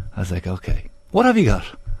left. I was like, okay. What have you got?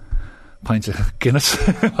 Pints of Guinness,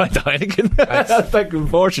 pint of Heineken.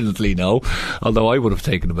 Unfortunately, no. Although I would have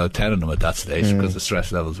taken about 10 of them at that stage because the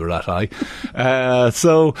stress levels were that high.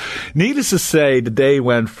 So, needless to say, the day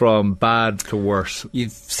went from bad to worse.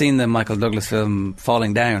 You've seen the Michael Douglas film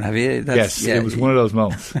Falling Down, have you? Yes, it was one of those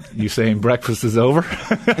moments. You saying breakfast is over?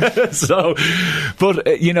 So, but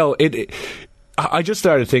I just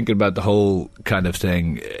started thinking about the whole kind of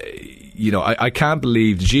thing. I can't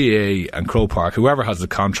believe GAA and Croke Park, whoever has the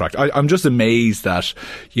contract, I'm just amazed that,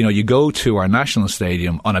 you go to our national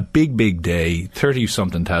stadium on a big, big day,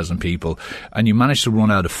 30-something thousand people, and you manage to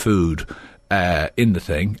run out of food in the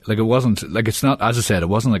thing. It wasn't, it's not, as I said, it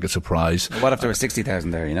wasn't like a surprise. What if there were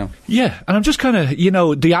 60,000 there, Yeah, and I'm just kind of,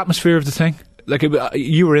 the atmosphere of the thing.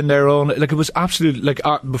 You were in there on, it was absolutely,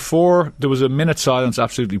 before there was a minute silence,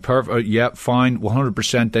 absolutely perfect. Yeah, fine,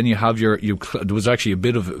 100%. Then you have there was actually a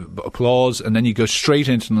bit of applause, and then you go straight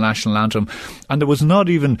into the national anthem. And there was not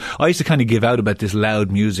even, I used to kind of give out about this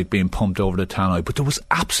loud music being pumped over the tannoy, but there was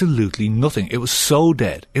absolutely nothing. It was so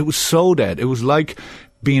dead. It was so dead. It was like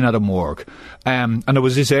being at a morgue. And there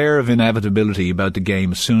was this air of inevitability about the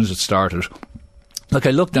game as soon as it started.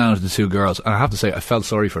 I looked down at the 2 girls, and I have to say, I felt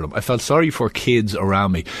sorry for them. I felt sorry for kids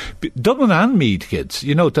around me. Dublin and Meath kids,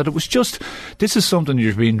 that it was just, this is something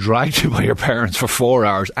you're being dragged to by your parents for 4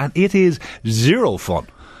 hours, and it is zero fun.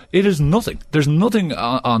 It is nothing. There's nothing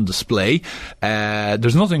on display.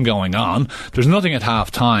 There's nothing going on. There's nothing at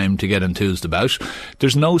half-time to get enthused about.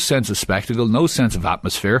 There's no sense of spectacle, no sense of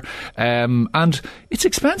atmosphere, and it's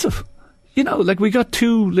expensive. We got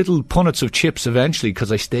 2 little punnets of chips eventually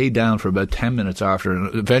because I stayed down for about 10 minutes after,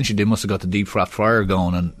 and eventually they must have got the deep fat fryer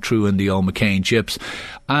going and threw in the old McCain chips,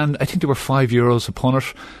 and I think they were €5 a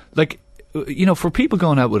punnet. For people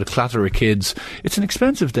going out with a clatter of kids, it's an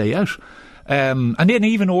expensive day out. And then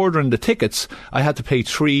even ordering the tickets, I had to pay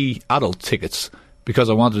 3 adult tickets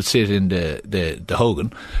because I wanted to sit in the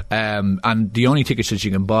Hogan. And the only tickets that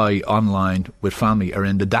you can buy online with family are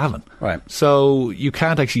in the Davin. Right. So you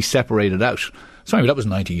can't actually separate it out. So anyway, that was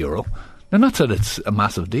 €90. Now, not that it's a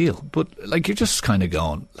massive deal, but you're just kind of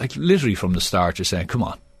going, literally from the start, you're saying, come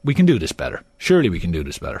on, we can do this better. Surely we can do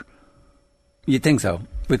this better. You'd think so.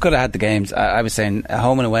 We could have had the games. I was saying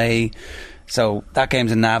home and away. So that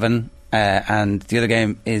game's in Navan, and the other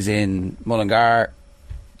game is in Mullingar,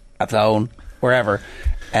 Athlone, wherever,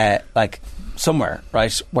 somewhere,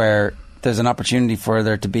 right, where there's an opportunity for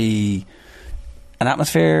there to be an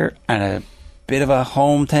atmosphere and a bit of a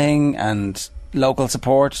home thing and local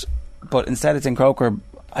support, but instead it's in Croker.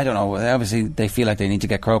 I don't know, obviously they feel like they need to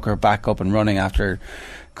get Croker back up and running after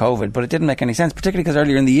COVID, but it didn't make any sense, particularly because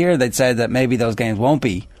earlier in the year they'd said that maybe those games won't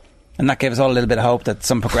be, and that gave us all a little bit of hope that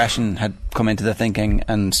some progression had come into the thinking.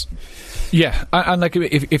 And yeah, and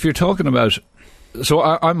if you're talking about, so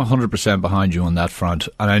I'm 100% behind you on that front,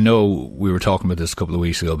 and I know we were talking about this a couple of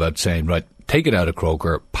weeks ago about saying, right, take it out of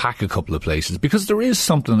Croker, pack a couple of places, because there is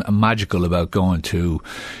something magical about going to,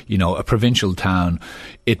 a provincial town,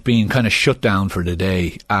 it being kind of shut down for the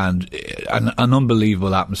day, and an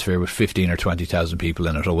unbelievable atmosphere with 15 or 20,000 people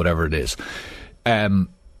in it, or whatever it is.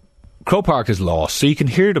 Croke Park is lost, so you can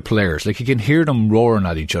hear the players, you can hear them roaring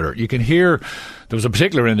at each other. You can hear, there was a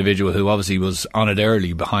particular individual who obviously was on it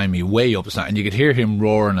early behind me, way up, and you could hear him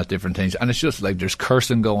roaring at different things, and it's just there's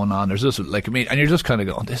cursing going on, there's just and you're just kind of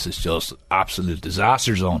going, this is just absolute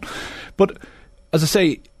disaster zone. But as I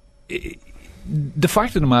say, the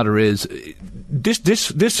fact of the matter is,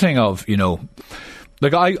 this thing of,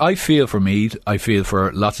 Like, I feel for Meath, I feel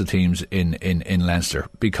for lots of teams in Leinster,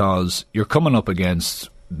 because you're coming up against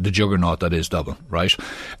the juggernaut that is Dublin, right?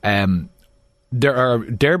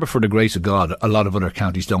 There, for the grace of God, a lot of other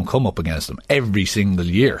counties don't come up against them every single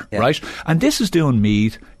year, right? And this is doing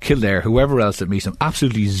Meath, Kildare, whoever else that meets them,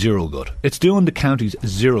 absolutely zero good. It's doing the counties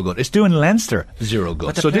zero good. It's doing Leinster zero good.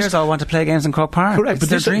 But the players all want to play games in Croke Park. Correct. It's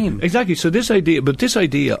their dream. Exactly. So this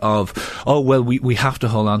idea of, we have to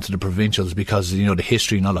hold on to the provincials because, the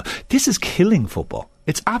history and all that. This is killing football.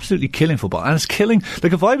 It's absolutely killing football, and it's killing.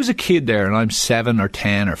 Like, if I was a kid there and I'm 7 or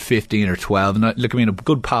 10 or 15 or 12, and a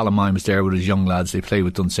good pal of mine was there with his young lads. They play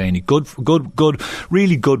with Dunsany, good,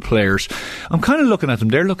 really good players. I'm kind of looking at them.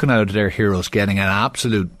 They're looking out at their heroes getting an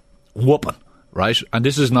absolute whooping. Right? And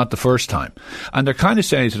this is not the first time. And they're kind of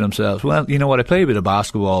saying to themselves, well, you know what, I play a bit of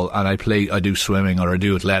basketball and I do swimming or I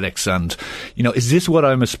do athletics, and, is this what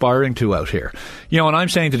I'm aspiring to out here? And I'm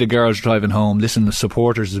saying to the girls driving home, listen, the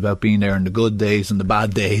supporters is about being there in the good days and the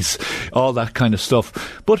bad days, all that kind of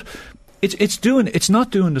stuff. But it's not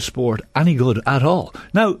doing the sport any good at all.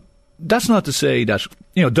 Now, that's not to say that,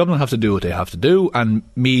 Dublin have to do what they have to do, and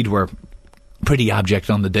Meath were pretty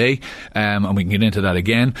abject on the day, and we can get into that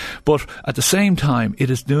again. But at the same time,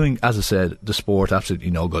 it is doing, as I said, the sport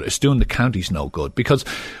absolutely no good. It's doing the counties no good, because,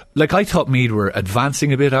 like, I thought Meath were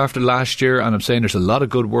advancing a bit after last year, and I'm saying there's a lot of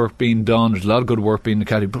good work being done, there's a lot of good work being in the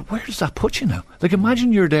county, but where does that put you now? Like,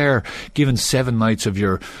 imagine you're there given 7 nights of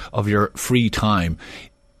your free time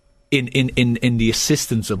in the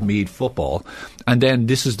assistance of Meath football, and then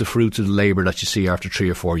this is the fruits of the labour that you see after 3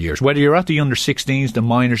 or 4 years. Whether you're at the under-16s, the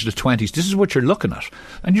minors, the 20s, this is what you're looking at,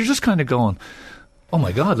 and you're just kind of going, oh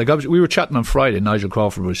my God. Like, we were chatting on Friday, Nigel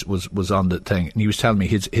Crawford was on the thing, and he was telling me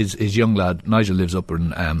his young lad, Nigel lives up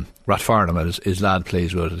in Rathfarnham, and his lad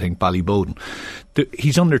plays with, I think, Ballyboden.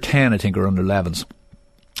 He's under 10, I think, or under 11s.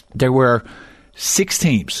 There were 6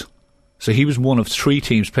 teams. So he was one of 3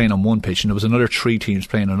 teams playing on one pitch, and there was another 3 teams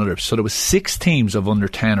playing on another. So there was 6 teams of under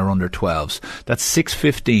 10 or under 12s. That's 6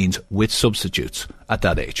 15s with substitutes at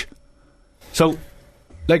that age. So,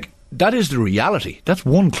 like, that is the reality. That's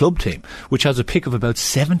one club team, which has a pick of about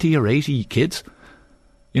 70 or 80 kids.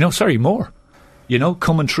 More.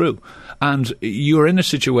 Coming through. And you're in a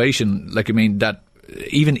situation, that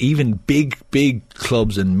even big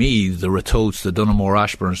clubs in Meath, the Ratoaths, the Dunamore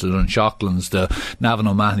Ashburns, the Dunshaughlins, the Navan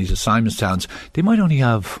O'Mahonys, the Simonstowns, they might only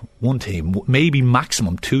have 1 team, maybe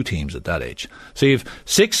maximum 2 teams at that age. So you have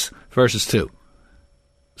 6 versus 2.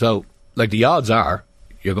 So, like, the odds are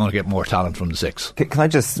you're going to get more talent from the 6. Can I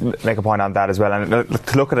just make a point on that as well, and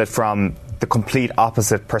to look at it from the complete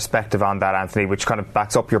opposite perspective on that, Anthony, which kind of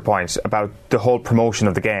backs up your point about the whole promotion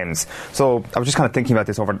of the games. So I was just kind of thinking about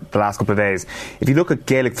this over the last couple of days. If you look at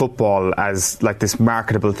Gaelic football as like this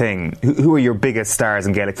marketable thing, who are your biggest stars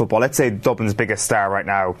in Gaelic football? Let's say Dublin's biggest star right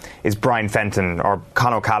now is Brian Fenton or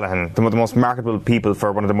Con O'Callaghan, the most marketable people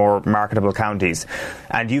for one of the more marketable counties.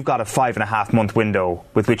 And you've got a 5.5 month window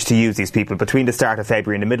with which to use these people between the start of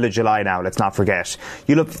February and the middle of July now, let's not forget.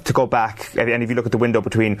 You look to go back, and if you look at the window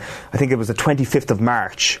between, I think it was the 25th of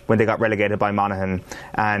March when they got relegated by Monaghan,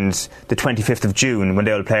 and the 25th of June when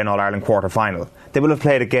they will play an All-Ireland quarter-final. They will have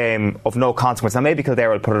played a game of no consequence. Now maybe Kildare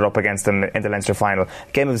will put it up against them in the Leinster final.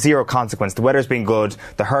 A game of zero consequence. The weather's been good,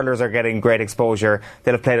 the hurlers are getting great exposure,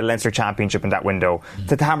 they'll have played a Leinster Championship in that window.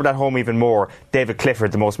 To hammer that home even more, David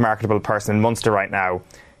Clifford, the most marketable person in Munster right now,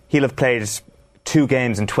 he'll have played 2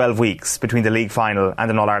 games in 12 weeks between the league final and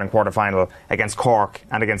an All-Ireland quarter-final against Cork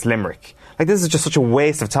and against Limerick. Like, this is just such a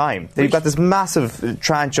waste of time. You've got this massive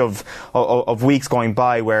tranche of weeks going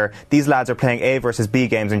by where these lads are playing A versus B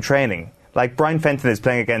games in training. Like, Brian Fenton is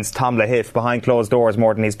playing against Tom Lahiff behind closed doors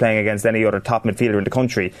more than he's playing against any other top midfielder in the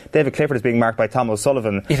country. David Clifford is being marked by Tom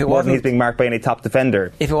O'Sullivan more than he's being marked by any top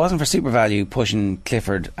defender. If it wasn't for SuperValu pushing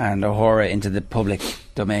Clifford and O'Hora into the public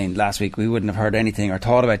domain last week, we wouldn't have heard anything or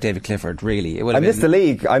thought about David Clifford, really. It would have missed the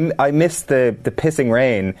league. I missed the pissing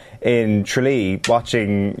rain in Tralee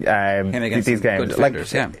watching these games.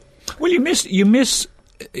 Well, you missed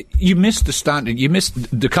the standard. You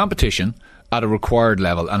missed the competition at a required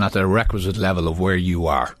level and at the requisite level of where you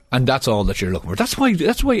are, and that's all that you're looking for. That's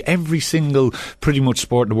why every single pretty much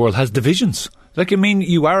sport in the world has divisions. Like, I mean,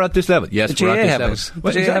 you are at this level. Yes, we're at this level.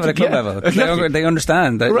 Well, exactly, at a club level. Exactly. They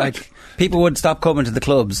understand that, like, people would stop coming to the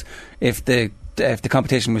clubs if the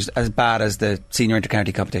competition was as bad as the senior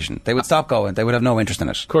intercounty competition. They would stop going. They would have no interest in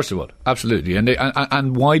it. Of course they would. Absolutely.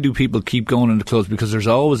 And why do people keep going into clubs? Because there's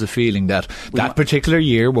always a feeling that particular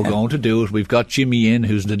year we're going to do it. We've got Jimmy in,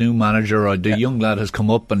 who's the new manager, or the young lad has come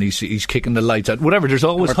up and he's kicking the lights out. Whatever. There's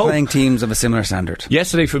always hope. We're playing teams of a similar standard.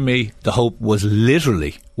 Yesterday for me, the hope was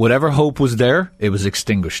literally whatever hope was there, it was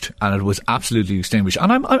extinguished, and it was absolutely extinguished.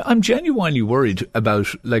 And I'm genuinely worried about,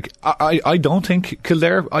 like, I don't think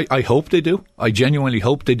Kildare, I hope they do. I genuinely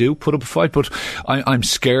hope they do put up a fight, but I'm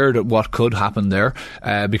scared at what could happen there,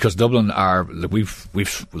 because Dublin are, we've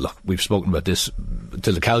spoken about this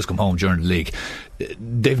till the cows come home during the league.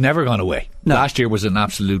 They've never gone away. No. Last year was an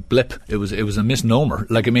absolute blip. It was a misnomer.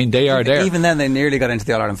 Like, I mean, they are there. Even then, they nearly got into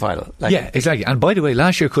the All-Ireland final. Like, yeah, exactly. And by the way,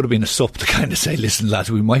 last year could have been a sup to kind of say, listen, lads,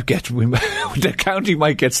 the county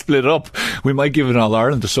might get split up. We might give it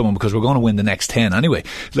All-Ireland to someone because we're going to win the next 10 anyway.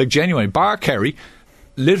 Like, genuinely, bar Kerry,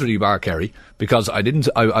 literally bar Kerry, because I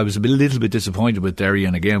was a little bit disappointed with Derry,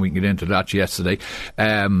 and again, we can get into that yesterday.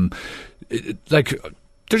 Like,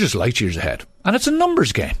 they're just light years ahead. And it's a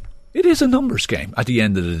numbers game. It is a numbers game at the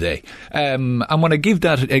end of the day. And when I give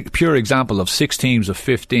that a pure example of 6 teams of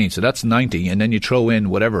 15, so that's 90, and then you throw in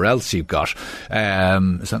whatever else you've got. Is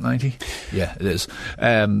that 90? Yeah, it is.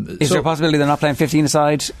 Is there a possibility they're not playing 15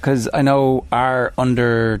 aside? Because I know our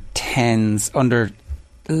under 10s, under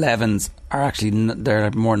 11s are actually, they're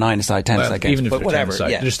more 9-a-side, 10-a-side games. Even if they're whatever,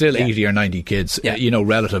 10-a-side, there's still 80 or 90 kids,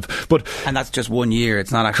 relative. And that's just 1 year.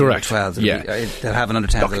 It's not actually correct. 12s. They'll have an under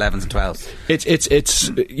 10s, 11s and 12s. It's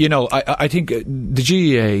I think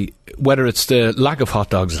the GAA, whether it's the lack of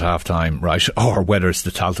hot dogs at half-time, right, or whether it's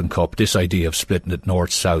the Tailteann Cup, this idea of splitting it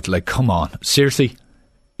north-south, like, come on, seriously?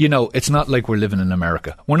 You know, it's not like we're living in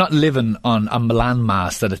America. We're not living on a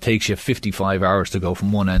landmass that it takes you 55 hours to go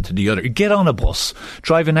from one end to the other. You get on a bus,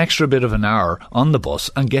 drive an extra bit of an hour on the bus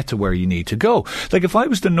and get to where you need to go. Like, if I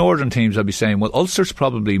was the northern teams, I'd be saying, well, Ulster's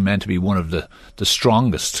probably meant to be one of the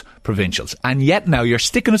strongest provincials. And yet now you're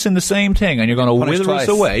sticking us in the same thing and you're going to wither us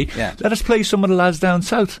away. Yeah. Let us play some of the lads down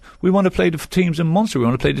south. We want to play the teams in Munster. We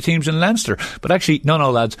want to play the teams in Leinster. But actually, no,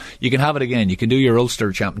 lads, you can have it again. You can do your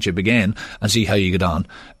Ulster Championship again and see how you get on.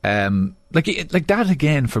 Like that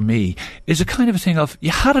again for me is a kind of a thing of,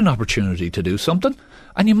 you had an opportunity to do something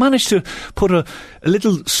and you managed to put a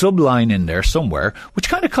little subline in there somewhere which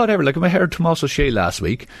kind of caught everyone. Like I heard Tomás O'Shea last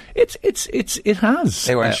week, it has.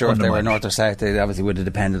 They weren't sure if they were north or south. They obviously would have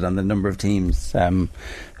depended on the number of teams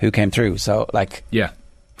who came through. So, like, yeah.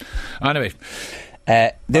 Anyway,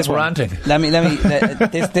 this one, ranting. Let me.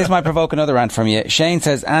 This might provoke another rant from you. Shane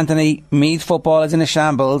says, Anthony, Meath football is in a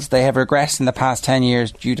shambles. They have regressed in the past 10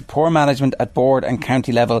 years due to poor management at board and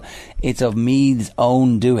county level. It's of Meath's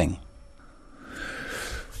own doing.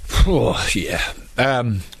 Oh yeah.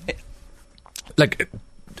 Like,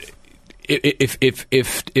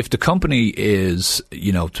 if the company is,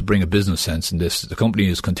 you know, to bring a business sense in this, the company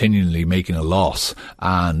is continually making a loss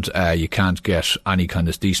and you can't get any kind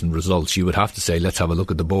of decent results, you would have to say, let's have a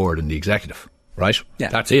look at the board and the executive, right? Yeah.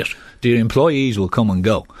 That's it. The employees will come and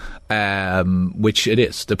go, which it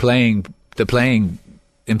is. The playing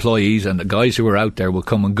employees and the guys who are out there will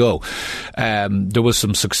come and go. There was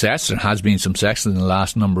some success, there has been some success in the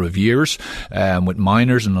last number of years with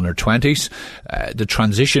minors and under 20s. The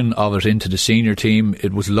transition of it into the senior team,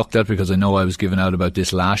 it was looked at, because I know I was given out about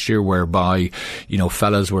this last year, whereby, you know,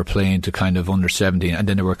 fellas were playing to kind of under 17 and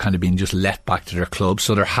then they were kind of being just let back to their clubs.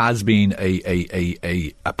 So there has been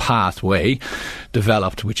a pathway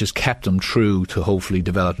developed which has kept them true to hopefully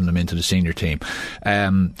developing them into the senior team.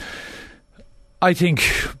 I think,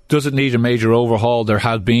 does it need a major overhaul? They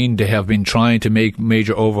have been trying to make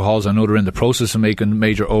major overhauls. I know they're in the process of making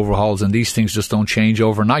major overhauls, and these things just don't change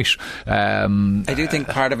overnight. I do think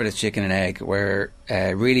part of it is chicken and egg, where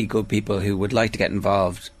really good people who would like to get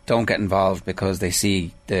involved don't get involved because they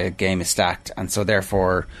see the game is stacked, and so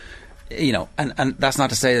therefore, you know, and that's not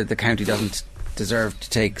to say that the county doesn't deserve to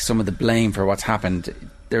take some of the blame for what's happened.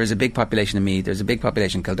 There is a big population in Meath, there's a big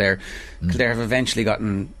population in Kildare. Kildare have eventually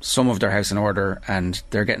gotten some of their house in order, and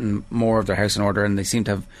they're getting more of their house in order, and they seem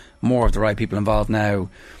to have more of the right people involved now.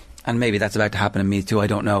 And maybe that's about to happen in Meath too, I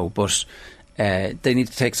don't know. But they need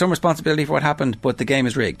to take some responsibility for what happened, but the game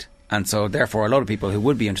is rigged. And so therefore a lot of people who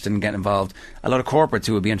would be interested in getting involved, a lot of corporates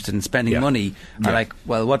who would be interested in spending money are like,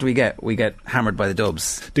 well, what do we get? We get hammered by the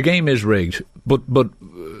Dubs. The game is rigged, but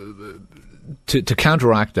to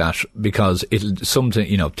counteract that, because something,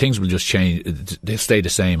 you know, things will just change. They'll stay the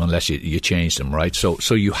same unless you change them, right? So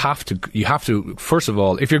you have to first of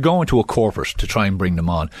all, if you're going to a corporate to try and bring them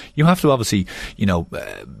on, you have to obviously, you know,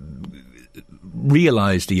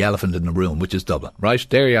 realise the elephant in the room, which is Dublin, right?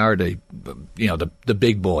 There you are, the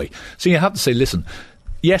big boy. So you have to say, listen,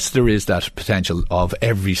 yes, there is that potential of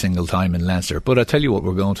every single time in Leinster, but I tell you what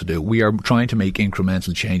we're going to do. We are trying to make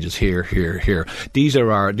incremental changes here. These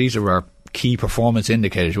are our key performance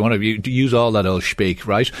indicators. You want to use all that old speak,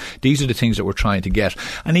 right? These are the things that we're trying to get.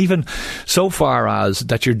 And even so far as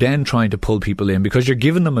that you're then trying to pull people in because you're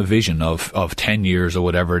giving them a vision of 10 years or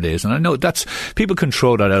whatever it is. And I know that's, people can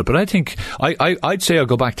throw that out, but I think, I'd say I'll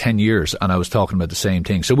go back 10 years and I was talking about the same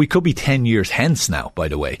thing. So we could be 10 years hence now, by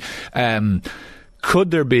the way.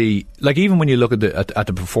 Could there be, like, even when you look at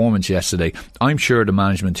the performance yesterday, I'm sure the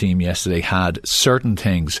management team yesterday had certain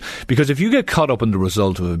things, because if you get caught up in the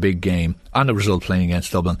result of a big game and the result playing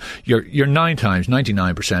against Dublin, you're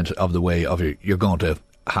 99% of the way of it, you're going to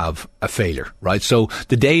have a failure, right? So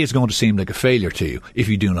the day is going to seem like a failure to you if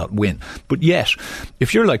you do not win. But yet,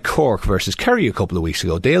 if you're like Cork versus Kerry a couple of weeks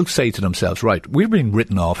ago, they'll say to themselves, right, we're being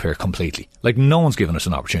written off here completely. Like, no one's given us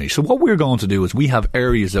an opportunity. So what we're going to do is we have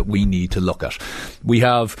areas that we need to look at. We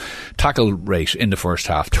have tackle rate in the first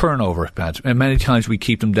half, turnover, and many times we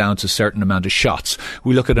keep them down to a certain amount of shots.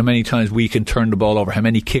 We look at how many times we can turn the ball over, how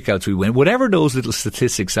many kickouts we win, whatever those little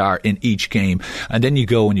statistics are in each game, and then you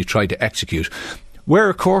go and you try to execute. Where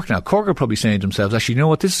are Cork now? Cork are probably saying to themselves, actually, you know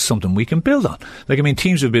what, this is something we can build on. Like, I mean,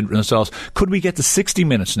 teams have been in ourselves, could we get to 60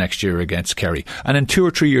 minutes next year against Kerry? And in 2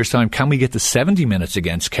 or 3 years' time, can we get to 70 minutes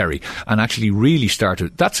against Kerry and actually really start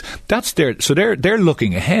to, that's their, so they're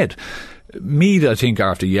looking ahead. Meath, I think,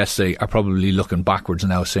 after yesterday, are probably looking backwards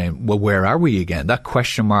now, saying, well, where are we again? That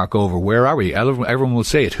question mark over, where are we? Everyone will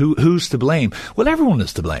say it. Who's to blame? Well, everyone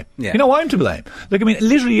is to blame. Yeah. You know, I'm to blame. Like, I mean,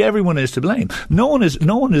 literally everyone is to blame. No one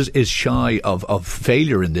is shy of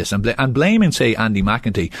failure in this. And blaming, say, Andy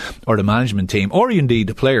McEntee or the management team, or indeed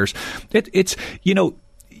the players, it's, you know,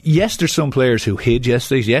 yes, there's some players who hid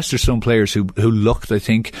yesterday. Yes, there's some players who looked, I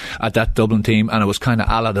think, at that Dublin team, and it was kind of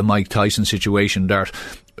a la the Mike Tyson situation that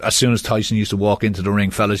as soon as Tyson used to walk into the ring,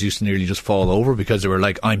 fellas used to nearly just fall over because they were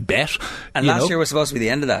like, I'm bet. And last year was supposed to be the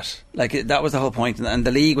end of that. Like, that was the whole point. And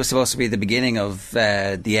the league was supposed to be the beginning of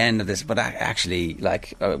the end of this. But actually,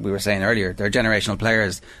 like we were saying earlier, their generational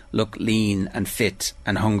players look lean and fit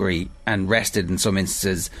and hungry and rested in some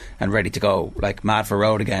instances and ready to go. Like Madfa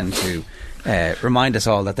Road again to remind us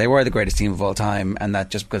all that they were the greatest team of all time, and that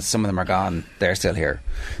just because some of them are gone, they're still here.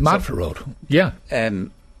 Madfa Road, yeah.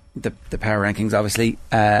 The power rankings, obviously,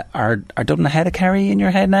 are Dublin ahead of Kerry in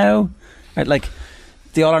your head now? Like,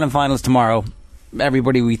 the All-Ireland finals tomorrow,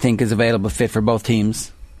 everybody we think is available fit for both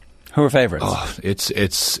teams. Who are favourites? Oh,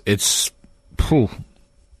 it's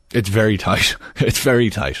very tight. It's very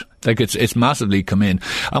tight. Like, it's massively come in.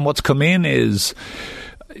 And what's come in is,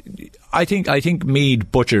 I think Meath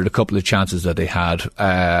butchered a couple of chances that they had.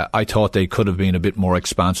 I thought they could have been a bit more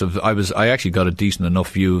expansive. I actually got a decent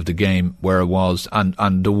enough view of the game where it was, and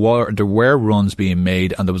there were runs being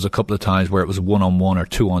made, and there was a couple of times where it was 1-on-1 or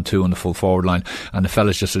 2-on-2 in the full forward line, and the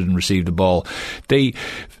fellas just didn't receive the ball.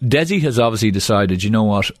 Desi has obviously decided, you know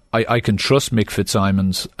what, I can trust Mick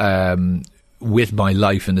Fitzsimons with my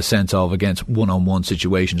life, in the sense of against one-on-one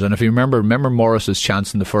situations. And if you remember Morris's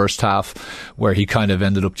chance in the first half where he kind of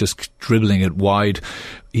ended up just dribbling it wide,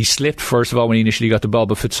 he slipped first of all when he initially got the ball,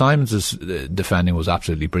 but Fitzsimons' defending was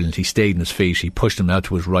absolutely brilliant. He stayed in his feet, he pushed him out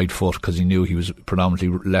to his right foot because he knew he was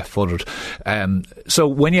predominantly left-footed. So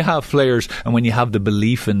when you have players and when you have the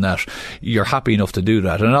belief in that, you're happy enough to do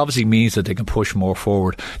that, and it obviously means that they can push more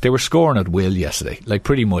forward. They were scoring at will yesterday, like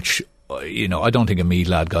pretty much. You know, I don't think a Meath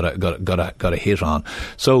lad got a hit on.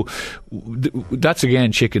 So that's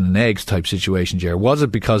again chicken and eggs type situation, Ger. Was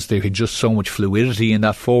it because they had just so much fluidity in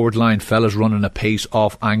that forward line, fellas running at pace,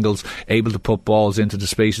 off angles, able to put balls into the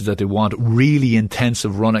spaces that they want, really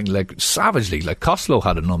intensive running, like savagely. Like Costello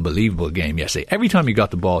had an unbelievable game yesterday. Every time he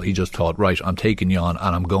got the ball, he just thought, right, I'm taking you on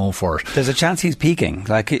and I'm going for it. There's a chance he's peaking.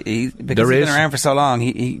 Like because he's been around for so long,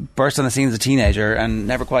 he burst on the scene as a teenager and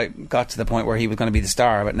never quite got to the point where he was going to be the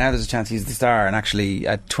star. But now there's a chance he's the star, and actually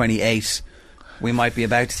at 28 we might be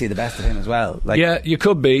about to see the best of him as well. Like, yeah, you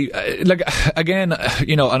could be. Like, again,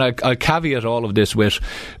 you know, and I'll caveat all of this with,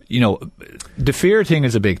 you know, the fear thing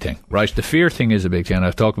is a big thing, right? The fear thing is a big thing, and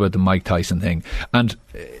I've talked about the Mike Tyson thing, and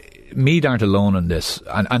Meath aren't alone in this,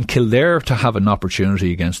 and Kildare, to have an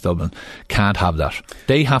opportunity against Dublin, can't have that.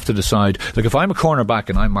 They have to decide, like, if I'm a cornerback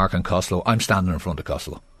and I'm marking Costello, I'm standing in front of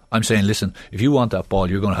Costello. I'm saying, listen, if you want that ball,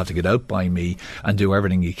 you're going to have to get out by me and do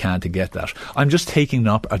everything you can to get that. I'm just taking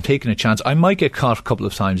a chance. I might get caught a couple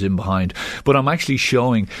of times in behind, but I'm actually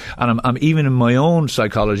showing, and I'm even in my own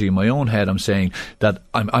psychology, in my own head, I'm saying that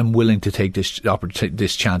I'm willing to take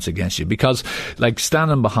this chance against you, because, like,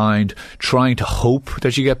 standing behind, trying to hope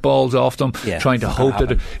that you get balls off them, trying to hope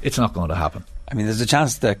that it's not going to happen. I mean, there's a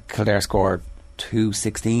chance that Kildare scored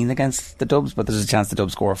 2-16 against the Dubs, but there's a chance the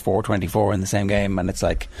Dubs score 4-24 in the same game, and it's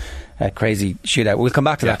like a crazy shootout. We'll come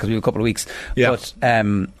back to that because we have a couple of weeks. But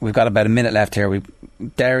we've got about a minute left here. We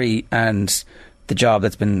Derry and the job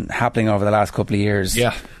that's been happening over the last couple of years.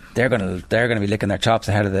 Yeah. They're going to be licking their chops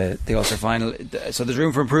ahead of the Ulster final. So there's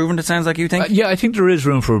room for improvement, it sounds like, you think? Yeah, I think there is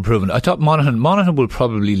room for improvement. I thought Monaghan will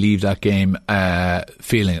probably leave that game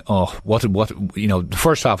feeling, the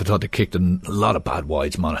first half I thought they kicked in a lot of bad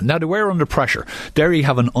wides, Monaghan. Now, they were under pressure. Derry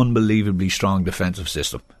have an unbelievably strong defensive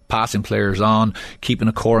system. Passing players on, keeping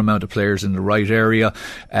a core amount of players in the right area,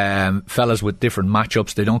 fellas with different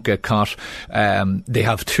matchups, they don't get caught. They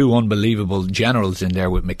have two unbelievable generals in there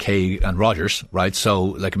with McKay and Rogers, right? So,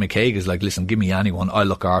 like, McKay is like, listen, give me anyone, I'll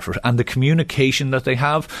look after it. And the communication that they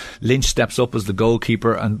have, Lynch steps up as the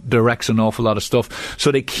goalkeeper and directs an awful lot of stuff.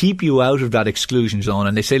 So they keep you out of that exclusion zone,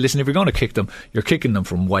 and they say, listen, if you're going to kick them, you're kicking them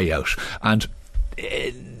from way out. And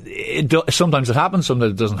sometimes it happens,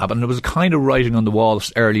 sometimes it doesn't happen. And it was kind of writing on the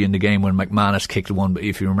walls early in the game when McManus kicked one,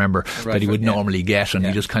 if you remember, that he would normally get, and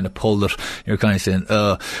he just kind of pulled it. You're kind of saying,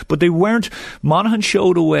 but they weren't. Monaghan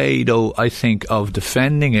showed a way, though, I think, of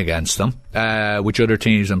defending against them, which other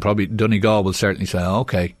teams, and probably Donegal will certainly say,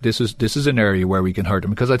 okay, this is an area where we can hurt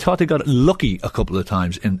them, because I thought they got lucky a couple of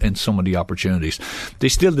times in some of the opportunities. They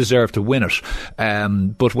still deserve to win it,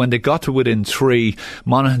 but when they got to within 3,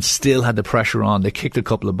 Monaghan still had the pressure on. They kicked a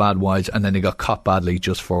couple of bad wides, and then they got caught badly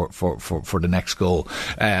just for the next goal.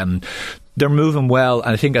 They're moving well,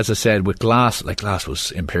 and I think, as I said, with Glass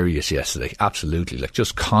was imperious yesterday, absolutely, like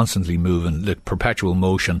just constantly moving, like perpetual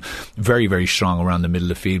motion, very, very strong around the middle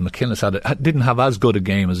of the field. McKinless didn't have as good a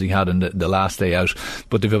game as he had in the last day out,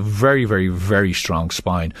 but they've a very, very, very strong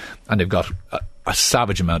spine, and they've got a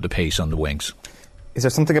savage amount of pace on the wings. Is there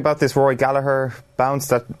something about this Rory Gallagher bounce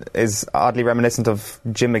that is oddly reminiscent of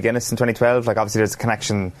Jim McGuinness in 2012? Like, obviously there's a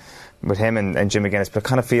connection with him and Jim McGuinness, but it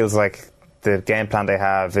kind of feels like the game plan they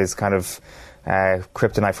have is kind of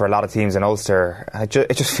kryptonite for a lot of teams in Ulster. It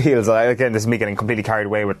just feels like, again, this is me getting completely carried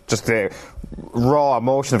away with just the raw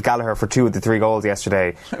emotion of Gallagher for 2 of the 3 goals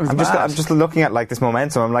yesterday. I'm just looking at like this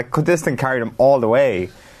momentum. I'm like, could this thing carry them all the way?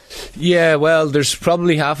 Yeah, well, there's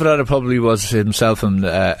probably half of that. It probably was himself and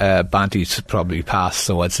Banty's probably passed.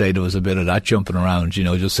 So I'd say there was a bit of that jumping around,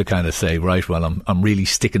 just to kind of say, right, well, I'm really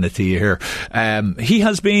sticking it to you here. He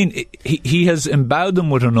has endowed them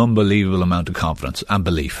with an unbelievable amount of confidence and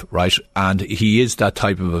belief, right? And he is that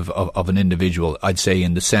type of an individual, I'd say,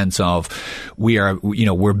 in the sense of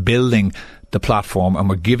we're building the platform, and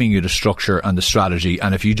we're giving you the structure and the strategy,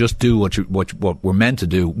 and if you just do what we're meant to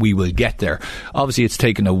do, we will get there. Obviously it's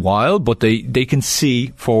taken a while, but they can see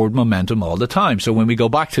forward momentum all the time. So when we go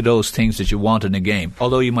back to those things that you want in a game,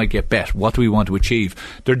 although you might get bet, what do we want to achieve?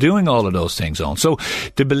 They're doing all of those things on. So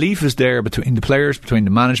the belief is there between the players, between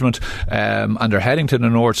the management, and they're heading to the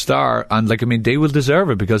North Star, and they will deserve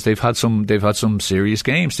it, because they've had some serious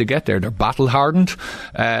games to get there. They're battle hardened.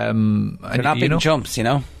 They're not big chumps,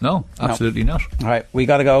 No, absolutely not. All right, we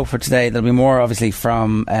got to go for today. There'll be more, obviously,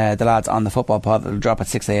 from the lads on the football pod. It'll drop at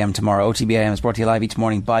 6 a.m. tomorrow. OTB AM is brought to you live each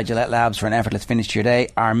morning by Gillette Labs for an effortless finish to your day.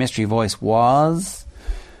 Our mystery voice was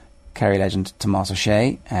Kerry legend Tomas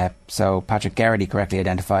O'Shea. So Patrick Garrity correctly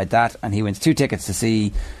identified that, and he wins 2 tickets to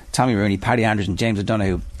see Tommy Rooney, Paddy Andrews and James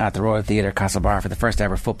O'Donoghue at the Royal Theatre, Castlebar, for the first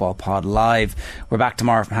ever football pod live. We're back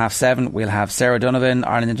tomorrow from 7:30. We'll have Sarah Donovan,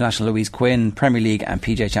 Ireland International Louise Quinn, Premier League and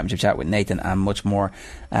PJ Championship chat with Nathan, and much more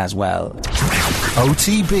as well.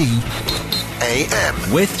 OTB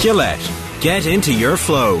AM with Gillette. Get into your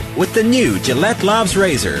flow with the new Gillette Labs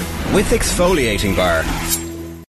Razor with exfoliating bar.